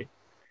story.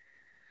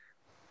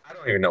 I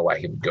don't even know why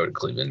he would go to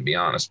Cleveland, to be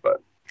honest,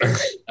 but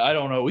I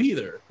don't know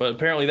either, but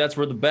apparently that's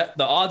where the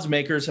odds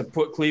makers have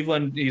put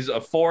Cleveland. He's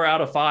a 4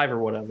 out of 5 or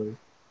whatever.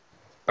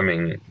 I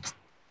mean,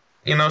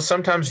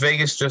 sometimes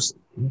Vegas is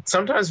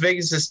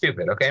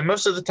stupid. Okay,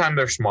 most of the time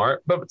they're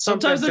smart, but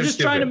sometimes they're just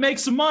stupid. trying to make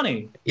some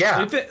money.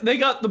 Yeah, they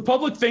got the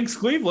public thinks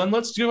Cleveland.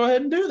 Let's go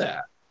ahead and do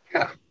that.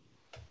 Yeah.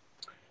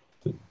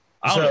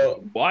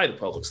 So why the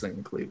public's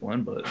thinking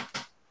Cleveland, but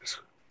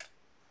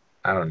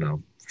I don't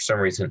know. For some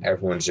reason,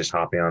 everyone's just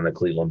hopping on the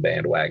Cleveland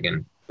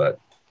bandwagon. But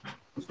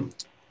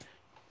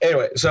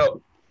anyway,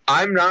 so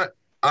I'm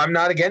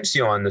not against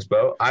you on this,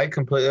 Bo. I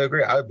completely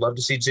agree. I would love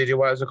to see JJ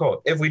Watt as a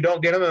Colt. If we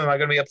don't get him, am I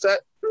going to be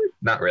upset?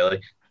 Not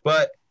really.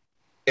 But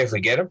if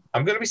we get him,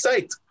 I'm going to be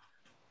psyched.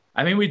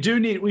 I mean, we do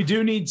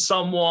need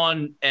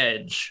someone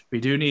edge.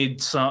 We do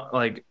need some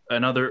like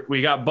another.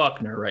 We got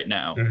Buckner right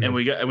now, and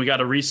we got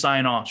to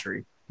re-sign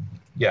Autry.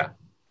 Yeah,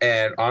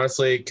 and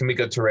honestly,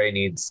 Kamiko Toure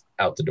needs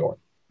out the door.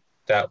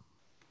 That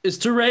is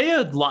Toure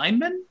a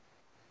lineman?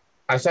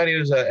 I thought he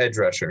was an edge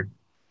rusher.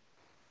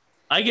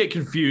 I get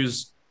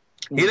confused.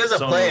 He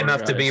doesn't play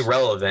enough to be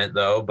relevant,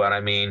 though. But I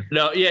mean,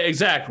 no, yeah,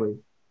 exactly.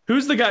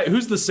 Who's the guy?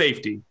 Who's the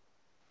safety?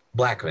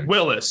 Blackman.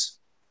 Willis,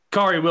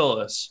 Kari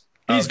Willis.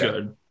 He's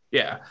good.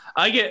 Yeah,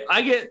 I get.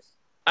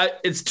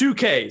 It's 2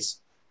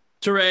 Ks.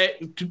 Toure,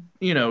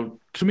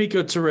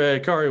 Kamiko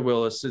Toure, Kari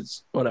Willis.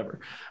 It's whatever.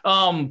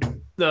 I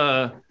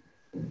don't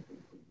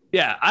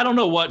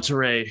know what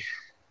Toure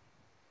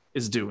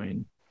is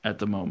doing at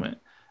the moment.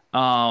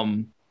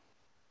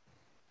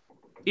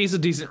 He's a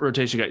decent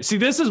rotation guy. See,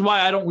 this is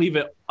why I don't leave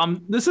it.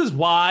 This is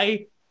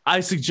why I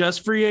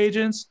suggest free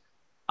agents.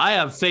 I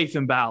have faith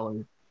in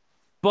Ballard,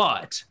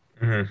 but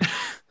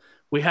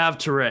we have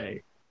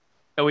Toure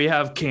and we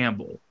have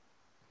Campbell.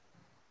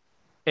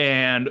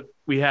 And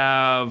we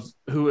have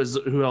who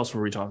else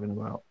were we talking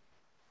about?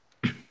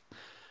 We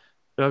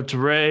have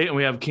Toure and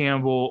we have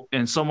Campbell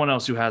and someone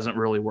else who hasn't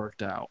really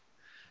worked out.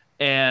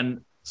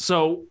 And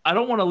so I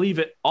don't want to leave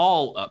it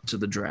all up to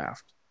the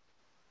draft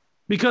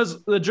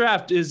because the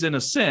draft is, in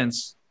a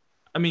sense,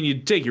 I mean, you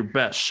take your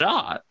best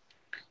shot.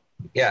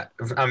 Yeah.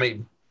 I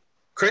mean,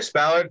 Chris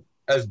Ballard,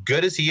 as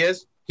good as he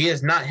has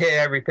not hit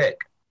every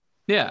pick.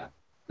 Yeah.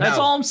 That's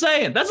all I'm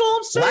saying.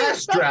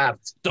 Last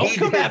draft, he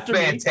did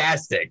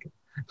fantastic.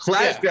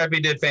 Last draft, he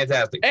did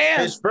fantastic.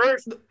 And his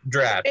first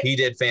draft, he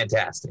did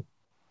fantastic.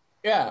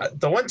 Yeah.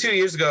 The one 2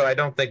 years ago, I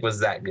don't think was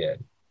that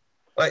good.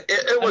 Like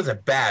it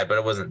wasn't bad, but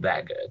it wasn't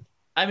that good.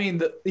 I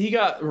mean, we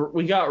got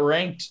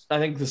ranked, I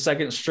think, the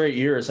second straight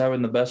year as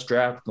having the best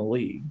draft in the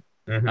league.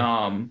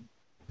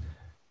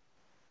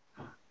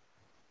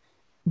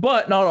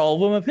 But not all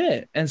of them have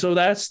hit, and so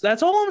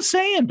that's all I'm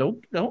saying.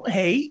 Don't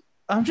hate.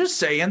 I'm just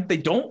saying they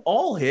don't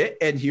all hit,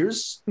 and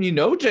here's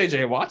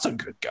JJ Watt's a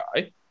good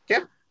guy.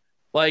 Yeah.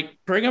 Like,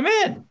 bring him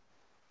in.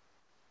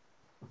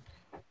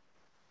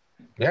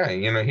 Yeah,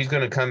 he's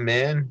going to come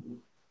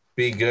in,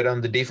 be good on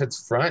the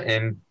defensive front,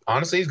 and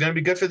honestly, he's going to be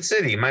good for the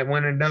city. He might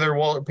win another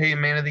Walter Payton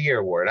Man of the Year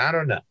award. I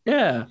don't know.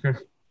 Yeah.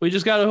 We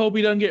just got to hope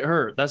he doesn't get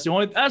hurt. That's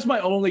my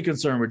only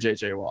concern with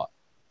JJ Watt.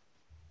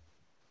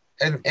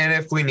 And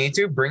if we need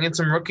to, bring in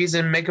some rookies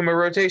and make him a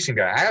rotation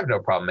guy. I have no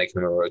problem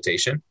making him a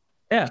rotation.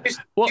 Yeah.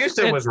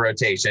 Houston was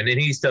rotation, and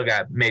he still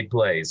got made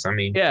plays. I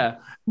mean, yeah.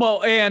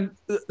 Well,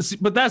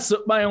 but that's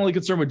my only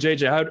concern with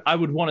JJ. I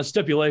would want a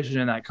stipulation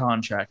in that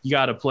contract. You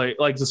got to play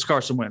like this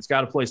Carson Wentz. Got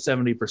to play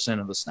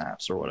 70% of the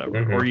snaps or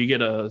whatever, or you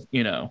get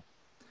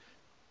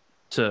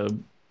to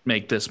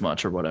make this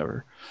much or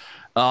whatever.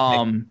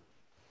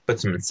 Put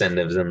some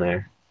incentives in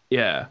there.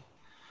 Yeah.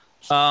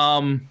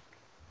 So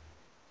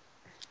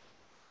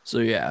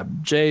yeah,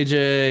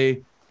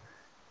 JJ.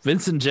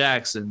 Vincent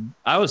Jackson.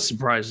 I was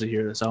surprised to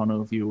hear this. I don't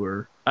know if you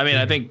were. I mean,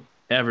 I think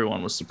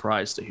everyone was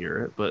surprised to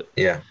hear it, but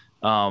yeah.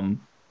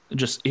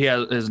 Just he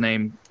has his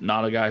name,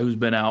 not a guy who's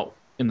been out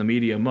in the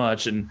media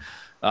much. And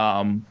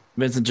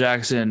Vincent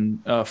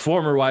Jackson,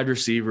 former wide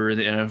receiver in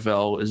the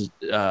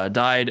NFL,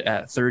 died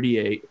at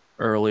 38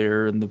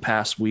 earlier in the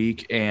past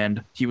week,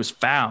 and he was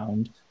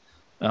found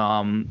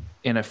in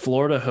a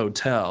Florida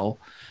hotel.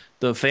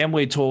 The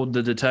family told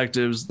the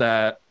detectives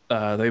that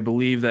they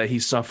believe that he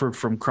suffered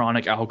from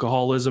chronic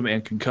alcoholism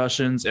and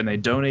concussions, and they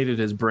donated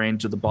his brain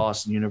to the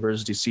Boston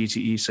University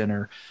CTE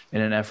Center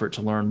in an effort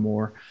to learn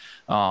more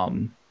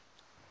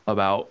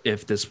about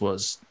if this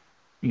was,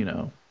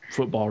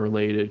 football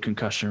related,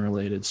 concussion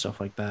related,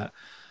 stuff like that.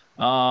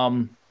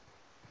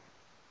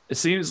 It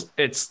seems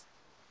it's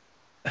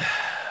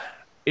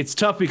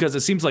tough because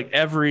it seems like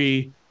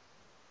every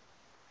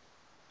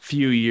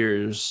few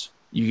years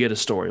you get a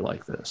story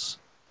like this.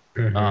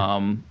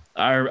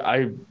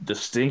 I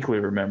distinctly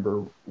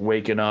remember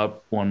waking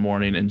up one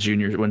morning and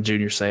when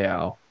Junior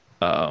Seau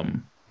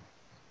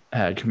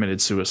had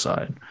committed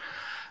suicide.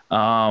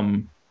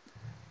 And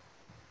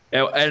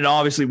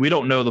obviously we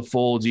don't know the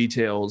full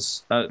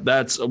details.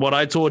 That's what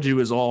I told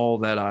you is all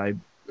that I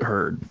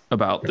heard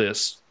about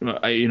this.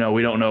 We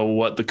don't know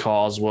what the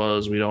cause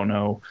was. We don't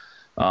know.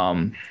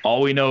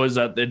 All we know is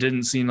that it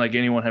didn't seem like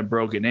anyone had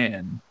broken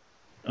in.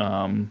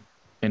 And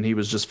he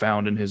was just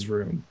found in his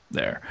room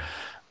there.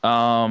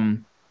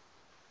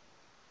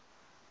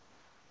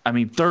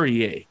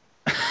 38.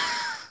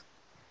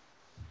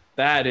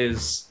 That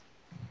is.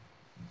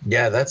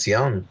 Yeah, that's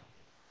young.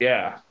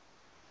 Yeah.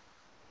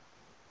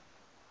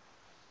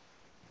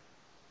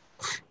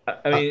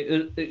 I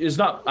mean, it's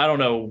not, I don't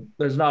know.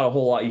 There's not a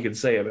whole lot you can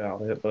say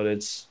about it, but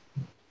it's.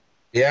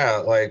 Yeah,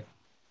 like,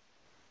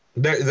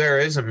 There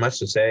isn't much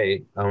to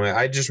say. I mean,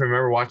 I just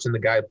remember watching the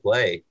guy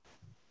play.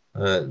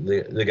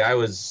 The guy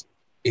was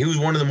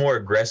one of the more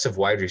aggressive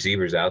wide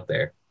receivers out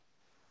there.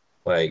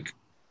 Like,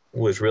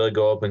 was really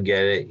go up and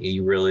get it. He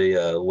really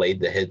laid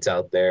the hits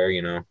out there,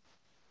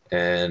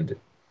 and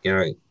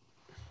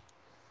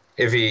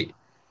if he,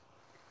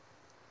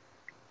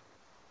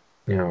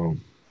 I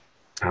don't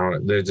know.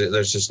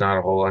 There's just not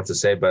a whole lot to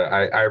say, but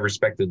I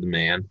respected the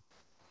man.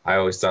 I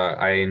always thought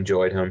I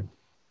enjoyed him.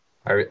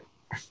 I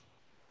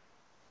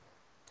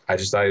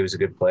just thought he was a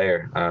good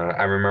player.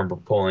 I remember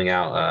pulling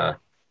out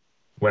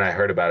when I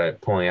heard about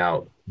it, pulling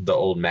out the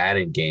old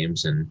Madden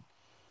games and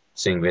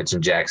seeing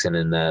Vincent Jackson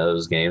in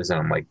those games, and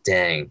I'm like,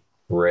 dang,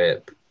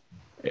 rip.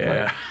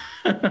 Yeah.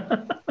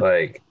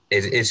 Like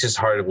it's just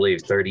hard to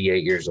believe.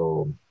 38 years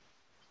old,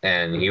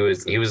 and he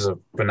was a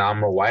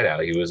phenomenal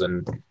wideout. He was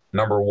a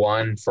number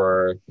one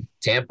for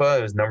Tampa.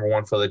 He was number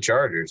one for the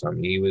Chargers. I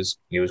mean, he was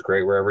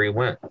great wherever he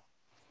went.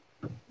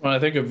 When I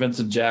think of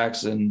Vincent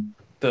Jackson,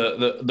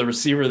 the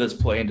receiver that's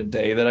playing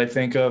today that I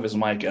think of is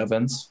Mike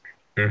Evans.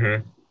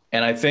 Mm-hmm.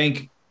 And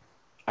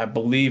I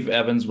believe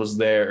Evans was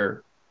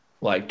there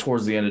like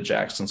towards the end of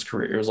Jackson's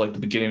career. It was like the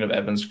beginning of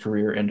Evans'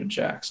 career into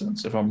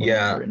Jackson's, if I'm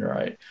remembering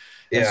right.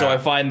 Yeah. And so I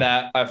find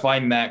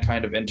that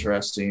kind of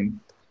interesting.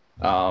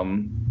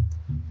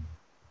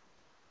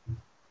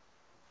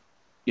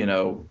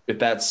 If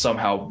that's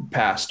somehow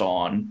passed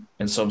on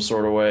in some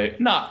sort of way,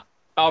 not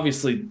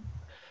obviously, I'm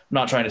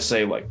not trying to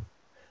say like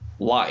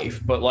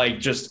life, but like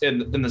just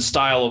in the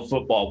style of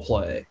football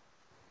play.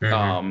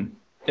 Mm-hmm.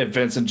 If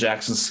Vincent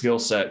Jackson's skill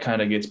set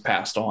kind of gets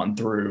passed on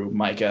through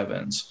Mike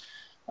Evans,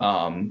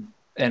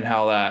 and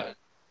how that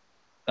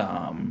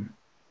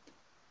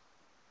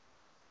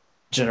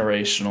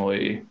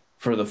generationally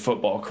for the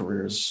football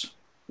careers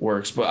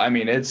works. But I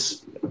mean,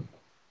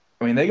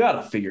 they got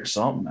to figure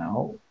something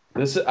out.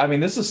 This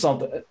is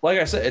something, like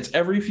I said, it's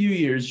every few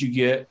years you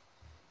get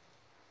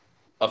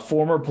a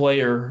former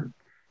player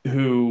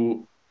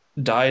who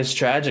dies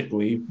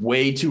tragically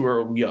way too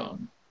young,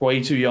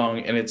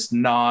 and it's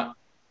not.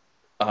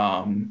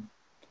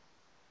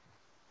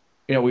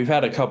 We've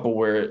had a couple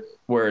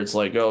where it's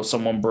like, oh,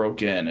 someone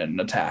broke in and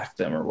attacked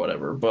them or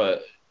whatever,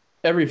 but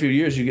every few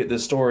years you get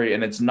this story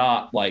and it's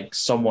not like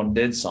someone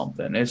did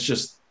something. It's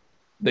just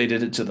they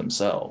did it to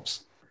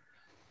themselves.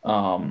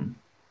 And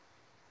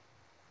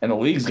the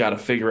league's got to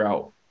figure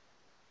out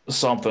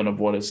something of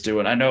what it's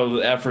doing. I know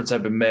the efforts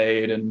have been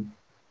made and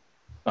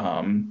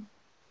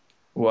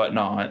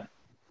whatnot.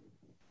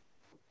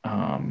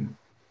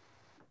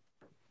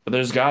 But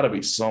there's got to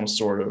be some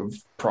sort of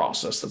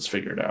process that's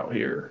figured out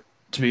here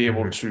to be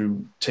able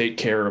to take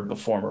care of the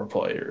former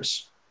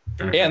players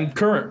and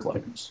current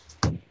players.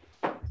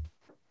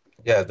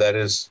 Yeah,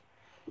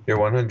 you're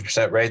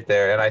 100% right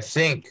there. And I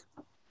think,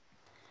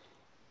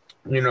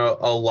 a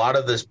lot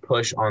of this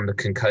push on the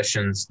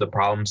concussions, the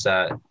problems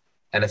that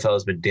NFL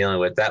has been dealing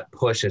with, that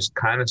push has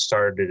kind of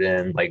started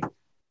in like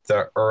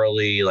the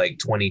early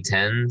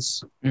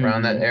 2010s,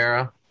 around that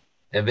era.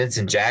 And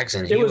Vincent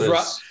Jackson,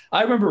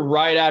 I remember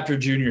right after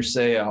Junior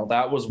Seau,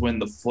 that was when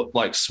the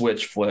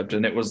switch flipped,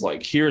 and it was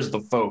like, here's the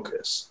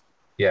focus.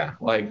 Yeah.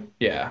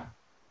 Yeah.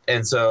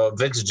 And so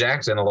Vincent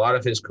Jackson, a lot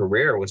of his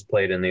career was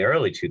played in the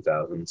early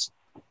 2000s.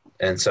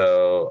 And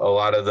so a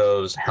lot of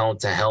those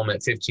helmet-to-helmet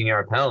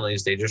 15-yard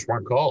penalties, they just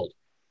weren't called.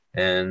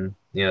 And,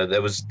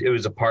 it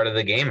was a part of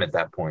the game at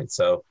that point.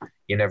 So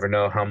you never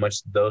know how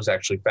much those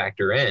actually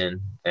factor in.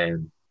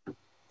 And,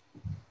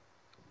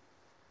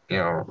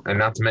 and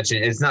not to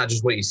mention, it's not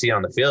just what you see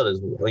on the field, is,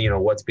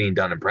 what's being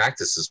done in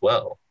practice as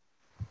well.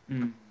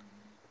 Mm.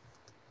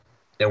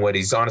 And what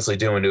he's honestly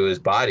doing to his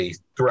body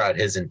throughout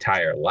his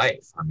entire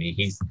life. I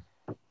mean,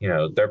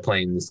 they're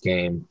playing this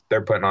game,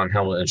 they're putting on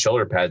helmet and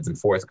shoulder pads in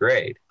 4th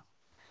grade.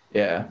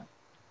 Yeah.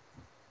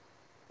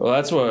 Well,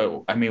 that's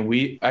what I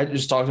mean. I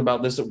just talked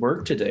about this at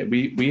work today.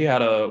 We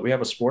have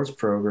a sports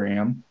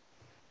program,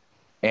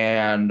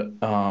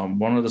 and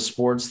one of the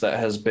sports that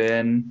has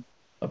been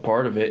a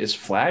part of it is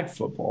flag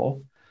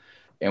football,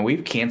 and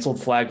we've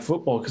canceled flag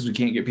football because we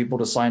can't get people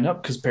to sign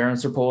up because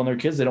parents are pulling their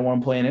kids. They don't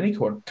want to play in any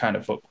kind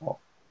of football.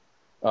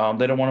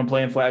 They don't want to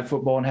play in flag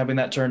football and having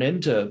that turn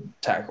into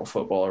tackle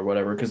football or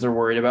whatever because they're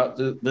worried about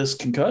this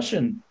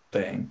concussion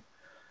thing.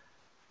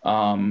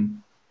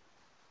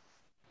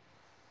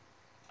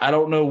 I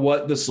don't know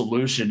what the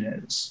solution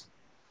is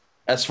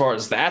as far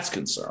as that's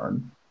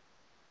concerned.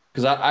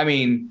 Because,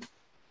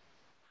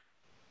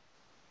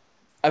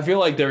 I feel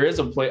like there is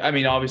a play. I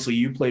mean, obviously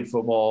you played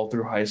football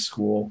through high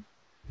school.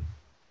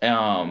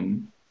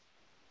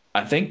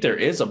 I think there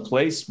is a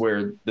place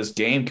where this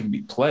game can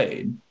be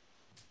played.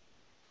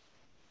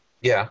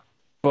 Yeah.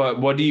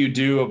 But what do you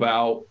do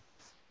about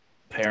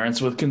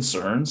parents with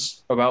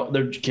concerns about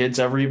their kids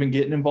ever even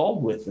getting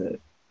involved with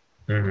it?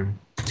 Mm-hmm.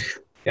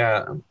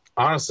 Yeah.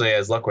 Honestly,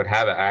 as luck would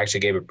have it, I actually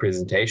gave a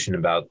presentation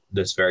about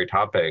this very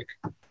topic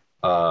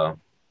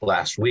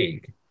last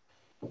week.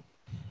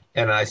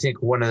 And I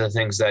think one of the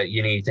things that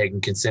you need to take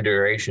in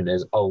consideration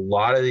is a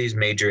lot of these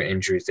major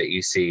injuries that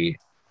you see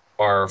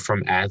are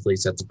from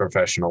athletes at the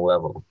professional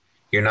level.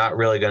 you're not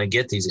really going to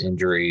get these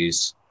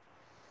injuries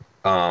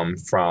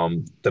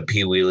from the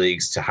Pee Wee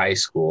leagues to high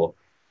school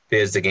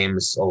because the game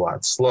is a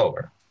lot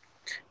slower.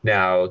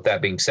 Now,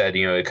 that being said,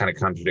 it kind of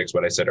contradicts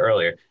what I said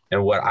earlier.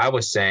 And what I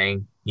was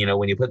saying,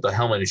 when you put the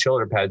helmet and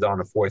shoulder pads on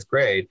in fourth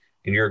grade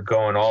and you're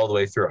going all the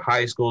way through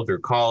high school, through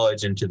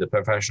college, into the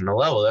professional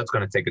level, that's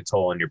going to take a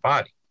toll on your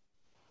body.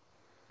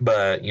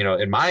 But,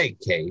 in my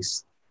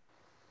case,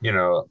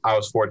 I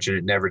was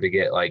fortunate never to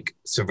get like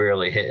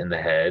severely hit in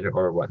the head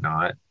or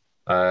whatnot.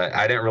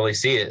 I didn't really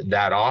see it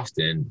that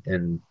often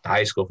in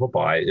high school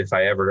football, if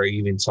I ever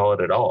even saw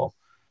it at all.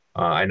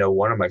 I know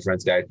one of my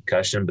friends got a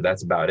concussion, but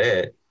that's about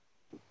it.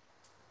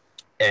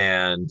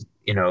 And,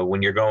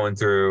 when you're going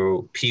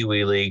through Pee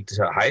Wee League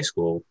to high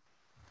school,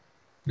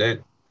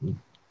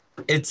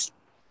 it's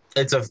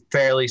a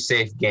fairly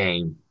safe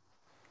game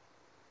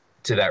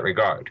to that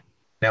regard.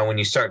 Now, when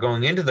you start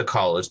going into the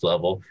college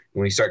level,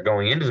 when you start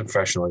going into the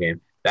professional game,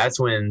 that's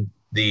when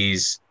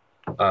these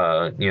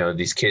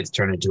kids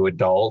turn into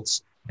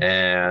adults,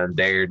 and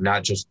they're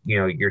not just,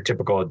 your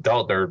typical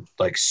adult. They're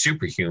like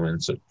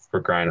superhumans,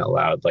 for crying out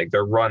loud. Like,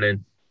 they're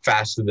running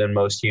faster than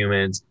most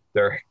humans.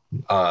 They're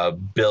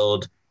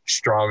build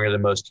stronger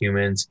than most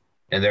humans,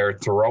 and they're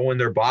throwing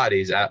their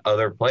bodies at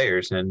other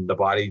players, and the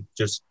body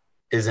just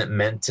isn't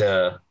meant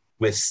to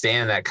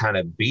withstand that kind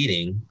of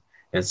beating.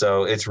 And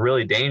so it's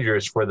really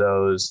dangerous for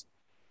those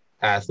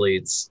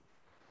athletes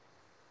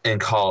in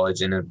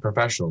college and in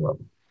professional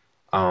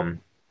level.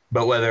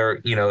 But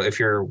whether, if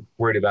you're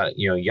worried about,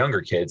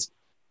 younger kids,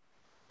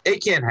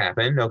 it can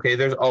happen. Okay.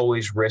 There's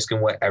always risk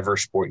in whatever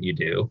sport you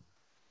do,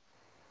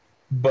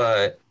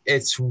 but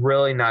it's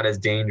really not as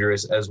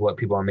dangerous as what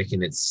people are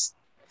making it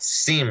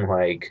seem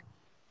like,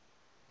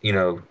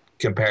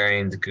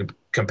 comparing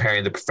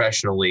the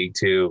professional league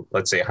to,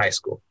 let's say, high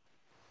school.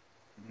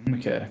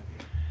 Okay.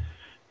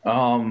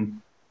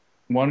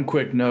 One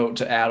quick note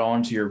to add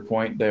on to your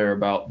point there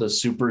about the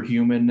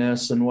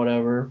superhumanness and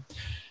whatever.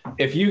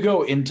 If you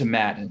go into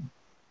Madden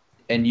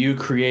and you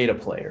create a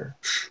player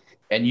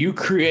and you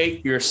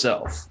create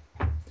yourself,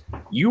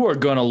 you are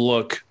going to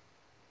look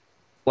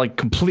like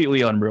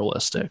completely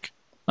unrealistic.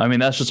 I mean,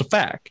 that's just a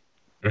fact.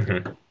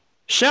 Mm-hmm.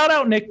 Shout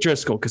out Nick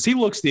Driscoll, because he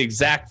looks the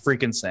exact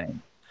freaking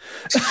same.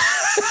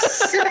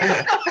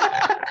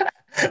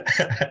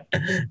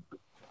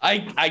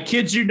 I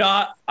kid you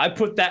not. I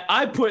put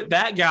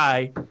that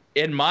guy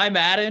in my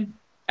Madden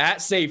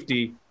at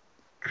safety.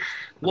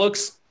 It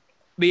looks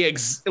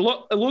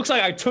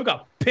like I took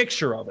a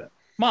picture of it.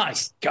 My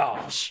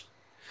gosh.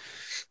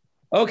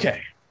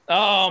 Okay.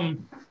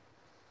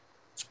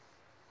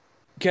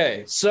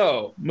 Okay,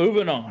 so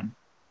moving on.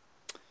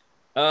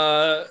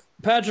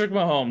 Patrick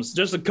Mahomes,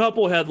 just a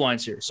couple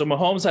headlines here. So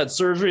Mahomes had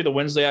surgery the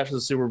Wednesday after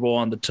the Super Bowl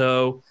on the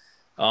toe.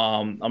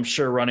 I'm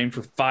sure running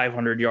for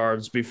 500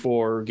 yards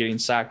before getting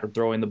sacked or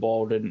throwing the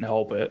ball didn't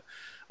help it.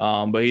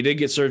 But he did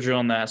get surgery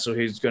on that, so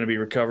he's going to be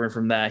recovering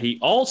from that. He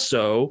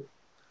also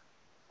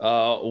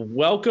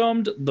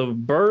welcomed the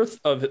birth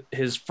of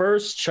his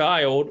first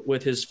child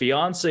with his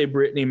fiancee,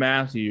 Brittany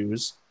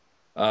Matthews.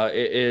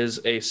 It is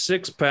a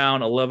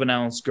 6-pound,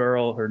 11-ounce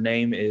girl. Her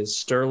name is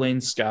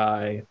Sterling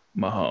Sky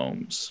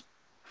Mahomes.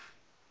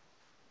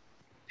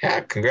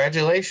 Yeah,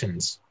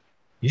 congratulations.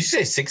 You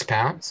say 6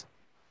 pounds?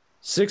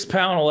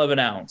 6-pound,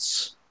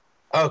 11-ounce.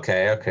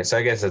 Okay. So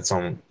I guess that's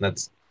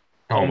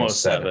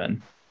almost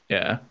 7.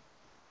 Yeah.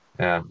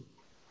 Yeah.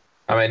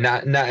 I mean,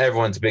 not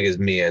everyone's big as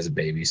me as a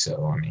baby,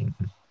 so I mean.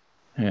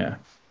 Yeah.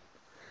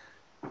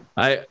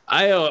 I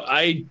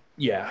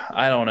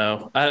don't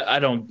know. I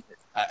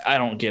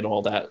don't get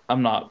all that.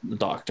 I'm not a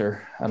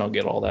doctor. I don't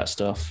get all that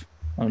stuff.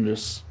 I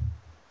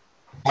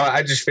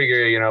just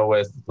figure,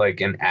 with like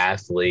an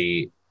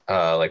athlete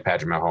like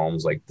Patrick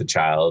Mahomes, like the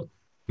child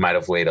might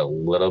have weighed a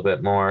little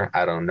bit more.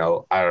 I don't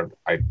know. I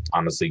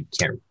honestly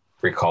can't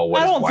recall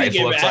what his wife looks like. I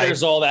don't think it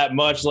matters all that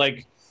much.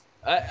 Like,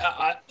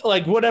 I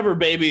like whatever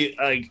baby.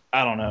 Like,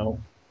 I don't know.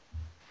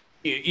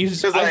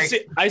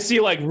 I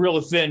see like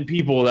real thin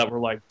people that were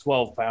like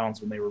 12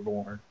 pounds when they were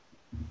born,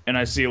 and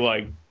I see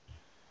like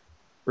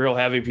real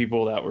heavy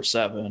people that were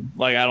 7.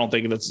 Like, I don't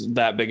think that's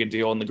that big a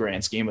deal in the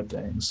grand scheme of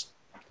things.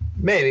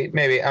 Maybe.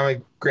 I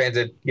mean,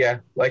 granted, yeah,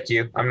 like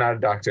you, I'm not a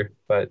doctor,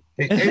 but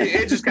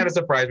it just kind of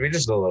surprised me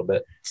just a little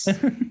bit.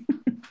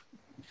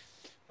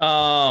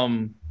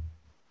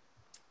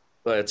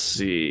 Let's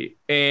see.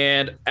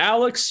 And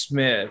Alex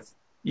Smith,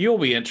 you'll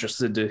be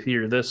interested to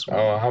hear this one.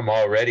 Oh, I'm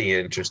already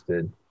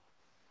interested.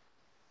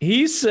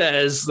 He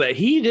says that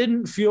he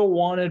didn't feel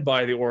wanted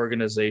by the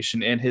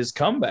organization in his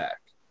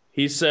comeback.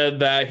 He said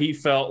that he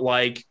felt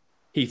like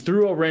he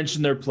threw a wrench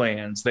in their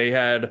plans. They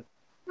had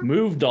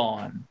moved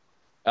on.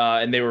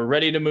 And they were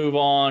ready to move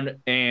on,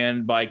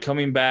 and by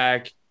coming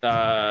back,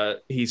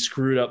 he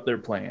screwed up their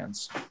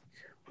plans.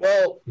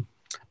 Well,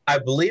 I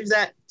believe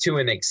that to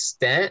an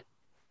extent.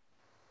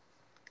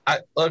 I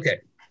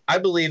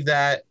believe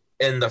that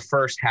in the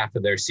first half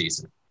of their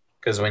season,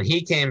 because when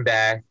he came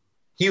back,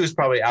 he was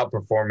probably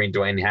outperforming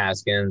Dwayne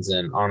Haskins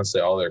and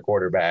honestly all their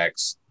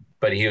quarterbacks,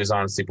 but he was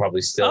honestly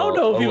probably still. I don't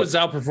know if he was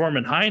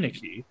outperforming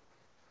Heineke.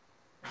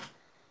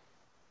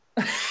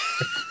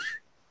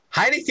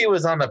 Heineke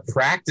was on the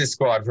practice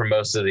squad for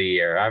most of the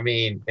year. I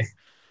mean,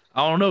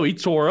 I don't know. He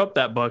tore up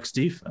that Bucks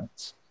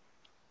defense.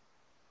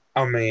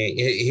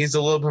 He's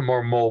a little bit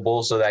more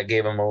mobile, so that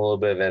gave him a little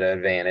bit of an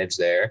advantage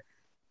there.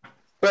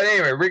 But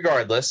anyway,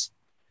 regardless,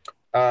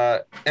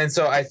 and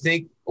so I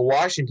think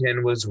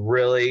Washington was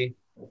really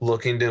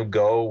looking to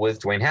go with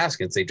Dwayne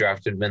Haskins. They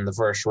drafted him in the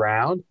first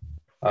round,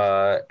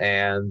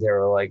 and they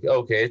were like,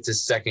 okay, it's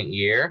his second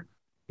year.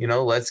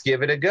 Let's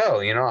give it a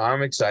go.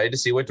 I'm excited to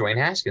see what Dwayne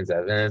Haskins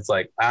has. And it's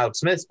like,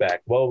 Alex Smith's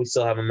back. Well, we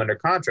still have him under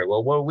contract.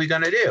 Well, what are we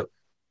going to do?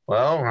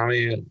 Well,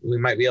 we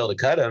might be able to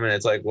cut him. And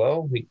it's like,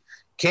 well, we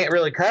can't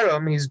really cut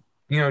him. He's,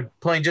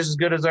 playing just as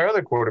good as our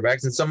other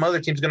quarterbacks, and some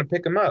other team's going to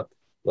pick him up.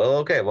 Well,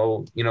 okay.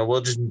 Well,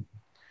 we'll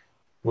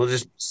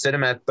just sit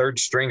him at third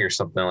string or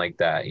something like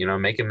that,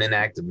 make him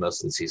inactive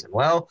most of the season.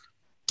 Well,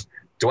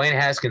 Dwayne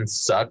Haskins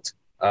sucked.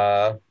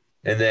 And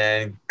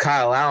then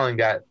Kyle Allen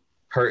got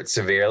hurt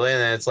severely.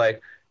 And then it's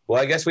like,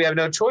 well, I guess we have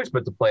no choice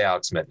but to play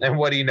Alex Smith. And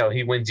what do you know?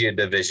 He wins you a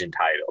division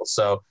title.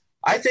 So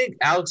I think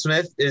Alex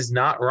Smith is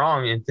not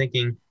wrong in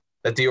thinking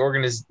that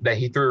that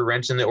he threw a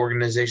wrench in the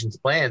organization's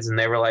plans. And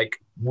they were like,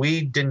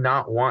 we did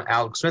not want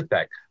Alex Smith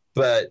back.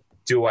 But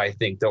do I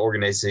think the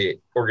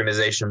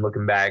organization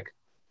looking back,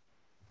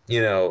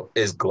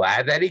 is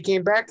glad that he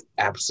came back?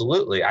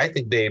 Absolutely. I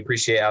think they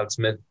appreciate Alex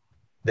Smith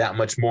that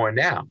much more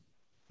now.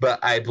 But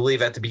I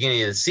believe at the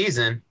beginning of the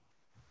season,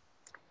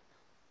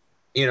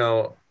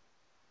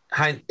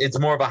 it's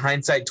more of a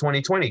hindsight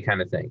 2020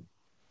 kind of thing.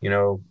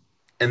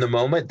 In the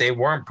moment, they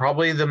weren't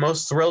probably the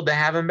most thrilled to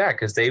have him back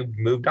because they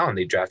moved on.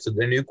 They drafted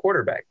their new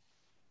quarterback.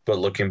 But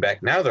looking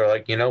back now, they're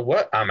like, you know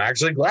what? I'm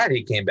actually glad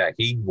he came back.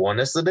 He won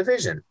us the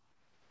division.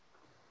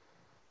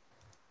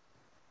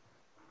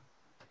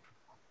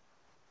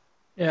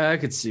 Yeah, I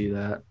could see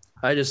that.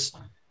 I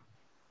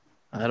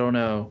don't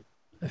know.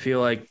 I feel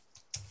like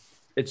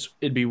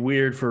it'd be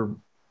weird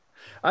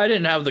I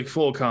didn't have the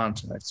full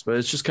context, but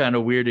it's just kind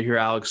of weird to hear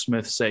Alex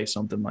Smith say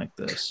something like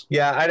this.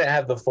 Yeah, I didn't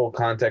have the full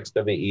context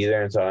of it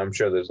either, and so I'm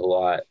sure there's a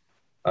lot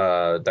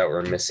that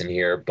we're missing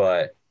here.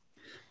 But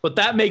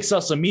that makes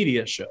us a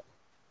media show.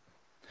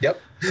 Yep.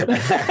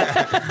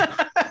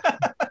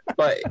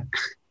 But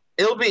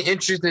it'll be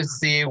interesting to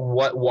see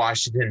what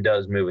Washington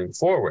does moving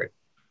forward,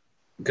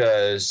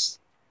 because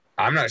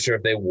I'm not sure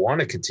if they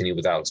want to continue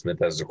with Alex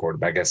Smith as their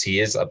quarterback, as he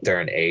is up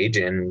there in age,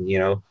 and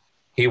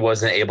he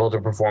wasn't able to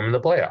perform in the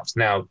playoffs.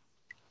 Now,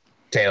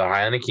 Taylor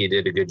Heineke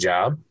did a good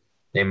job.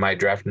 They might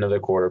draft another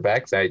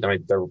quarterback.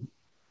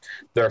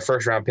 Their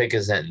first round pick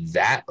isn't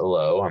that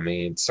low.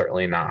 It's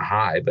certainly not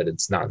high, but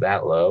it's not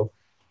that low.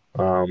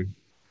 They're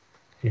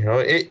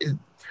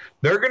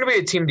going to be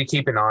a team to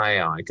keep an eye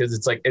on,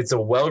 because it's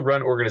a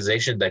well-run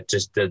organization that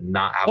just did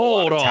not have a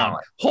lot of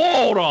talent.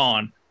 Hold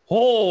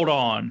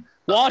on.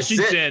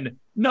 Washington.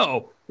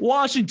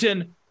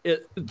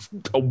 It's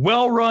a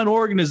well-run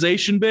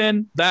organization,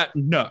 Ben.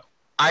 I'm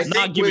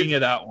not giving you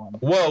that one.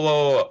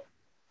 Whoa.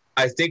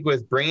 I think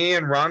with bringing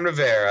in Ron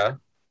Rivera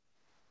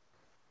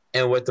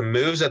and with the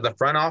moves that the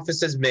front office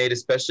has made,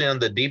 especially on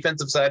the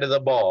defensive side of the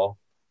ball,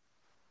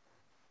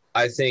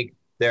 I think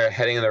they're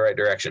heading in the right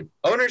direction.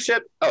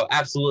 Ownership,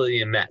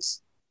 absolutely a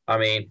mess.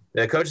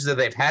 The coaches that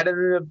they've had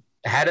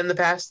in the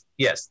past,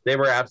 yes, they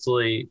were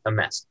absolutely a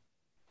mess.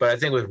 But I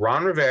think with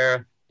Ron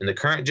Rivera and the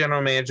current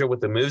general manager,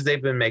 with the moves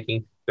they've been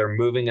making, they're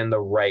moving in the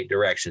right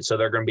direction. So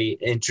they're going to be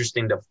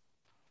interesting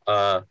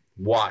to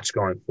watch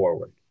going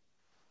forward.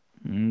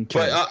 Okay.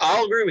 But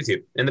I'll agree with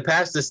you. In the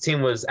past, this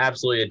team was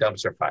absolutely a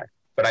dumpster fire.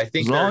 But I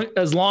think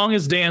as long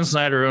as Dan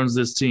Snyder owns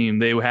this team,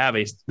 they have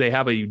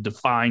a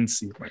defined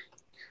ceiling.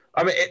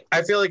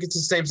 I feel like it's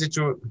the same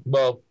situation.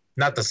 Well,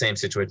 not the same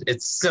situation.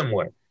 It's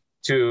similar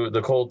to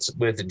the Colts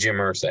with Jim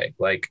Irsay.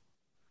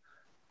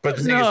 But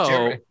the thing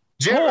is,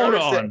 Jim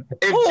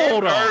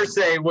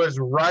Irsay was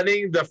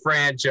running the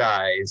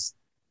franchise,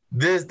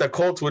 the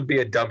Colts would be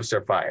a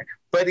dumpster fire.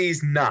 But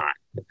he's not.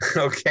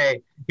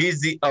 Okay, he's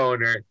the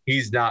owner.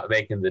 He's not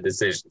making the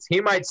decisions.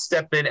 He might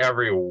step in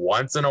every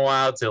once in a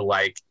while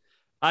to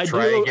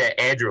try and get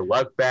Andrew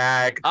Luck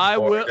back. I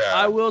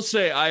will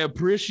say I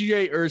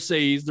appreciate Irsay.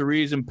 He's the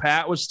reason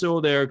Pat was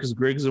still there, because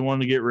Grigson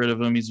wanted to get rid of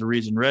him. He's the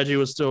reason Reggie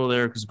was still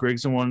there, because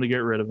Grigson wanted to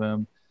get rid of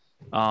him.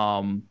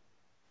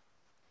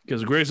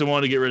 Because Grigson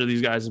wanted to get rid of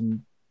these guys,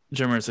 and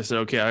Jim Irsay said,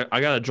 "Okay,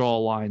 I got to draw a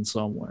line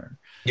somewhere."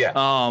 Yeah.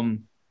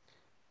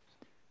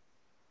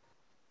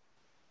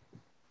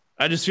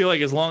 I just feel like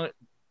as long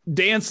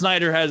Dan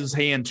Snyder has his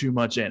hand too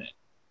much in it,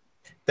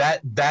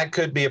 that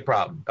could be a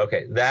problem.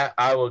 Okay, that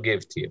I will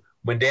give to you.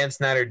 When Dan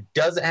Snyder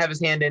doesn't have his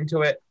hand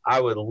into it,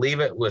 I would leave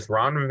it with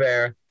Ron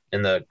Rivera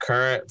and the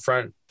current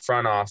front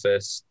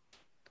office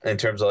in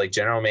terms of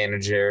general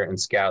manager and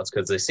scouts,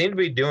 because they seem to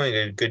be doing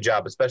a good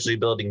job, especially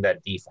building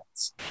that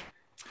defense.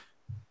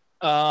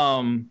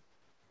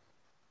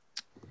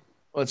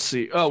 Let's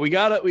see. Oh, we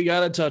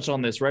gotta touch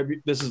on this, right?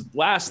 This is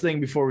last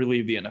thing before we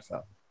leave the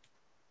NFL,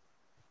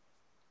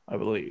 I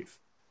believe.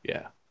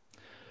 Yeah.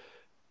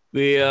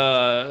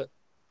 The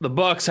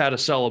Bucks had a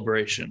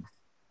celebration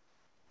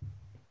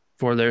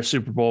for their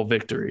Super Bowl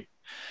victory.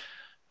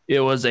 It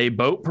was a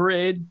boat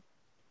parade.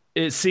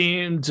 It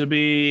seemed to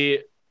be,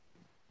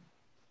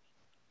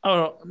 I don't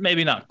know,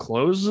 maybe not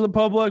closed to the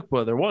public,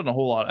 but there wasn't a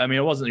whole lot. I mean,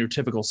 it wasn't your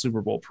typical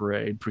Super Bowl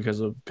parade because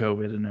of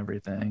COVID and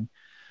everything.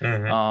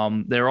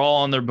 Mhm. They were all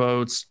on their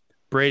boats.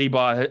 Brady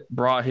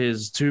brought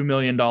his $2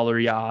 million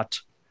yacht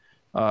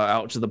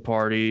out to the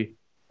party.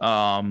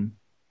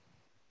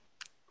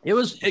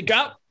 It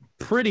got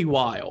pretty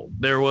wild.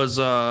 There was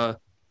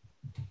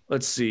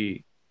let's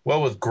see.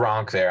 Well, with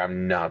Gronk there,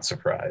 I'm not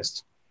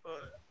surprised.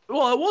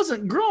 Well, it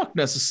wasn't Gronk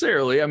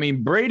necessarily. I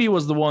mean, Brady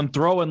was the one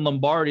throwing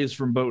Lombardis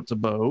from boat to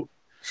boat.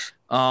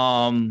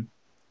 Devin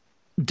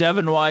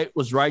White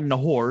was riding a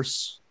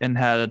horse and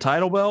had a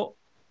title belt,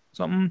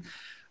 something.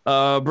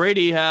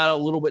 Brady had a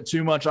little bit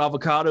too much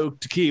avocado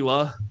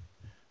tequila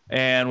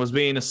and was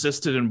being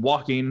assisted in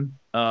walking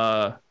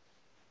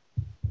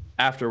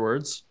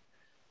afterwards,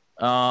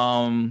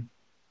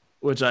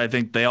 which I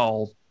think they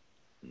all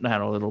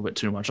had a little bit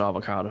too much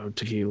avocado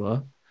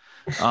tequila.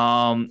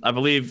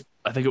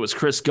 I think it was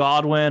Chris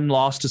Godwin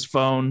lost his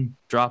phone,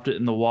 dropped it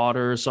in the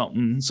water or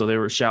something. So they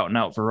were shouting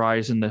out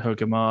Verizon to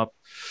hook him up.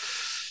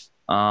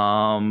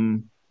 I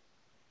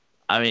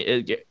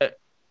mean,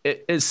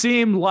 it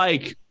seemed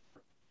like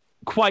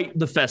quite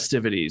the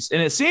festivities.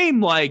 And it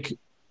seemed like,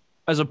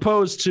 as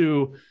opposed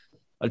to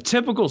a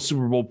typical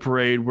Super Bowl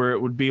parade where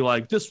it would be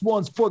like, this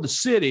one's for the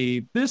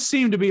city, this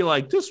seemed to be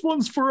like, this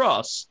one's for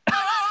us.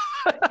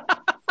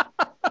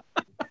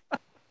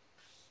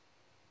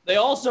 They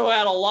also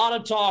had a lot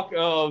of talk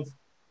of,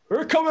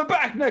 we're coming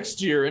back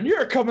next year, and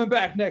you're coming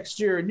back next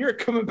year, and you're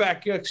coming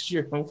back next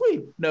year. And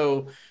we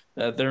know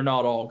that they're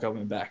not all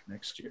coming back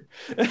next year.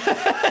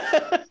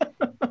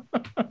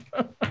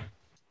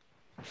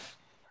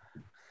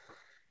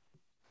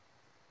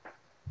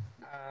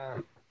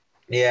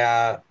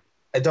 Yeah,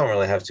 I don't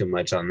really have too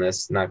much on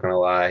this, not going to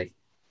lie.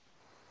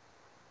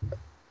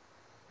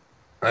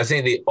 I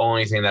think the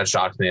only thing that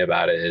shocked me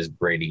about it is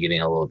Brady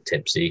getting a little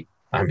tipsy.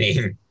 I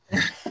mean,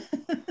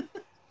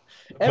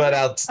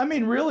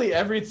 really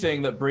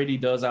everything that Brady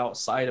does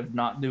outside of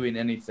not doing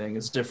anything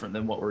is different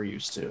than what we're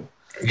used to.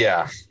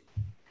 Yeah.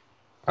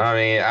 I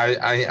mean,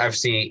 I've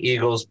seen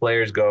Eagles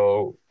players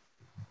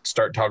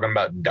start talking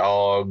about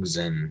dogs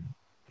and,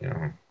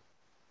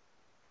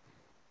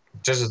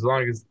 just as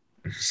long as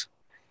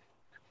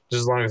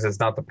it's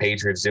not the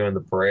Patriots doing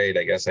the parade,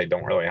 I guess I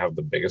don't really have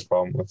the biggest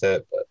problem with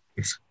it.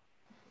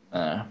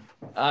 But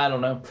I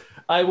don't know.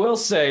 I will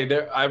say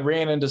I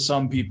ran into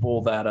some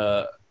people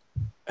that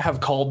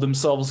have called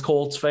themselves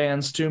Colts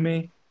fans to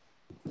me,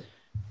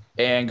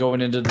 and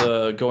going into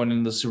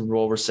the Super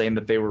Bowl were saying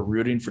that they were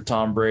rooting for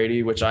Tom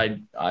Brady, which I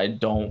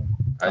don't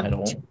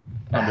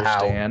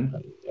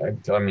understand.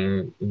 I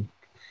mean,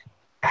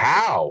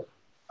 how?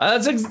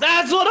 That's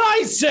what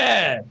I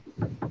said.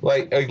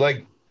 Like,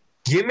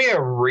 give me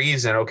a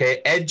reason,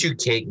 okay?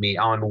 Educate me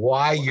on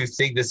why you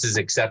think this is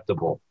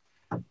acceptable.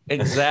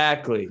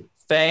 Exactly.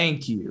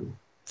 Thank you.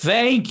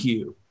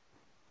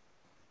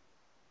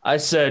 I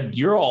said,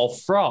 you're all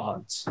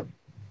frauds.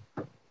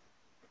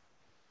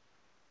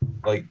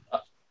 Like,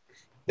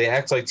 they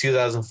act like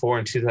 2004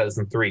 and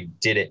 2003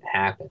 didn't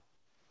happen.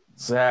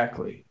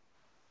 Exactly.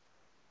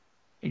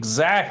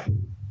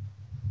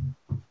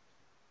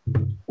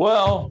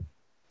 Well,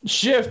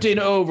 shifting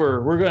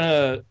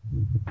over,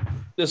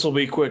 this will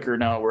be quicker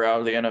now that we're out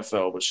of the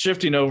NFL, but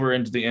shifting over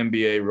into the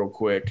NBA real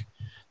quick.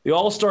 The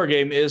All-Star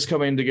game is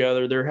coming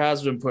together. There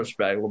has been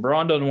pushback.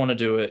 LeBron doesn't want to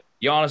do it.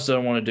 Giannis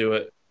doesn't want to do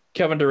it.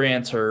 Kevin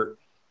Durant's hurt.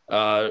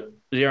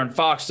 De'Aaron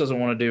Fox doesn't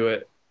want to do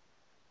it.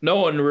 No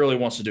one really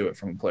wants to do it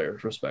from a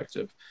player's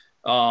perspective.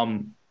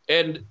 And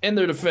in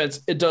their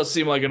defense, it does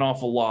seem like an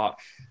awful lot.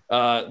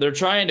 They're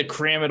trying to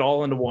cram it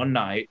all into one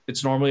night.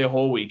 It's normally a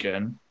whole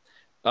weekend.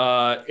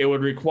 It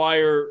would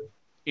require,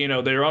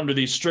 they're under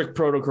these strict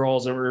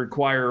protocols that would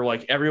require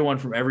like everyone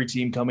from every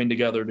team coming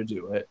together to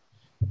do it.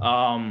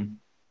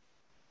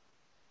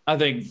 I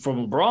think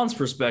from LeBron's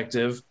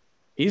perspective,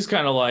 he's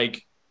kind of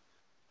like,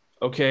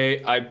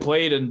 okay, I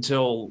played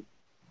until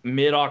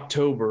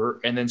mid-October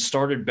and then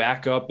started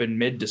back up in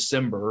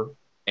mid-December,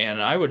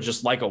 and I would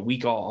just like a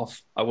week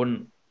off. I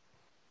wouldn't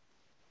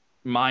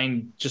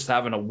mind just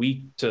having a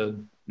week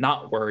to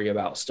not worry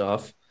about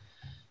stuff.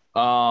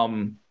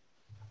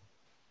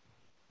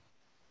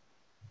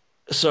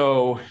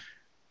 So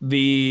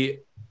the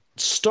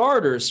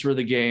starters for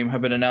the game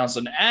have been announced,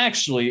 and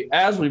actually,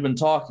 as we've been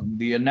talking,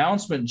 the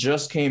announcement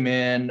just came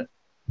in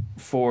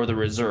for the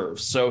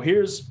reserves. So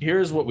here's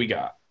what we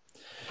got.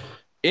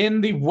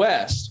 In the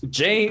West,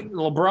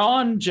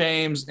 LeBron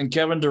James and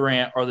Kevin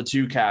Durant are the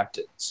two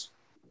captains.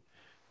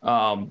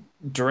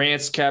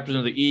 Durant's captain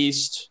of the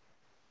East,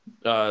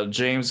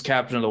 James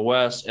captain of the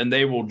West, and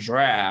they will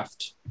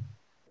draft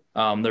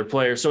their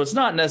players. So it's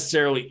not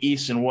necessarily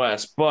East and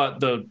West,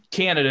 but the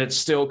candidates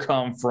still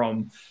come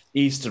from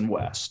East and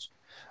West.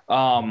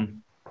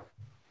 And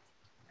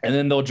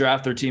then they'll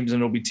draft their teams,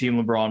 and it'll be Team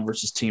LeBron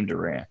versus Team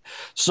Durant.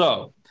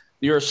 So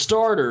your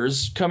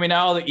starters coming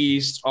out of the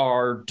East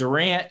are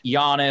Durant,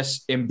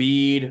 Giannis,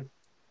 Embiid,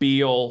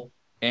 Beal,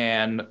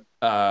 and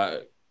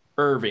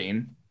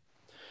Irving.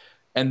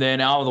 And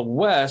then out of the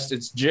West,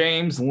 it's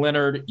James,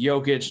 Leonard,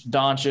 Jokic,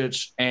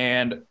 Doncic,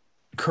 and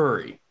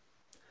Curry.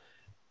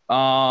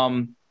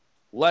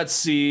 Let's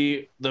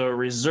see the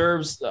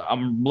reserves.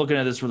 I'm looking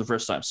at this for the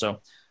first time.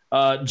 So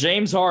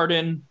James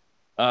Harden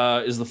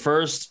is the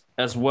first,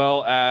 as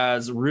well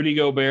as Rudy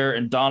Gobert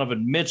and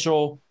Donovan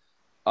Mitchell.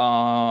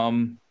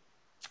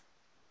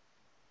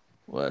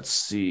 Let's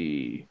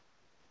see.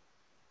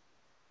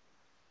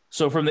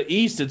 So from the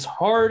East, it's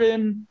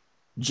Harden,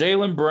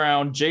 Jaylen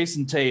Brown,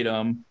 Jason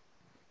Tatum,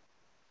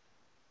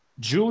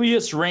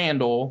 Julius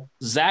Randle,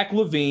 Zach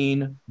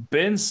LaVine,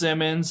 Ben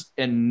Simmons,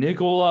 and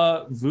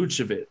Nikola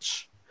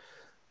Vucevic.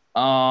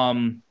 Are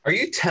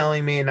you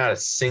telling me not a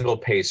single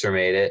Pacer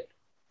made it?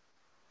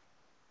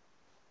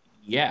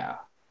 Yeah.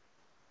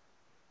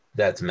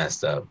 That's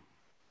messed up.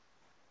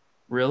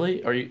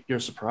 Really? You're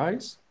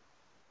surprised?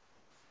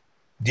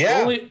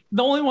 Yeah.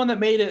 The only one that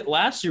made it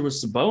last year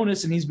was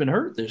Sabonis, and he's been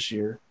hurt this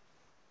year.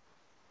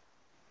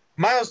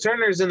 Miles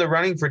Turner is in the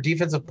running for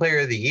Defensive Player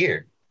of the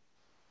Year.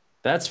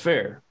 That's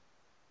fair.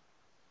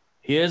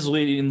 He is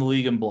leading the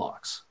league in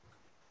blocks.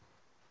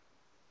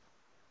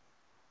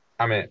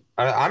 I mean,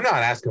 I'm not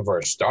asking for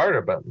a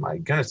starter, but my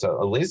goodness,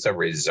 at least a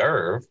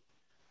reserve.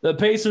 The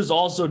Pacers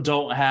also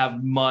don't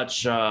have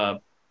much.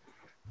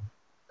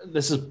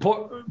 This is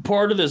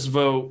part of this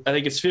vote. I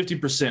think it's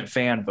 50%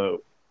 fan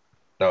vote.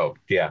 Oh,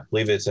 yeah.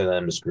 Leave it to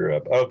them to screw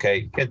up.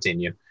 Okay,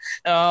 continue.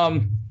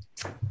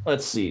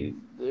 Let's see.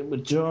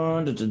 With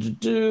John.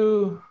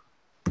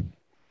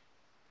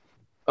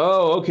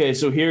 Oh, okay.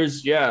 So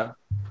here's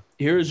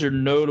your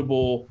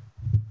notable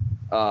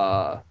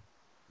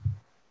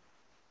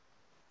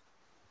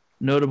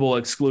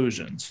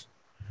exclusions.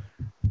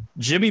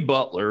 Jimmy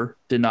Butler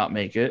did not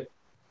make it.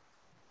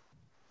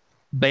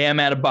 Bam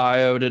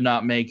Adebayo did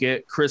not make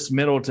it. Chris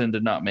Middleton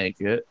did not make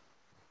it.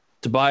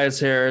 Tobias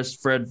Harris,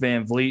 Fred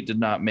VanVleet did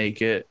not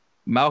make it.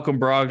 Malcolm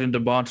Brogdon,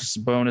 Domantas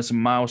Sabonis, and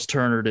Miles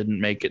Turner didn't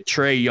make it.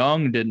 Trae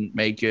Young didn't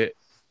make it,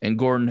 and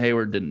Gordon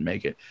Hayward didn't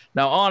make it.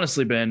 Now,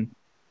 honestly, Ben,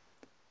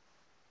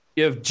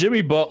 if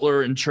Jimmy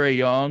Butler and Trae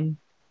Young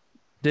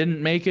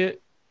didn't make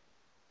it,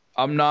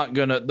 I'm not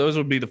gonna. Those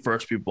would be the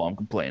first people I'm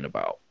complaining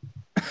about.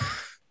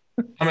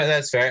 I mean,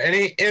 that's fair.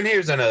 And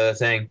here's another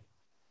thing.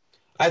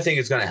 I think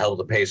it's going to help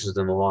the Pacers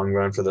in the long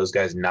run for those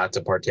guys not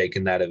to partake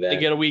in that event. They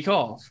get a week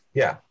off.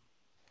 Yeah.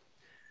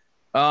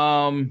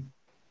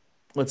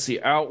 Let's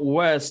see. Out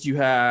west, you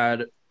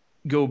had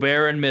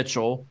Gobert and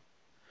Mitchell.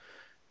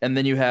 And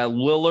then you had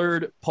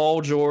Lillard,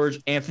 Paul George,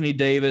 Anthony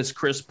Davis,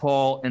 Chris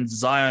Paul, and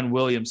Zion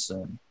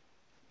Williamson.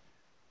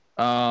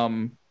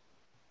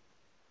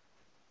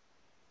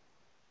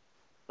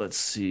 Let's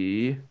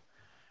see.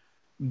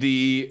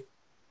 The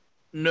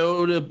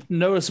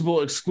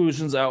noticeable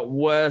exclusions out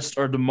west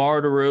are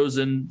DeMar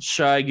DeRozan,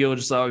 Shai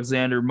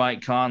Gilgeous-Alexander,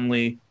 Mike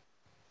Conley,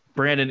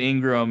 Brandon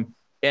Ingram,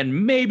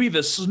 and maybe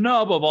the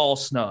snub of all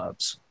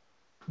snubs,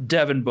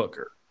 Devin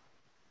Booker.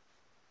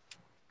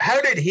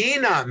 How did he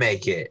not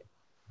make it?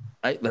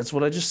 That's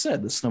what I just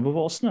said, the snub of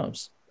all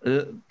snubs.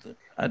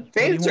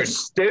 Fans are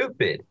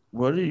stupid.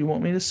 What do you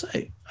want me to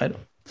say? I don't.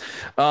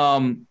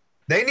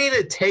 They need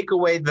to take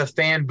away the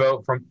fan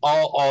vote from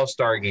all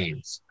All-Star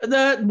games.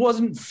 That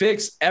wasn't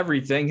fix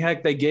everything.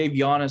 Heck, they gave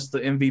Giannis the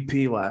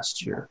MVP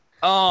last year.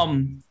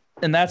 And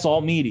that's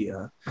all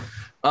media.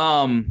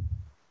 LeBron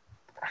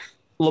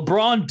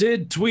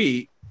did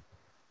tweet,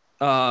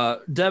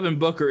 Devin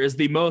Booker is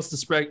the most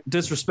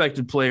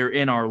disrespected player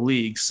in our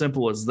league.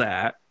 Simple as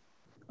that.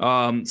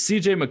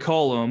 CJ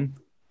McCollum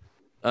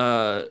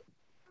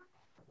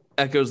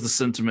echoes the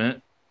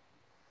sentiment.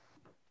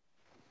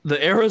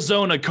 The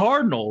Arizona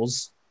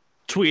Cardinals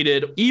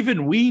tweeted,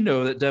 even we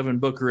know that Devin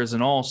Booker is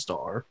an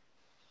all-star.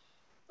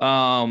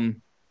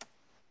 Jared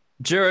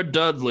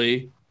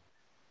Dudley,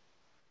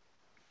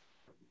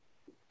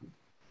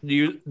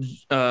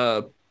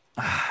 how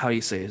do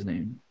you say his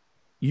name?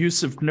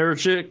 Yusuf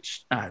Nurkic.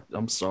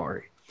 I'm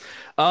sorry.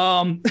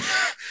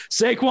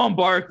 Saquon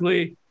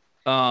Barkley,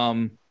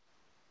 and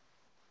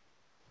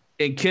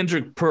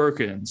Kendrick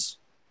Perkins,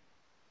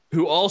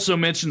 who also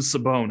mentioned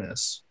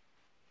Sabonis.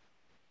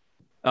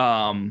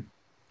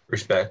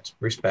 Respect.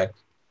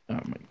 Oh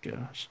my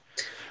gosh.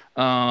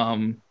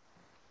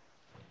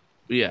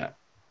 Yeah.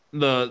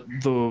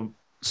 The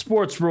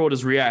sports world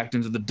is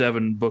reacting to the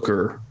Devin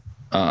Booker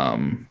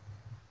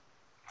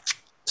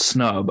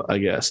snub, I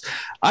guess.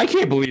 I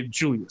can't believe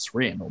Julius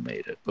Randle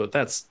made it, but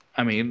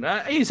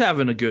he's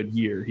having a good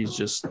year. He's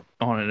just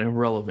on an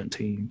irrelevant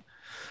team.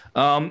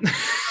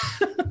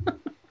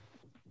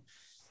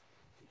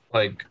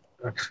 Like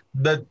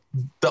the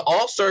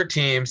all-star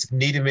teams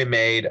need to be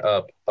made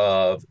up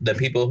of the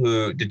people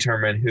who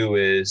determine who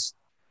is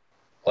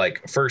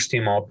like first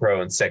team all-pro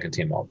and second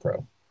team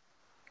all-pro.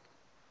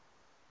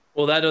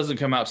 Well, that doesn't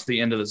come out to the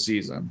end of the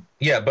season.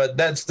 Yeah, but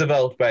that's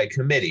developed by a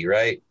committee,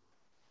 right?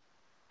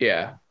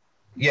 Yeah.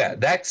 Yeah,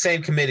 that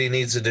same committee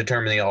needs to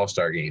determine the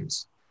all-star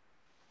games.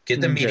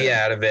 Get the media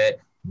out of it.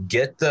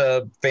 Get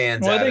the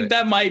fans out of it. I think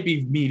that might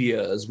be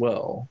media as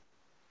well.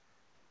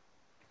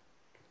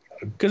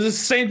 Because it's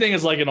the same thing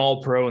as like an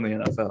all-pro in the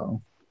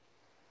NFL.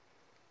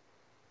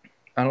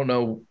 I don't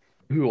know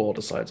who all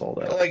decides all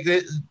that. Like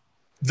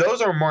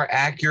those are more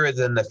accurate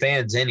than the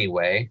fans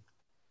anyway.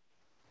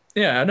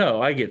 Yeah, I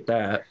know. I get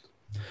that.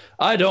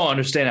 I don't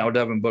understand how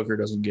Devin Booker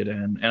doesn't get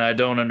in, and I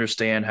don't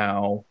understand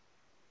how,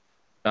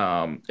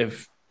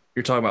 if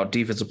you're talking about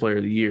defensive player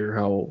of the year,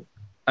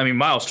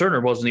 Miles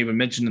Turner wasn't even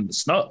mentioned in the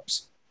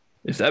snubs.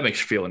 If that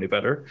makes you feel any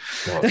better.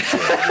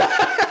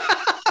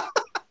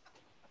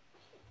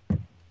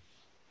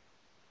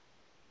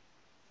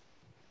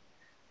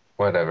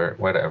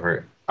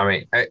 Whatever. I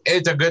mean,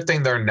 it's a good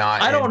thing they're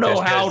not. I don't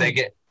know how they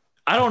get.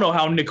 I don't know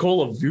how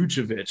Nikola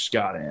Vucevic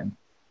got in.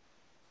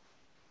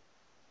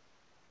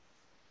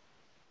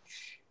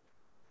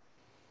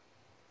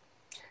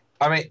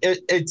 I mean,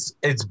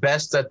 it's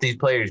best that these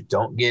players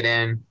don't get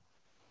in,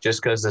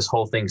 just because this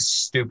whole thing's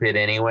stupid,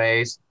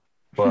 anyways.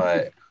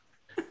 But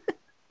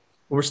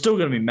we're still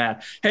going to be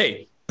mad.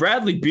 Hey,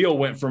 Bradley Beal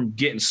went from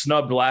getting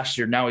snubbed last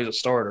year. Now he's a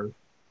starter.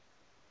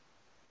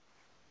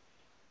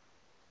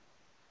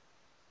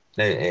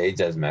 It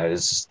doesn't matter.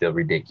 It's still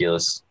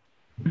ridiculous.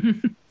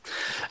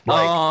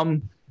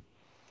 Let's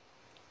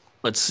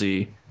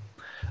see.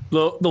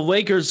 The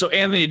Lakers. So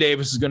Anthony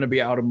Davis is going to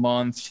be out a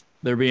month.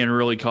 They're being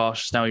really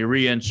cautious now. He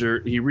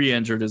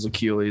re-injured his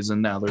Achilles,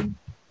 and now they're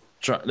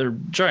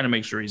trying to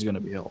make sure he's going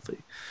to be healthy.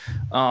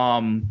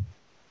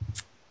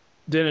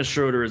 Dennis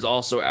Schroeder is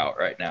also out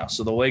right now,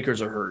 so the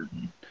Lakers are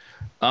hurting.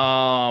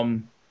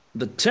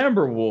 The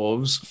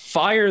Timberwolves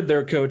fired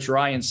their coach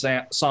Ryan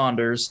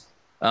Saunders,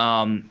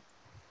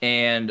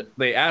 and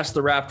they asked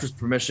the Raptors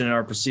permission and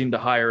are proceeding to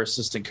hire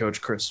assistant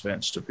coach Chris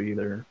Finch to be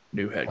their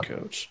new head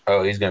coach.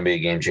 Oh, he's going to be a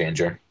game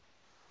changer.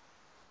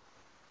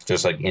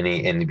 Just like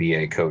any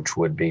NBA coach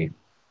would be.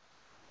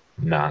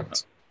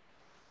 Not.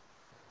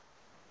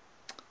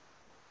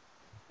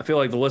 I feel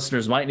like the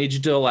listeners might need you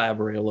to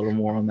elaborate a little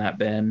more on that,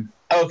 Ben.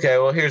 Okay,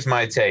 well, here's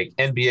my take.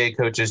 NBA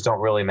coaches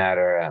don't really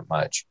matter that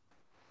much.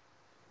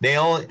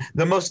 The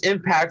most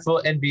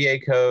impactful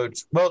NBA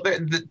coach, well,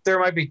 there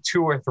might be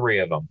 2 or 3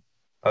 of them.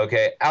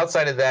 Okay,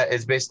 outside of that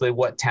is basically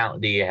what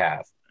talent do you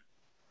have?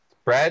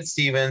 Brad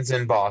Stevens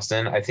in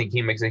Boston, I think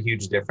he makes a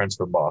huge difference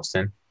for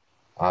Boston.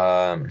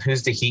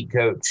 Who's the Heat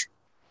coach?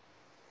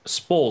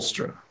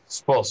 Spoelstra.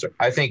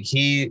 I think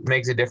he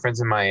makes a difference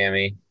in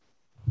Miami.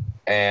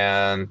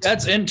 And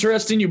that's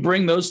interesting. You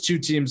bring those 2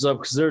 teams up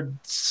because they're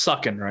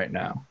sucking right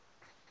now.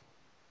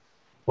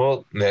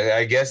 Well,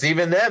 I guess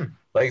even them.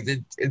 Like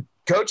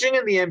coaching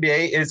in the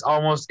NBA is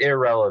almost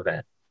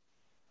irrelevant.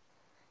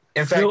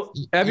 In fact,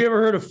 have you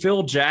ever heard of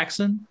Phil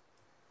Jackson?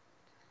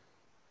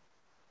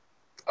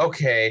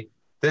 Okay.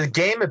 The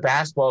game of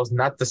basketball is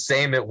not the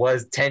same it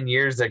was 10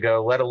 years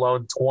ago, let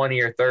alone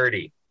 20 or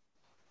 30.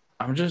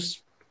 I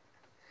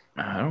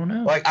don't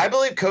know. Like, I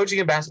believe coaching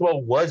in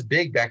basketball was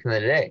big back in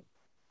the day.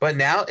 But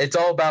now it's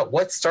all about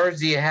what stars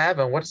do you have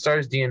and what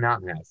stars do you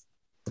not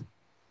have.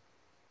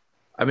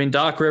 I mean,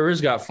 Doc Rivers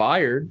got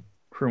fired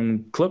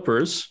from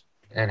Clippers.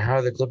 And how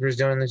are the Clippers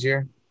doing this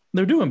year?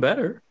 They're doing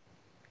better.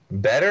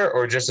 Better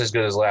or just as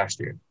good as last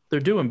year? They're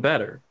doing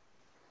better.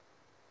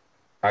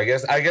 I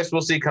guess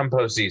we'll see come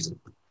postseason.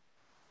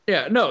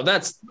 Yeah, no,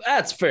 that's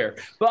fair.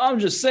 But I'm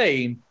just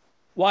saying,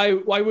 why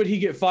would he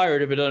get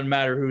fired if it doesn't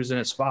matter who's in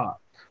his spot?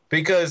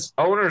 Because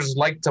owners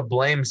like to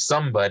blame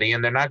somebody,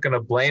 and they're not going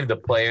to blame the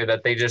player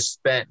that they just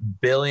spent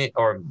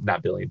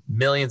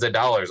millions of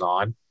dollars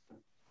on.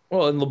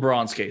 Well, in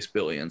LeBron's case,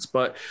 billions.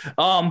 But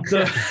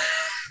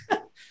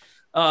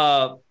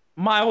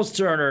Miles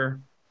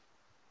Turner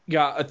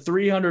got a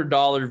 $300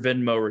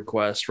 Venmo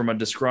request from a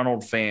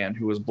disgruntled fan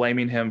who was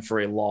blaming him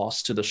for a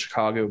loss to the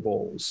Chicago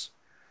Bulls.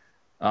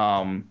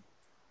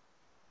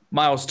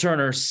 Miles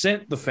Turner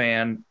sent the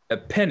fan a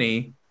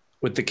penny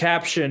with the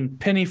caption,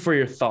 "Penny for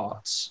your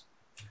thoughts."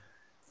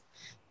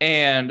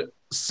 And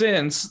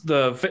since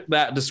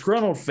that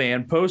disgruntled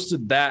fan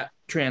posted that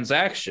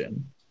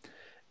transaction,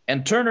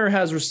 and Turner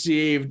has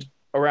received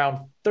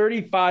around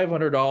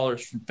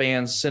 $3,500 from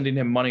fans sending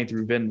him money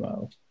through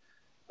Venmo.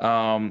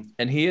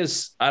 And he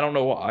is, I don't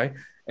know why,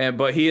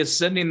 but he is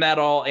sending that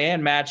all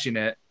and matching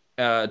it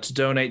to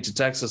donate to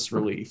Texas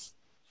Relief.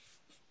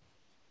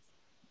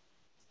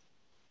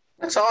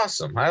 That's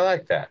awesome. I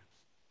like that.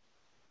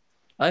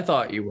 I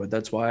thought you would.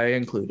 That's why I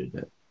included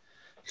it.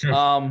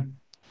 JJ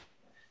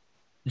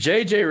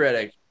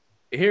Redick.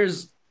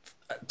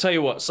 Tell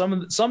you what,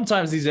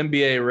 sometimes these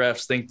NBA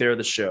refs think they're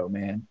the show,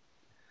 man.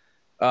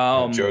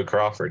 Joe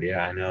Crawford.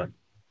 Yeah, I know.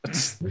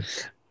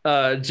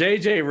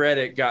 JJ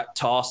Redick got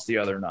tossed the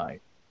other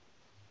night.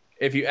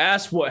 If you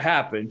ask what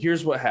happened,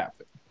 here's what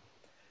happened.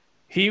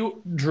 He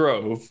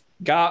drove,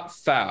 got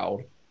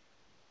fouled.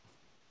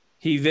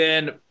 He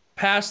then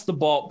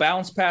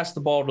bounced past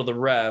the ball to the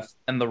ref,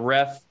 and the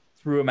ref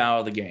threw him out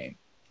of the game.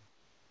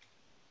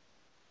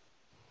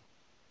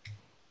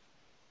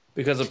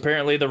 Because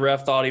apparently the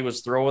ref thought he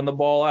was throwing the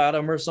ball at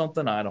him or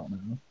something. I don't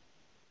know.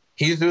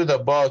 He threw the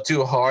ball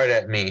too hard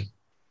at me.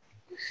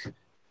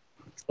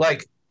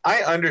 Like,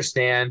 I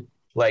understand,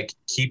 like,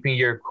 keeping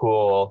your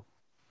cool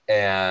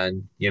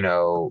and,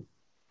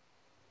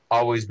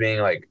 always being,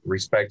 like,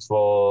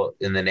 respectful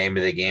in the name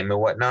of the game and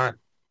whatnot.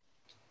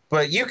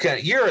 but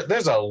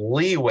there's a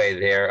leeway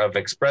there of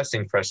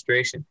expressing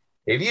frustration.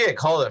 If you get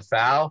called a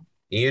foul,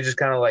 and you just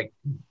kind of like,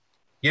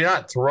 you're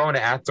not throwing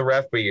it at the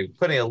ref, but you're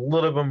putting a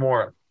little bit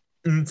more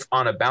oomph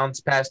on a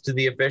bounce pass to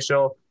the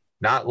official,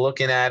 not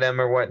looking at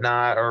him or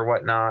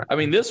whatnot. I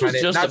mean, this was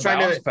just a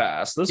bounce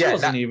pass. This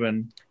wasn't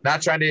even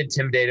not trying to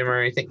intimidate him or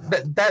anything.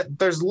 That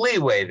there's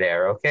leeway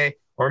there, okay?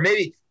 Or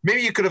maybe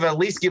you could have at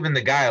least given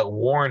the guy a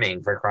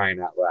warning for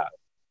crying out loud.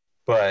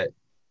 But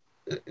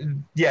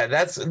yeah,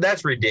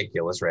 that's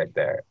ridiculous right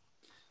there.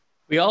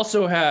 We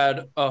also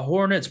had a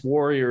Hornets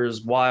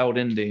Warriors wild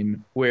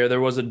ending where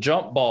there was a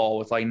jump ball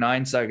with like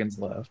 9 seconds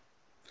left.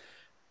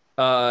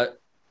 I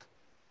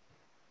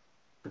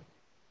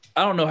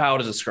don't know how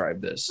to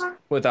describe this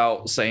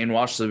without saying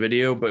watch the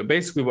video, but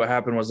basically what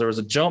happened was there was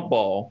a jump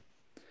ball.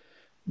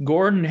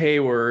 Gordon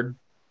Hayward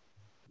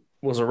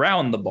was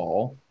around the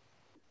ball.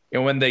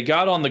 And when they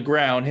got on the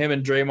ground, him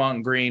and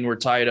Draymond Green were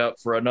tied up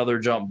for another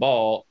jump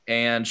ball,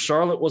 and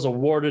Charlotte was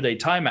awarded a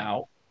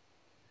timeout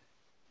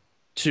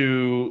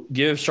to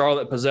give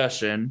Charlotte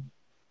possession.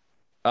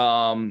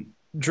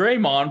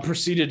 Draymond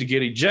proceeded to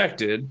get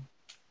ejected,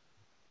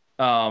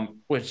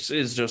 which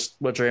is just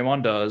what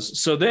Draymond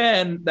does. So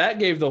then that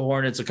gave the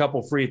Hornets a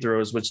couple free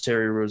throws, which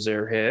Terry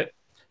Rozier hit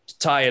to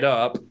tie it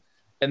up.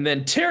 And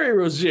then Terry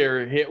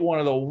Rozier hit one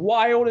of the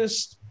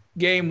wildest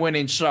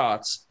game-winning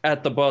shots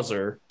at the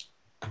buzzer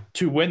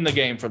to win the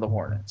game for the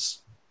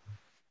Hornets.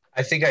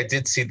 I think I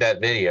did see that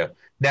video.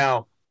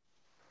 Now,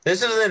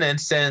 this is an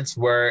instance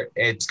where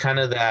it's kind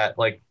of that,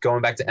 like,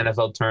 going back to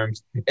NFL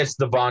terms, it's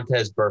the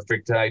Vontaze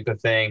Burfict type of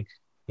thing.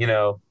 You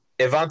know,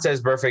 if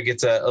Vontaze Burfict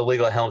gets a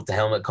illegal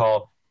helmet-to-helmet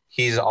call,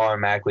 he's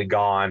automatically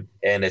gone,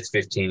 and it's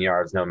 15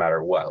 yards no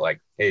matter what.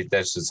 Like,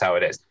 that's just how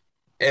it is.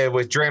 And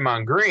with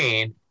Draymond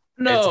Green,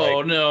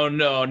 No.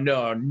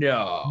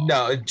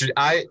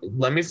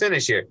 Let me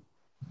finish here.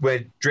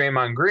 With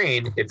Draymond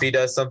Green, if he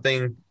does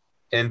something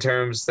in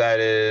terms that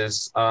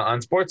is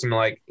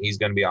unsportsmanlike, he's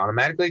going to be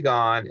automatically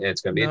gone, and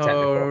it's going to be a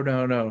technical.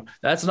 No.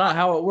 That's not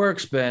how it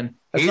works, Ben.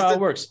 That's not how it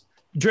works.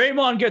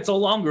 Draymond gets a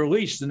longer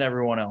leash than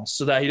everyone else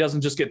so that he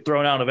doesn't just get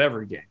thrown out of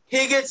every game.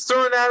 He gets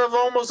thrown out of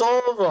almost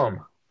all of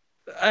them.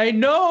 I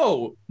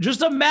know.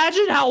 Just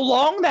imagine how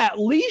long that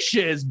leash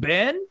is,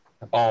 Ben.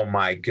 Oh,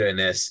 my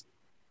goodness.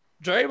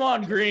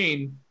 Draymond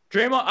Green.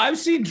 I've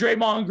seen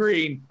Draymond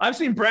Green. I've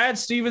seen Brad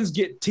Stevens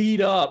get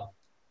teed up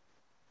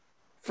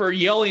for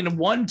yelling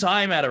one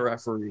time at a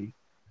referee.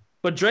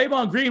 But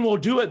Draymond Green will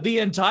do it the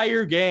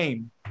entire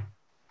game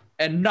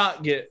and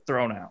not get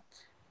thrown out.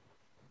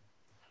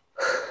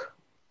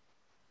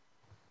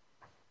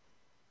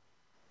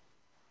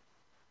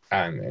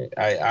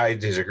 I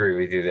disagree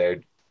with you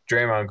there.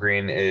 Draymond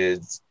Green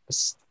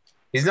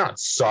he's not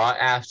sought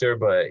after,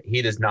 but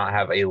he does not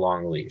have a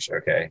long leash,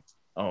 okay?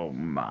 Oh,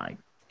 my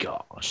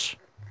gosh.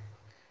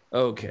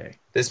 Okay.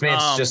 This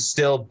man's just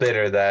still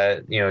bitter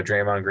that,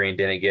 Draymond Green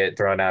didn't get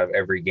thrown out of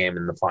every game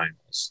in the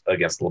finals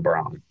against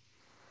LeBron,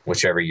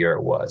 whichever year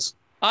it was.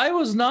 I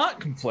was not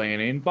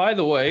complaining. By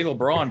the way,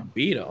 LeBron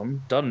beat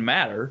him. Doesn't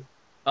matter.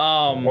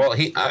 Well,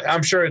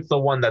 I'm sure it's the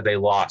one that they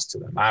lost to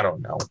them. I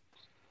don't know.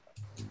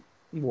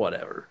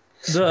 Whatever.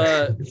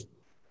 The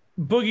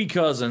Boogie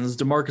Cousins,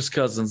 DeMarcus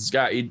Cousins,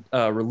 got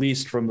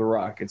released from the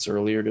Rockets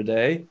earlier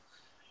today.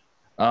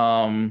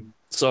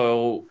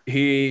 So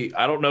I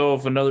don't know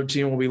if another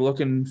team will be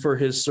looking for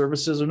his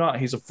services or not.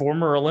 He's a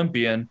former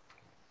Olympian,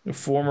 a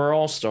former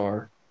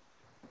All-Star.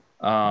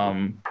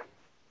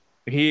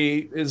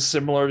 He is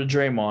similar to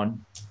Draymond.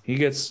 He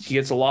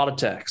gets a lot of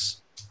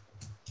texts.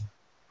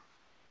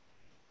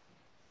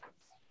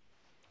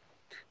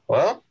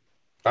 Well,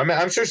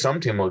 I'm sure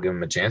some team will give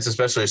him a chance,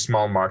 especially a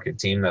small market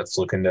team that's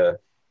looking to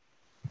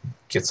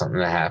get something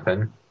to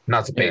happen.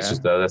 Not the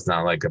Pacers, though. That's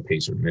not like a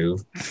Pacer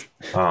move.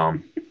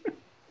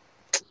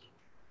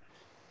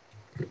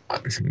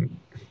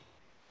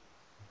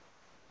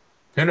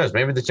 Who knows?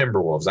 Maybe the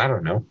Timberwolves. I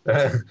don't know.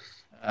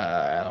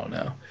 I don't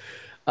know.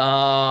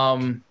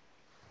 I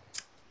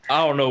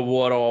don't know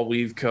what all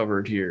we've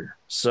covered here.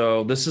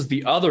 So this is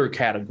the other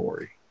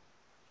category.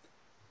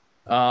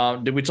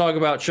 Did we talk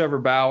about Trevor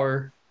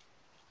Bauer?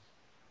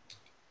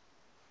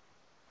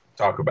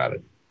 Talk about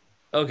it.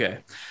 Okay.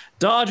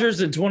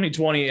 Dodgers in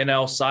 2020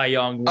 NL Cy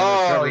Young winner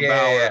Bauer.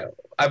 Yeah.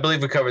 I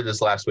believe we covered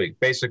this last week.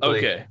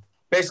 Basically,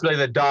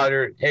 the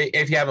Dodgers,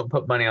 if you haven't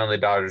put money on the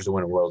Dodgers to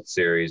win a World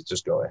Series,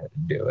 just go ahead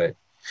and do it.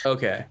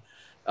 Okay.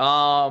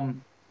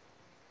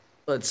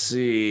 Let's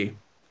see.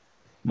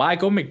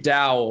 Michael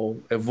McDowell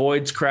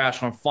avoids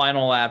crash on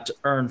final lap to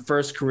earn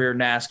first career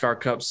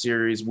NASCAR Cup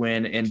Series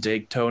win in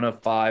Daytona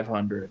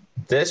 500.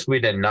 This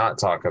we did not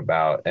talk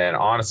about. And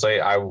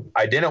honestly, I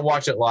didn't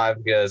watch it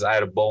live because I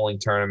had a bowling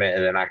tournament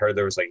and then I heard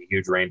there was like a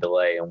huge rain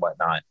delay and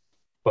whatnot.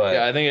 But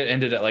yeah, I think it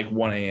ended at like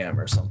 1 a.m.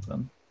 or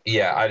something.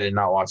 Yeah, I did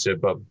not watch it.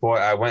 But boy,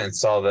 I went and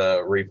saw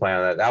the replay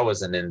on that. That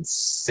was an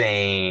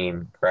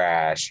insane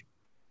crash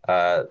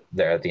there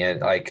at the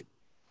end. Like,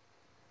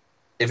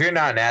 if you're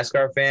not a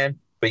NASCAR fan,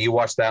 but you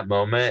watch that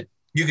moment,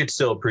 you could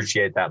still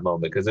appreciate that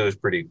moment because it was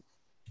pretty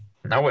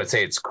 – I wouldn't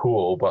say it's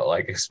cool, but,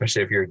 like,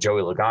 especially if you're a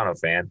Joey Logano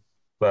fan.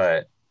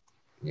 but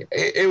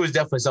it was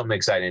definitely something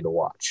exciting to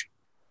watch.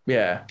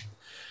 Yeah.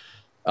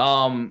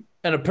 And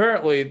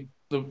apparently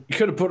you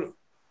could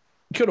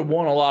have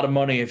won a lot of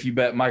money if you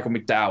bet Michael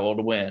McDowell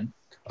to win.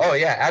 Oh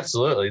yeah,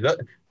 absolutely.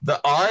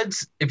 The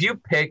odds, if you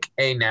pick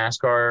a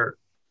NASCAR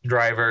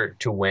driver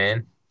to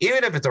win,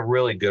 even if it's a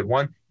really good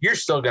one, you're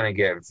still going to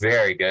get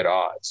very good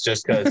odds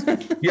just because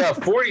you have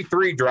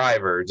 43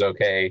 drivers,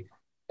 okay?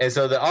 And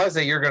so the odds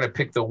that you're going to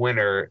pick the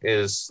winner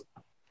is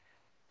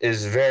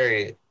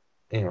very,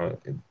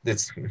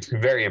 it's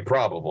very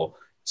improbable.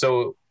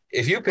 So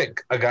if you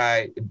pick a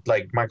guy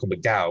like Michael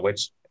McDowell,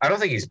 which I don't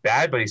think he's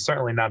bad, but he's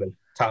certainly not a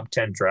top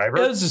 10 driver.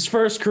 It was his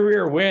first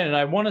career win, and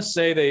I want to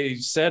say they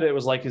said it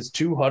was like his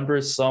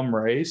 200th some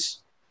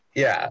race.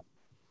 Yeah.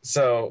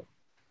 So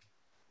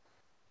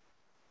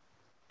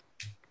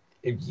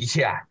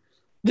yeah.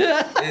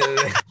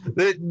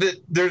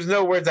 There's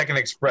no words I can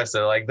express it.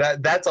 Like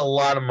that's a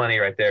lot of money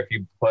right there if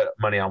you put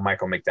money on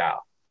Michael McDowell.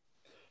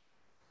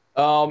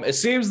 It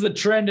seems the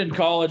trend in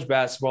college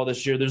basketball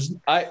this year,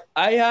 I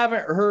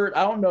haven't heard,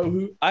 I don't know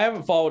who, I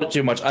haven't followed it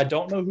too much. I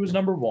don't know who's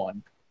number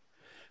one,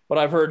 but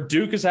I've heard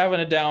Duke is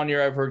having a down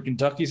year. I've heard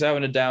Kentucky's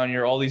having a down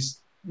year. All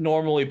these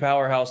normally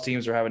powerhouse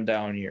teams are having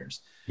down years.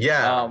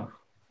 Yeah.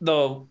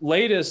 The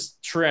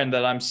latest trend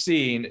that I'm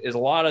seeing is a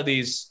lot of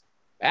these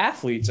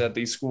athletes at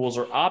these schools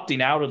are opting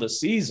out of the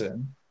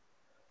season.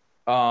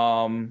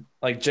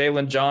 Like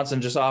Jalen Johnson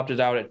just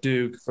opted out at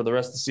Duke for the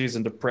rest of the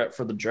season to prep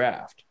for the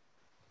draft.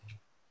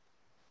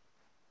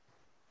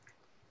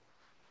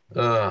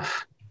 I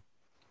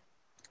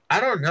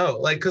don't know.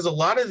 Like, because a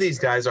lot of these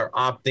guys are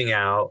opting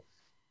out.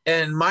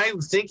 And my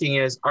thinking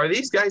is, are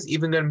these guys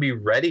even going to be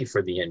ready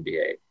for the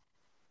NBA?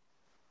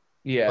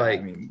 Yeah.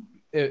 Like, I mean,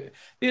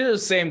 these are the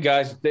same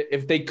guys.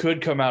 If they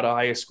could come out of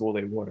high school,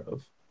 they would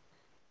have.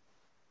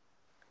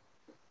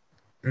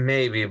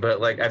 Maybe,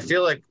 but like I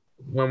feel like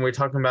when we're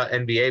talking about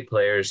NBA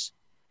players,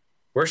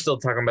 we're still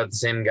talking about the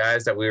same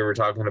guys that we were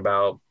talking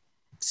about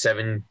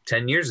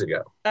 7-10 years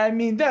ago. I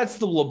mean, that's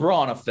the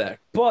LeBron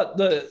effect. But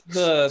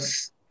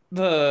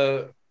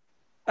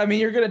I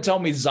mean, you're gonna tell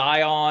me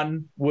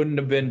Zion wouldn't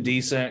have been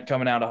decent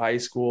coming out of high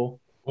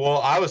school?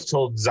 Well, I was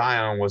told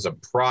Zion was a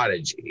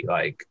prodigy,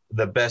 like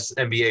the best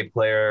NBA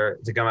player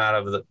to come out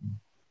of the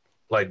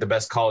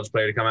best college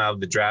player to come out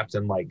of the draft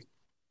in like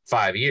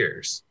 5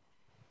 years.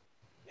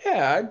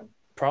 Yeah,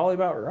 probably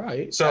about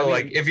right. So, I mean,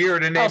 like, if you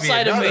were to name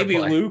outside of maybe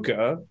player,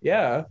 Luka,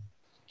 yeah.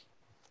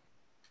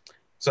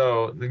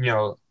 So,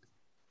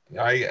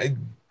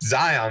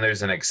 Zion,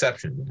 there's an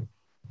exception,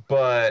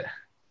 but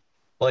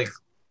like,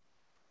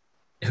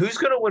 who's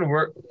gonna win?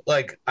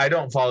 Like, I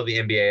don't follow the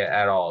NBA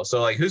at all.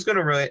 So, like, who's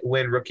gonna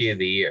win Rookie of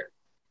the Year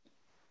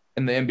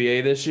in the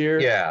NBA this year?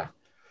 Yeah,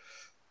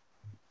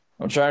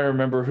 I'm trying to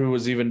remember who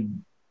was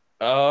even.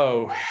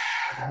 Oh,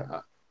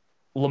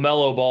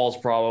 LaMelo Ball's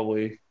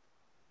probably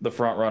the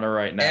front runner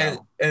right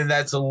now, and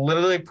that's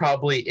literally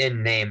probably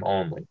in name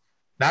only.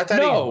 Not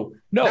that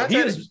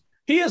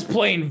he is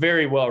playing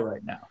very well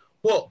right now.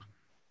 Well,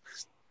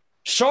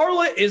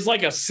 Charlotte is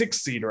like a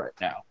 6 seed right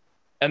now,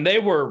 and they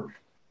were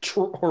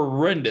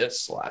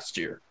horrendous last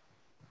year.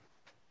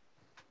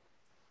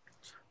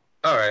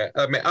 All right,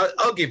 I mean,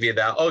 I'll give you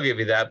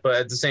that. But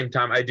at the same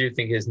time, I do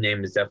think his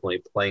name is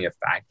definitely playing a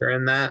factor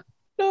in that.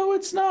 No,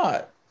 it's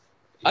not.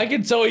 I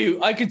can tell you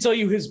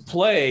his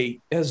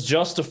play has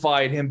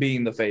justified him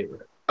being the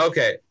favorite.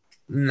 Okay.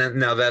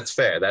 No, that's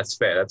fair. That's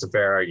a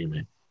fair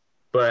argument.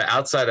 But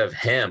outside of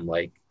him,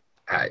 like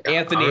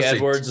Anthony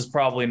Edwards is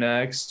probably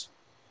next.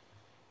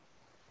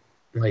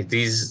 Like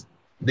these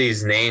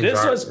names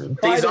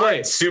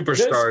aren't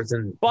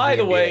superstars. By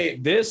the way,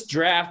 this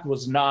draft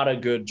was not a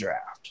good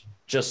draft,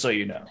 just so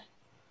you know.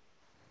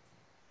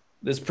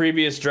 This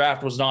previous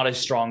draft was not a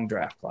strong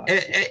draft class.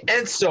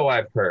 And so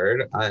I've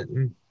heard.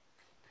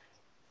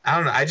 I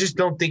don't know. I just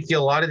don't think a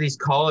lot of these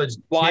college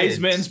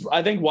kids.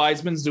 I think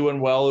Wiseman's doing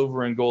well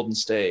over in Golden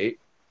State.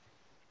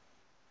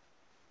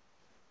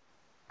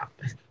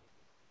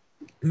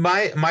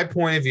 My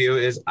point of view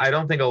is I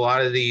don't think a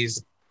lot of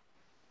these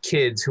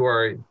kids who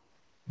are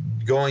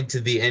going to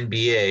the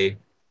NBA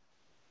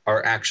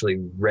are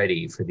actually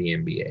ready for the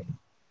NBA.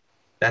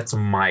 That's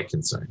my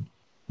concern.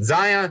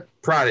 Zion,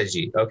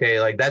 prodigy. Okay,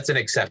 like that's an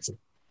exception.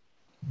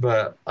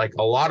 But like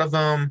a lot of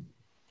them,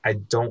 I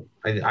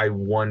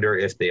wonder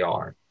if they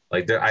are.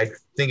 Like, I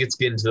think it's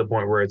getting to the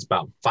point where it's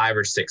about 5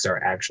 or 6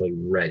 are actually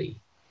ready.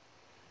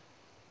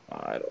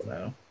 I don't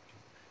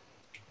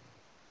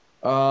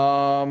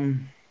know.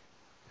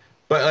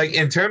 But like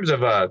in terms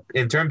of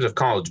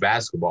college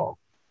basketball,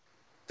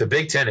 the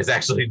Big Ten is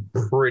actually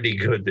pretty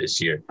good this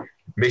year.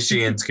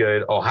 Michigan's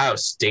good. Ohio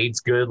State's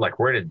good. Like,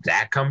 where did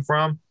that come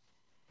from?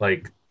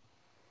 Like,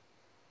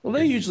 well,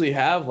 they usually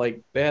have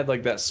they had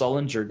like that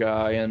Sullinger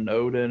guy and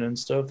Odin and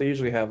stuff. They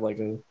usually have like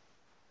a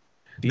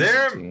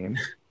decent team.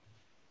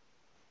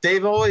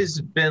 They've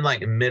always been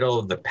like middle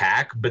of the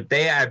pack, but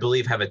they, I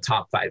believe, have a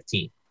top 5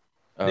 team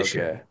this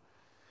year.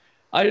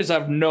 I just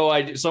have no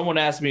idea. Someone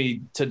asked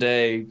me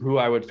today who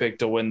I would pick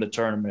to win the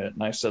tournament,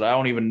 and I said I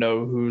don't even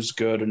know who's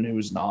good and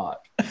who's not.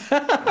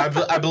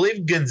 I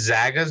believe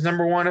Gonzaga's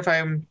number one. If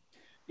I'm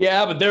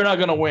Yeah, but they're not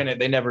going to win it.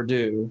 They never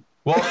do.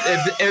 well,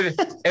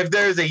 if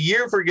there's a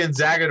year for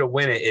Gonzaga to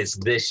win it, it's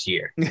this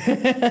year.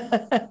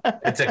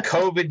 It's a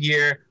COVID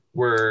year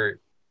where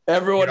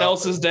Everyone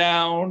else is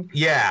down.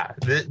 Yeah,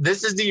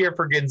 this is the year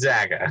for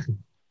Gonzaga.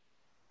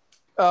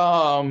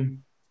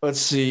 Let's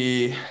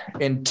see.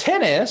 In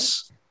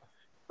tennis,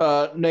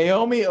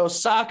 Naomi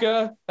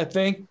Osaka, I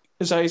think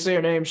is how you say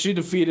her name. She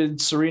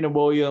defeated Serena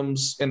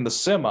Williams in the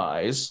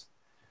semis.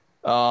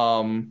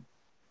 And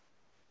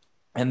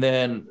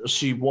then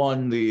she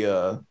won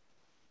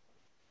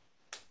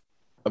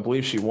I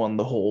believe she won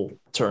the whole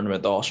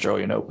tournament, the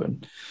Australian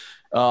Open.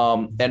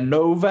 And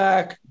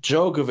Novak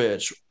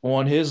Djokovic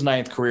won his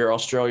 9th career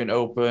Australian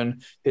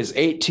Open, his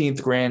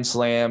 18th Grand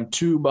Slam,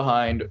 2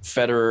 behind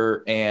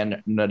Federer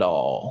and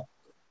Nadal.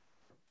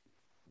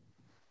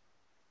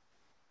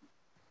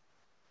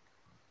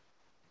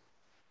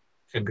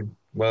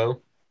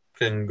 Well,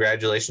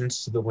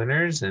 congratulations to the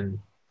winners, and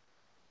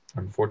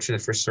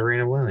unfortunate for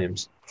Serena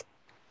Williams.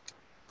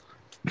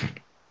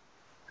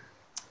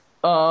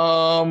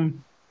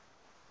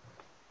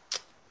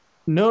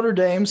 Notre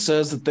Dame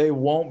says that they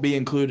won't be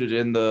included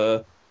in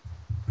the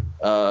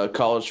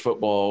college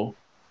football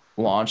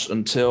launch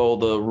until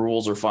the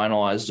rules are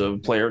finalized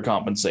of player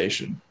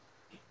compensation.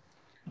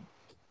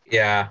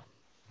 Yeah.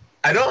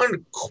 I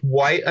don't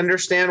quite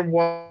understand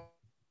why.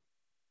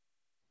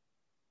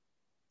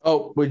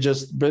 Oh, we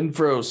just been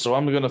froze, so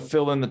I'm going to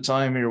fill in the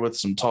time here with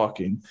some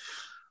talking.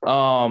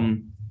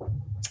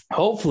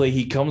 Hopefully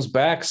he comes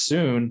back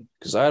soon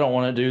because I don't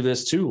want to do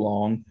this too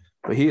long,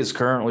 but he is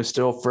currently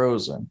still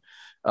frozen.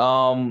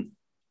 I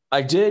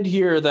did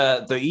hear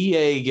that the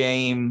EA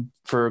game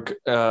for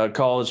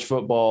college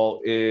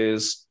football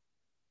is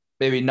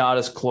maybe not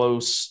as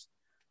close.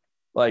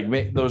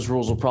 Like those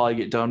rules will probably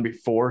get done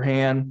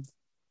beforehand.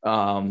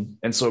 And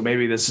so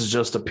maybe this is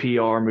just a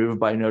PR move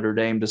by Notre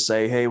Dame to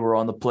say, hey, we're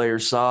on the player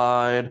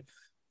side.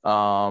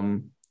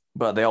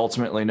 But they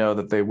ultimately know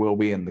that they will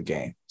be in the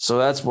game. So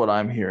that's what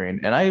I'm hearing.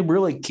 And I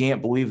really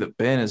can't believe that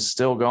Ben is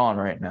still gone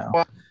right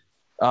now.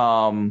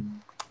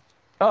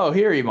 Oh,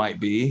 here he might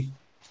be.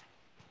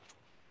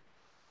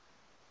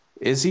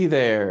 Is he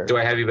there? Do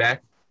I have you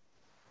back?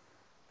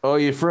 Oh,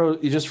 you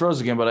just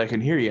froze again, but I can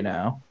hear you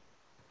now.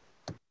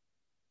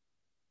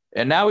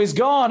 And now he's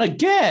gone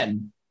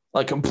again.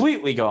 Like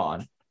completely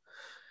gone.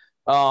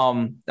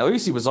 At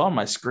least he was on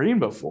my screen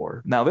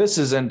before. Now this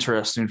is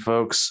interesting,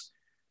 folks.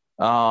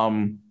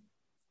 Well,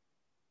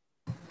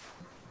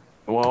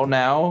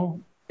 now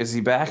is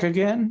he back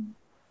again?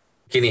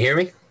 Can you hear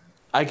me?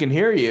 I can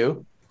hear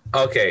you.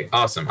 Okay,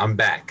 awesome. I'm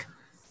back.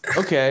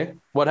 Okay.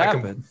 What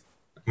happened?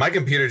 My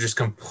computer just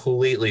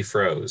completely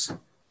froze.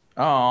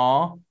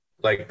 Aw.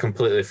 Like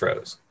completely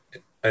froze.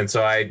 And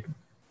so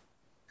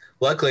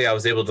luckily I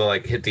was able to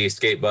like hit the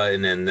escape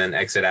button and then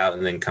exit out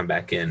and then come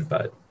back in.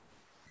 But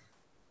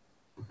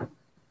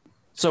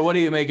so what do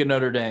you make of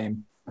Notre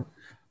Dame?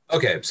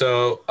 Okay,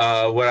 so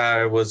what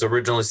I was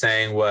originally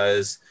saying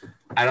was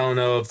I don't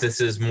know if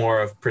this is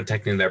more of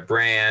protecting their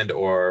brand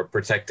or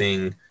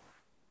protecting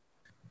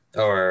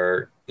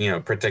their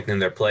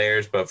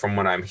players, but from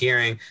what I'm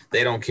hearing,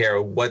 they don't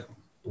care what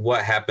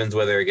happens,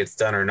 whether it gets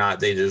done or not.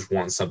 They just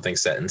want something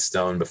set in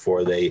stone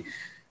before they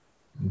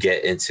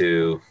get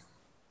into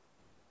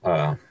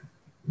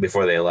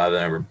before they allow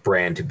their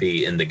brand to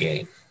be in the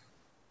game.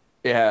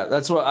 Yeah,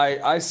 that's what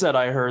I said.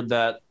 I heard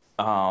that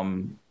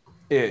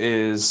it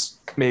is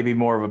maybe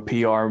more of a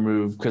PR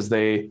move because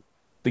the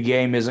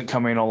game isn't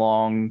coming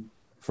along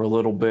for a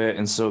little bit,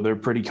 and so they're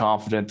pretty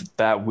confident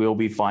that will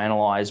be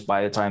finalized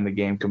by the time the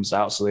game comes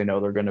out, so they know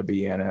they're going to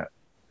be in it.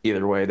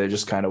 Either way, they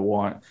just kind of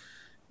want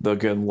the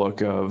good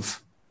look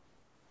of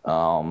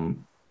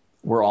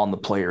we're on the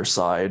player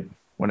side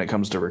when it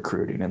comes to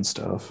recruiting and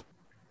stuff.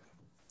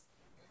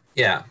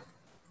 Yeah.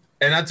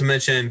 And not to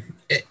mention,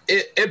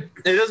 it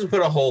doesn't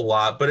put a whole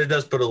lot, but it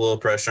does put a little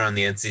pressure on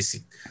the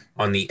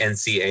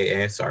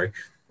NCAA,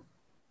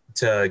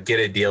 to get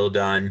a deal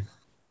done.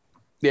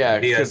 Yeah,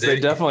 because they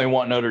definitely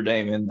want Notre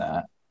Dame in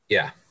that.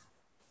 Yeah.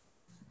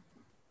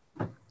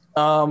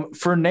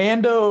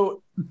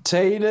 Fernando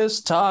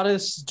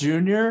Tatis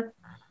Jr.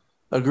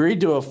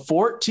 agreed to a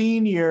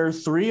 14-year,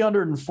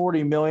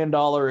 $340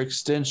 million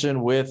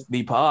extension with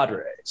the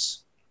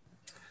Padres.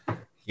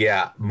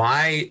 Yeah,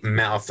 my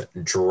mouth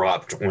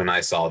dropped when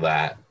I saw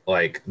that.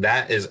 Like,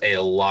 that is a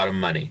lot of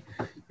money.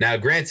 Now,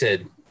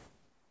 granted,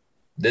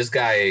 this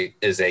guy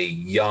is a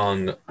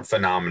young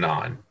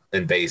phenomenon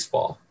in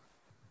baseball.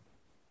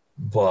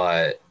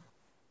 But,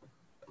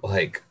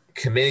 like,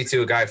 committing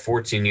to a guy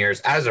 14 years,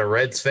 as a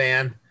Reds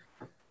fan,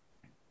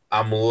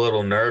 I'm a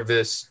little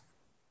nervous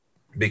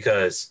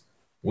because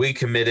we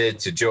committed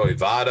to Joey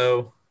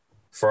Votto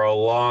for a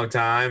long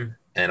time,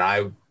 and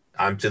I'm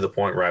to the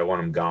point where I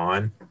want him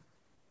gone.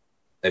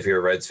 If you're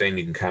a Reds fan,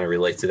 you can kind of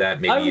relate to that.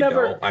 Maybe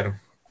don't.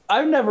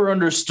 I've never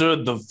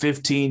understood the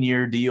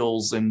 15-year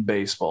deals in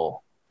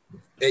baseball.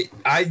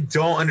 I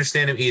don't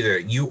understand him either.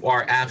 You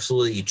are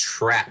absolutely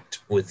trapped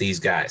with these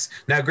guys.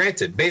 Now,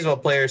 granted, baseball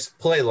players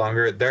play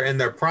longer. They're in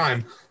their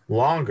prime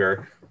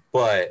longer,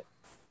 but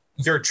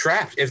you're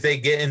trapped if they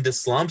get into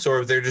slumps or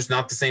if they're just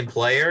not the same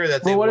player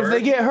that they But what were. if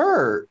they get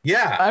hurt?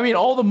 Yeah. I mean,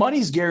 all the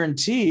money's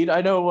guaranteed.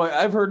 I know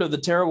I've heard of the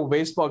terrible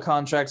baseball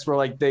contracts where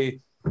like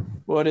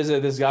what is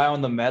it? This guy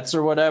on the Mets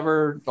or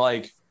whatever,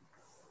 like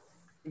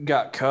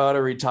got cut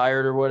or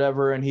retired or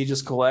whatever. And he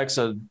just collects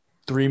a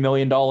 $3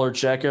 million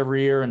check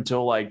every year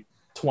until like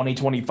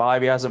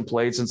 2025. He hasn't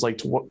played since like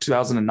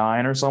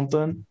 2009 or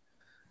something.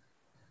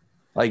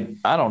 Like,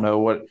 I don't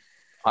know.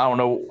 I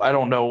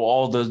don't know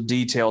all the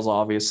details,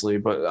 obviously,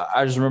 but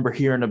I just remember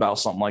hearing about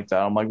something like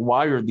that. I'm like,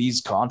 why are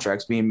these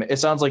contracts being? It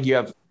sounds like you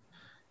have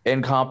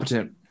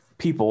incompetent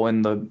people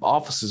in the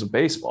offices of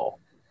baseball.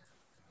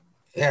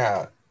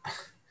 Yeah.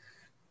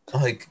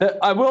 Like,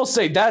 I will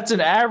say that's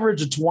an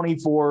average of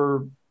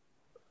 24.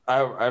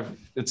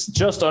 It's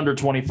just under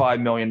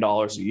 $25 million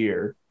a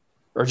year,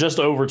 or just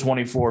over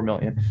 24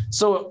 million.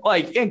 So,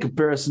 like, in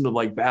comparison to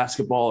like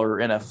basketball or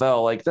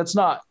NFL, like that's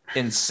not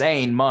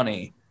insane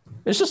money.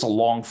 It's just a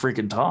long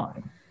freaking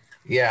time.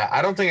 yeah,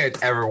 I don't think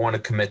I'd ever want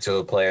to commit to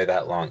a player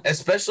that long,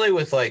 especially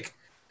with like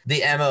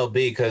the MLB,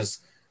 because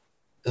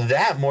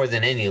that more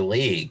than any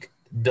league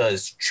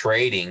does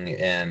trading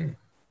and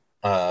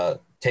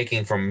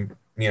taking from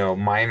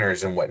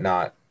minors and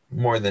whatnot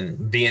more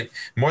than the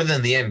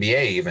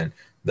NBA even.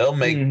 They'll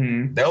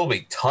make There'll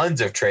be tons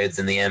of trades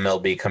in the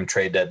MLB come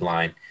trade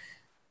deadline,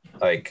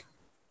 like,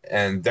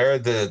 and they're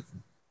the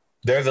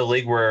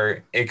league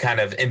where it kind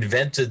of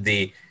invented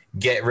the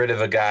get rid of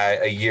a guy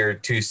a year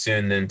too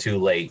soon than too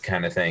late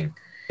kind of thing.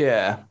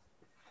 Yeah.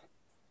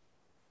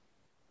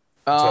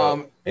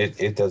 So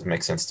it does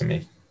make sense to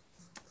me.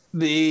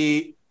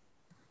 The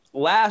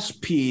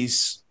last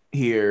piece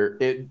here,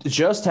 it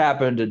just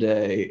happened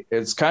today.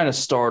 It's kind of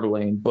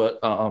startling, but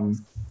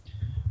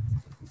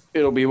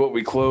it'll be what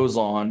we close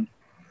on.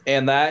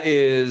 And that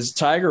is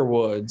Tiger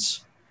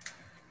Woods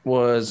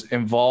was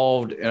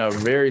involved in a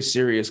very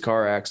serious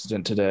car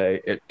accident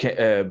today. It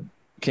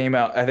came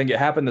out, I think it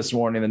happened this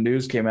morning. The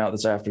news came out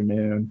this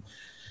afternoon.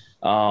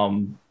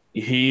 They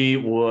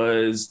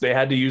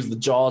had to use the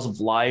jaws of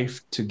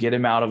life to get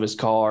him out of his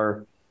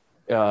car.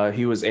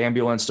 He was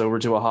ambulanced over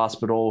to a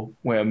hospital,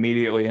 went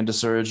immediately into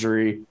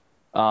surgery.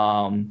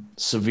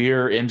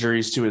 Severe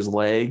injuries to his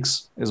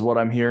legs is what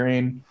I'm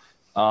hearing.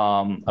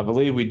 I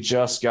believe we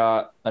just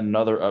got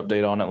another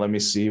update on it. Let me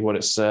see what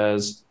it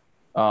says.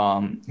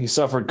 He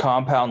suffered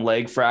compound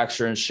leg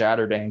fracture and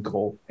shattered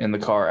ankle in the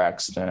car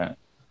accident.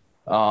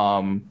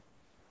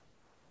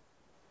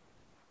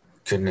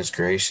 Goodness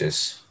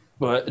gracious.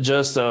 But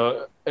just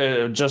a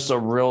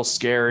real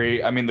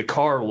scary. I mean, the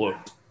car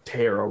looked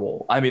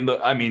terrible. I mean,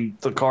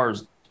 the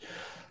car's.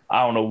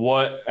 I don't know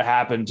what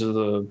happened.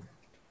 It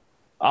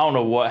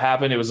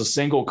was a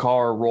single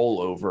car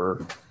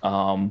rollover,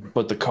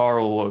 but the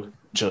car looked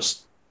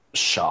just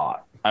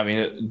shot. I mean,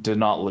 it did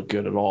not look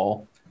good at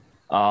all.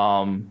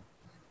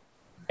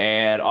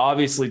 And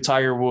obviously,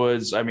 Tiger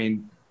Woods. I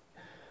mean,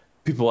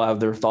 people have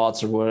their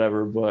thoughts or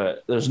whatever,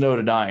 but there's no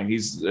denying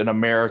he's an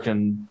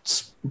American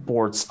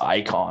sports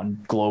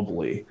icon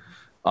globally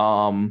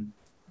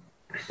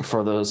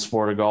for the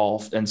sport of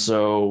golf. And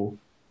so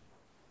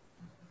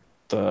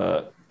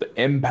the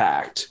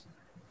impact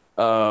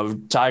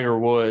of Tiger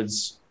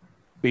Woods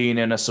being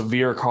in a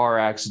severe car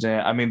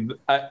accident, I mean,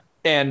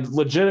 and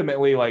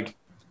legitimately, like,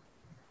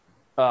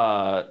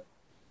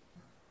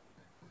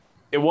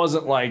 it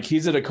wasn't like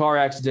he's in a car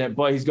accident,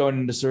 but he's going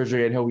into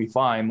surgery and he'll be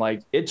fine.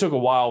 Like, it took a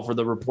while for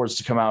the reports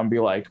to come out and be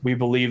like, we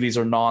believe these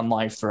are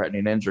non-life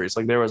threatening injuries.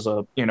 Like, there was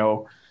a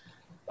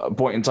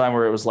point in time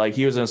where it was like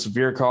he was in a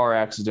severe car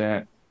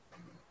accident.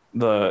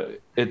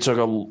 It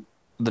took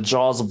the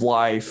jaws of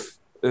life.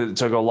 It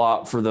took a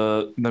lot for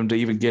them to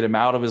even get him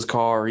out of his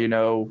car. He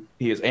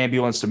is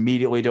ambulanced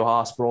immediately to a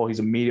hospital. He's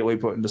immediately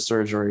put into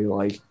surgery,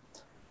 like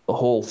the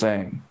whole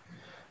thing.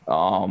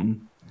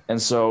 And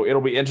so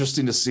it'll be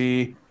interesting to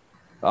see.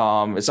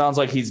 It sounds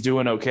like he's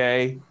doing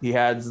okay. He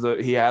had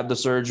the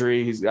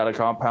surgery. He's got a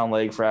compound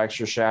leg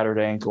fracture, shattered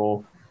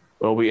ankle.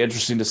 It'll be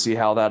interesting to see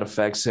how that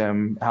affects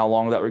him, how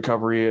long that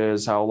recovery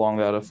is,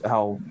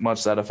 how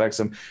much that affects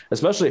him.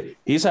 Especially,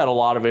 he's had a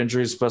lot of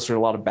injuries, especially a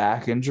lot of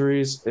back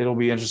injuries. It'll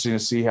be interesting to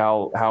see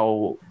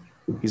how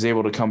he's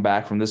able to come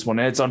back from this one.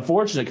 And it's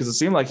unfortunate because it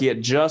seemed like he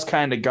had just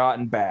kind of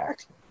gotten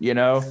back,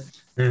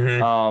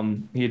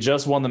 Mm-hmm. He had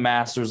just won the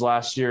Masters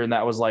last year, and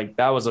that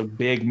was a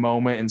big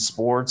moment in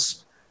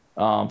sports.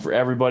 For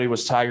everybody,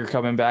 was Tiger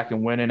coming back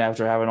and winning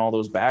after having all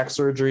those back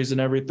surgeries and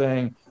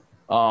everything.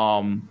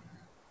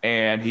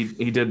 And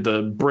he did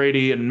the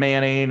Brady and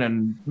Manning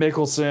and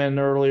Mickelson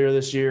earlier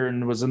this year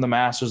and was in the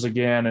Masters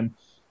again. And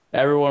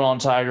everyone on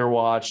Tiger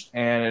watched,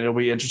 and it'll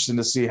be interesting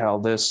to see how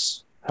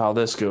this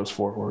goes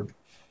forward.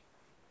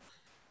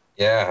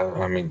 Yeah,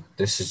 I mean,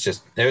 this is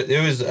just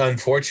it was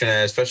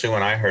unfortunate, especially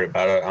when I heard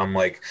about it. I'm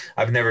like,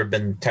 I've never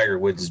been Tiger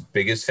Woods'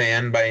 biggest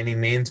fan by any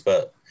means,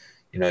 but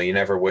you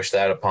never wish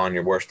that upon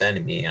your worst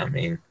enemy. I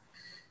mean,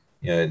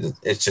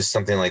 It's just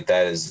something like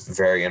that is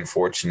very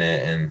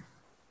unfortunate, and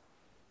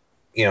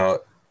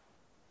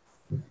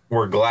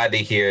we're glad to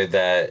hear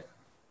that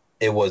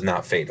it was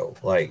not fatal.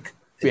 Like,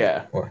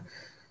 Yeah.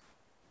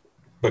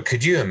 But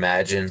could you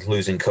imagine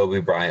losing Kobe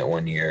Bryant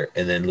one year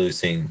and then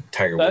losing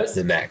Tiger Woods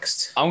the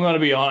next? I'm going to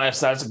be honest.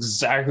 That's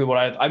exactly what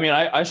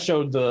I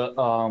showed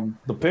the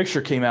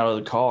picture came out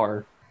of the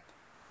car,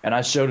 and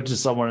I showed it to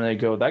someone, and they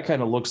go, "That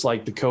kind of looks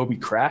like the Kobe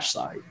crash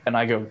site." And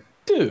I go,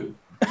 "Dude,"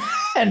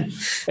 and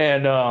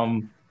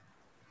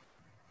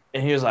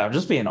he was like, "I'm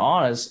just being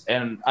honest."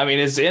 And I mean,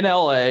 it's in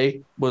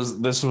LA.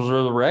 This was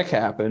where the wreck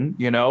happened.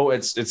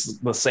 It's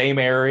the same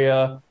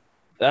area.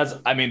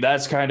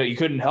 That's kind of, you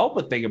couldn't help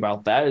but think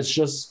about that. It's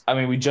just,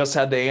 we just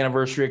had the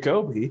anniversary of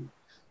Kobe,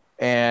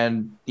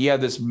 and you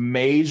have this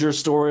major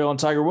story on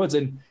Tiger Woods.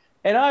 And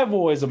I'm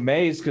always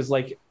amazed because,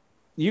 like,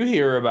 you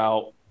hear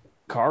about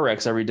car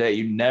wrecks every day.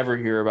 You never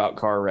hear about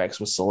car wrecks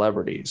with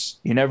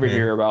celebrities. You never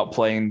hear about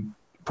plane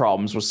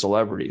problems with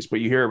celebrities, but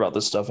you hear about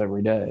this stuff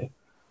every day.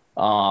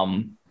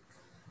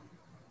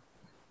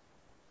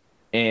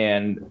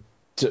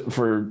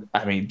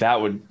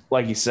 That would,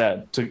 like you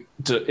said, to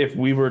if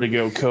we were to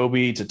go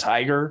Kobe to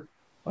Tiger,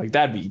 like,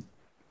 that'd be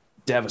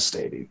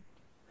devastating.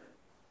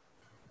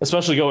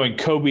 Especially going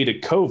Kobe to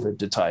COVID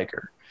to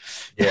Tiger.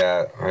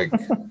 Yeah, like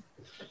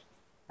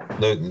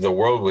the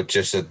world would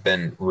just have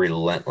been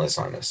relentless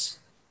on us.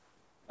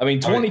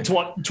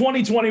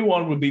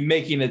 2021 would be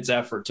making its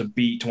effort to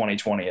beat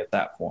 2020 at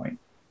that point.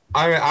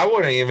 I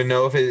wouldn't even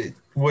know if it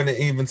wouldn't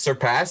even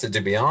surpass it,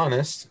 to be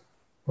honest.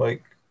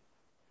 Like,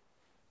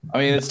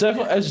 it's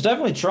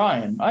definitely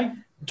trying.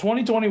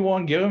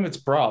 2021, give them its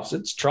props.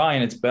 It's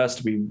trying its best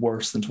to be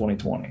worse than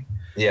 2020.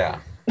 Yeah.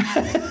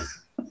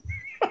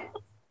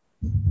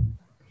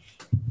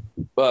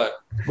 But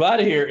glad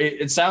to hear.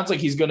 It sounds like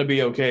he's going to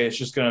be okay. It's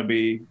just going to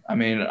be,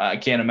 I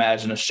can't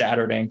imagine a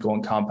shattered ankle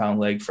and compound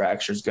leg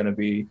fracture is going to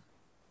be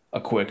a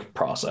quick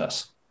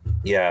process.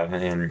 Yeah,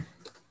 and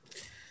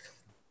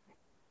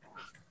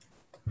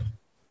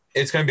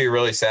it's going to be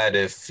really sad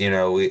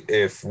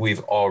if we've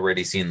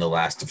already seen the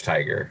last of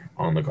Tiger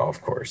on the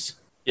golf course.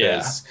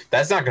 Yeah,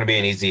 that's not going to be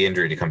an easy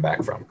injury to come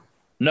back from.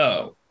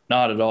 No,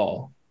 not at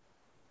all.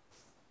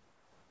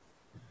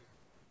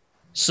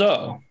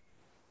 So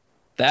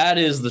that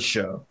is the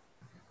show.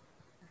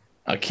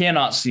 I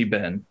cannot see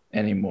Ben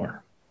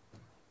anymore,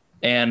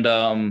 and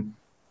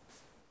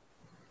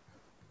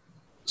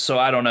so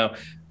I don't know.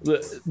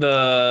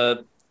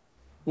 The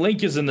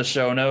link is in the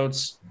show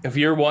notes. If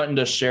you're wanting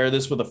to share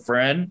this with a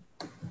friend,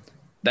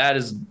 that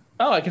is,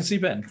 I can see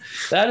Ben.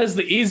 That is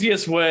the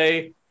easiest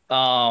way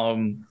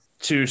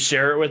to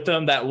share it with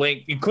them. That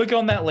link, you click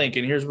on that link,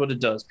 and here's what it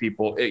does,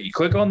 people. You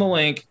click on the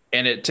link,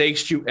 and it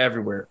takes you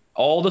everywhere.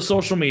 All the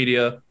social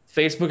media,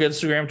 Facebook,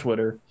 Instagram,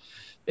 Twitter.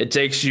 It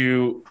takes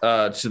you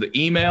to the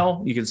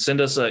email. You can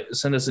send us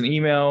an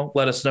email.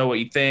 Let us know what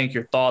you think,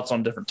 your thoughts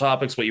on different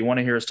topics, what you want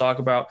to hear us talk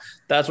about.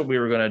 That's what we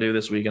were going to do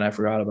this week, and I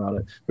forgot about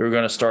it. We were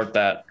going to start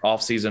that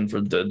off season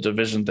for the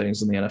division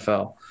things in the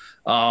NFL.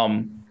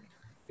 I'm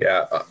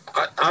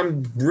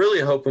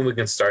really hoping we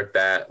can start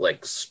that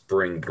like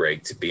spring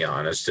break, to be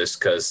honest, just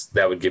because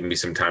that would give me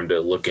some time to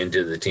look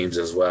into the teams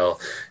as well,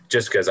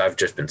 just because I've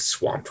just been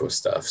swamped with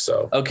stuff.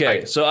 So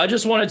so I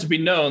just want it to be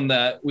known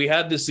that we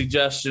had this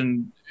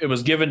suggestion. It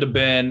was given to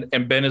Ben,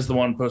 and Ben is the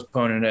one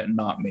postponing it and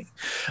not me.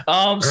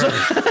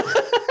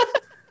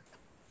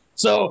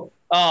 So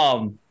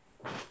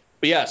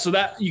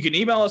that you can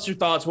email us your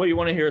thoughts, what you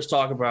want to hear us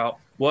talk about,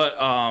 what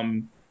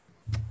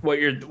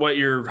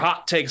your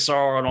hot takes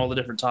are on all the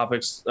different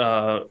topics.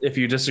 If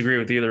you disagree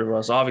with either of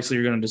us, obviously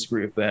you're going to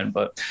disagree with Ben,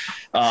 but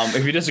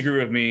if you disagree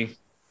with me,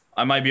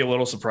 I might be a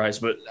little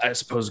surprised, but I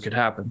suppose it could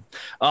happen.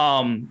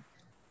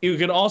 You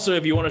can also,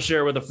 if you want to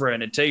share with a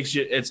friend,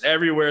 it's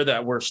everywhere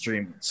that we're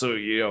streaming. So,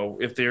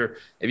 if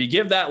you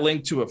give that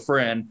link to a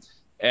friend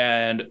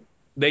and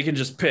they can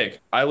just pick,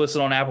 I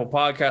listen on Apple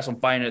Podcasts,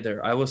 I'm finding it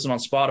there. I listen on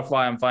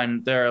Spotify, I'm finding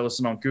it there. I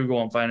listen on Google,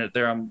 I'm finding it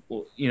there. I'm,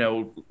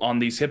 on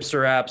these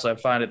hipster apps, I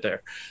find it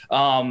there.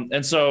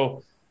 And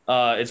so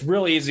it's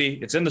real easy.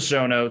 It's in the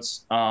show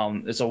notes.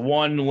 It's a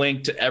one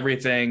link to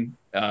everything,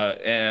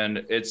 and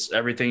it's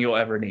everything you'll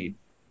ever need.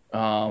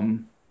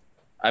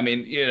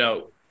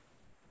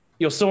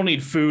 You'll still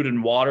need food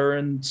and water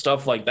and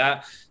stuff like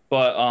that.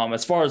 But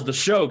as far as the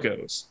show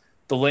goes,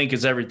 the link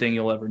is everything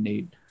you'll ever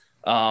need.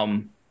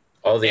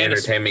 All the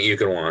entertainment you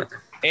could want.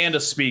 And a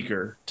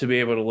speaker to be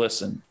able to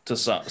listen to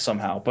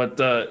somehow. But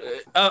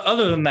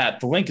other than that,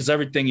 the link is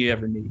everything you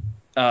ever need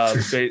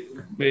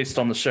based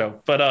on the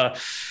show. But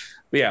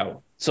yeah,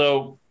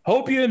 so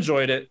hope you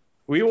enjoyed it.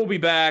 We will be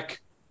back.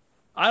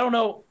 I don't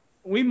know.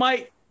 We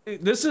might.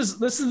 This is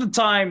the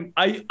time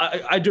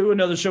I do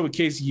another show with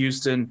Casey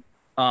Houston.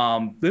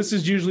 This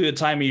is usually the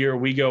time of year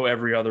we go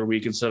every other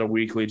week instead of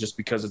weekly, just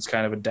because it's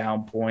kind of a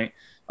down point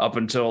up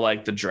until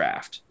like the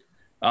draft.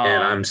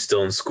 And I'm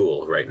still in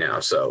school right now,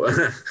 so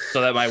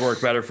so that might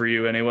work better for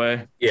you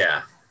anyway.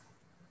 Yeah.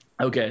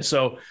 Okay,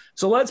 so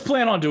let's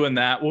plan on doing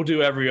that. We'll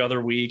do every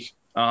other week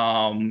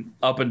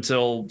up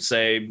until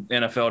say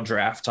NFL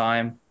draft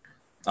time.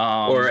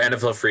 Or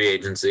NFL free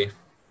agency.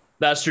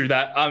 That's true.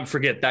 That I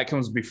forget that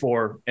comes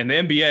before. In the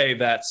NBA,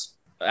 that's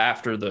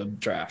after the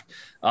draft.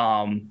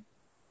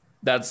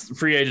 That's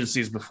free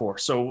agencies before.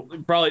 So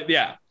probably,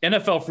 yeah,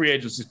 NFL free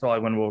agency is probably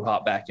when we'll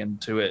hop back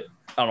into it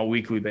on a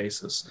weekly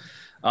basis.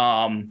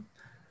 But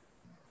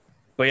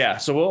yeah,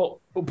 so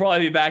we'll probably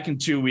be back in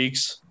 2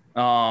 weeks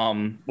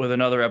with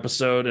another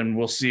episode, and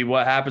we'll see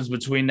what happens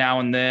between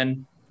now and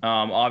then.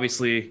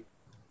 Obviously,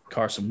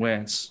 Carson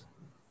Wentz.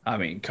 I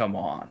mean, come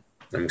on.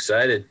 I'm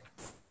excited.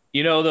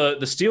 You know,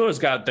 the Steelers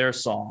got their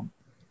song,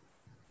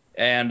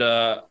 and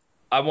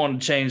I want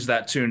to change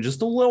that tune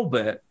just a little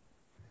bit.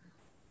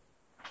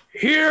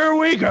 Here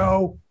we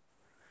go.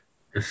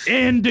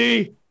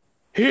 Indy,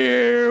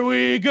 here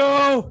we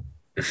go.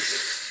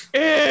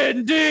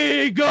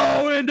 Indy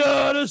going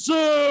to the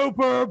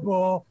Super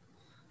Bowl.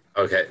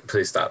 Okay,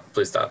 please stop.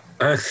 Please stop.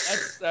 But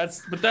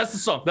that's the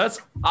song.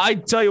 I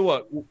tell you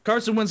what,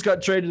 Carson Wentz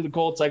got traded to the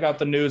Colts. I got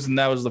the news, and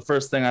that was the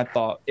first thing I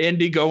thought.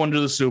 Indy going to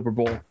the Super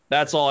Bowl.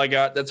 That's all I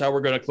got. That's how we're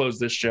going to close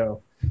this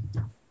show.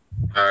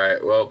 All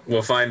right. Well,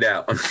 we'll find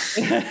out.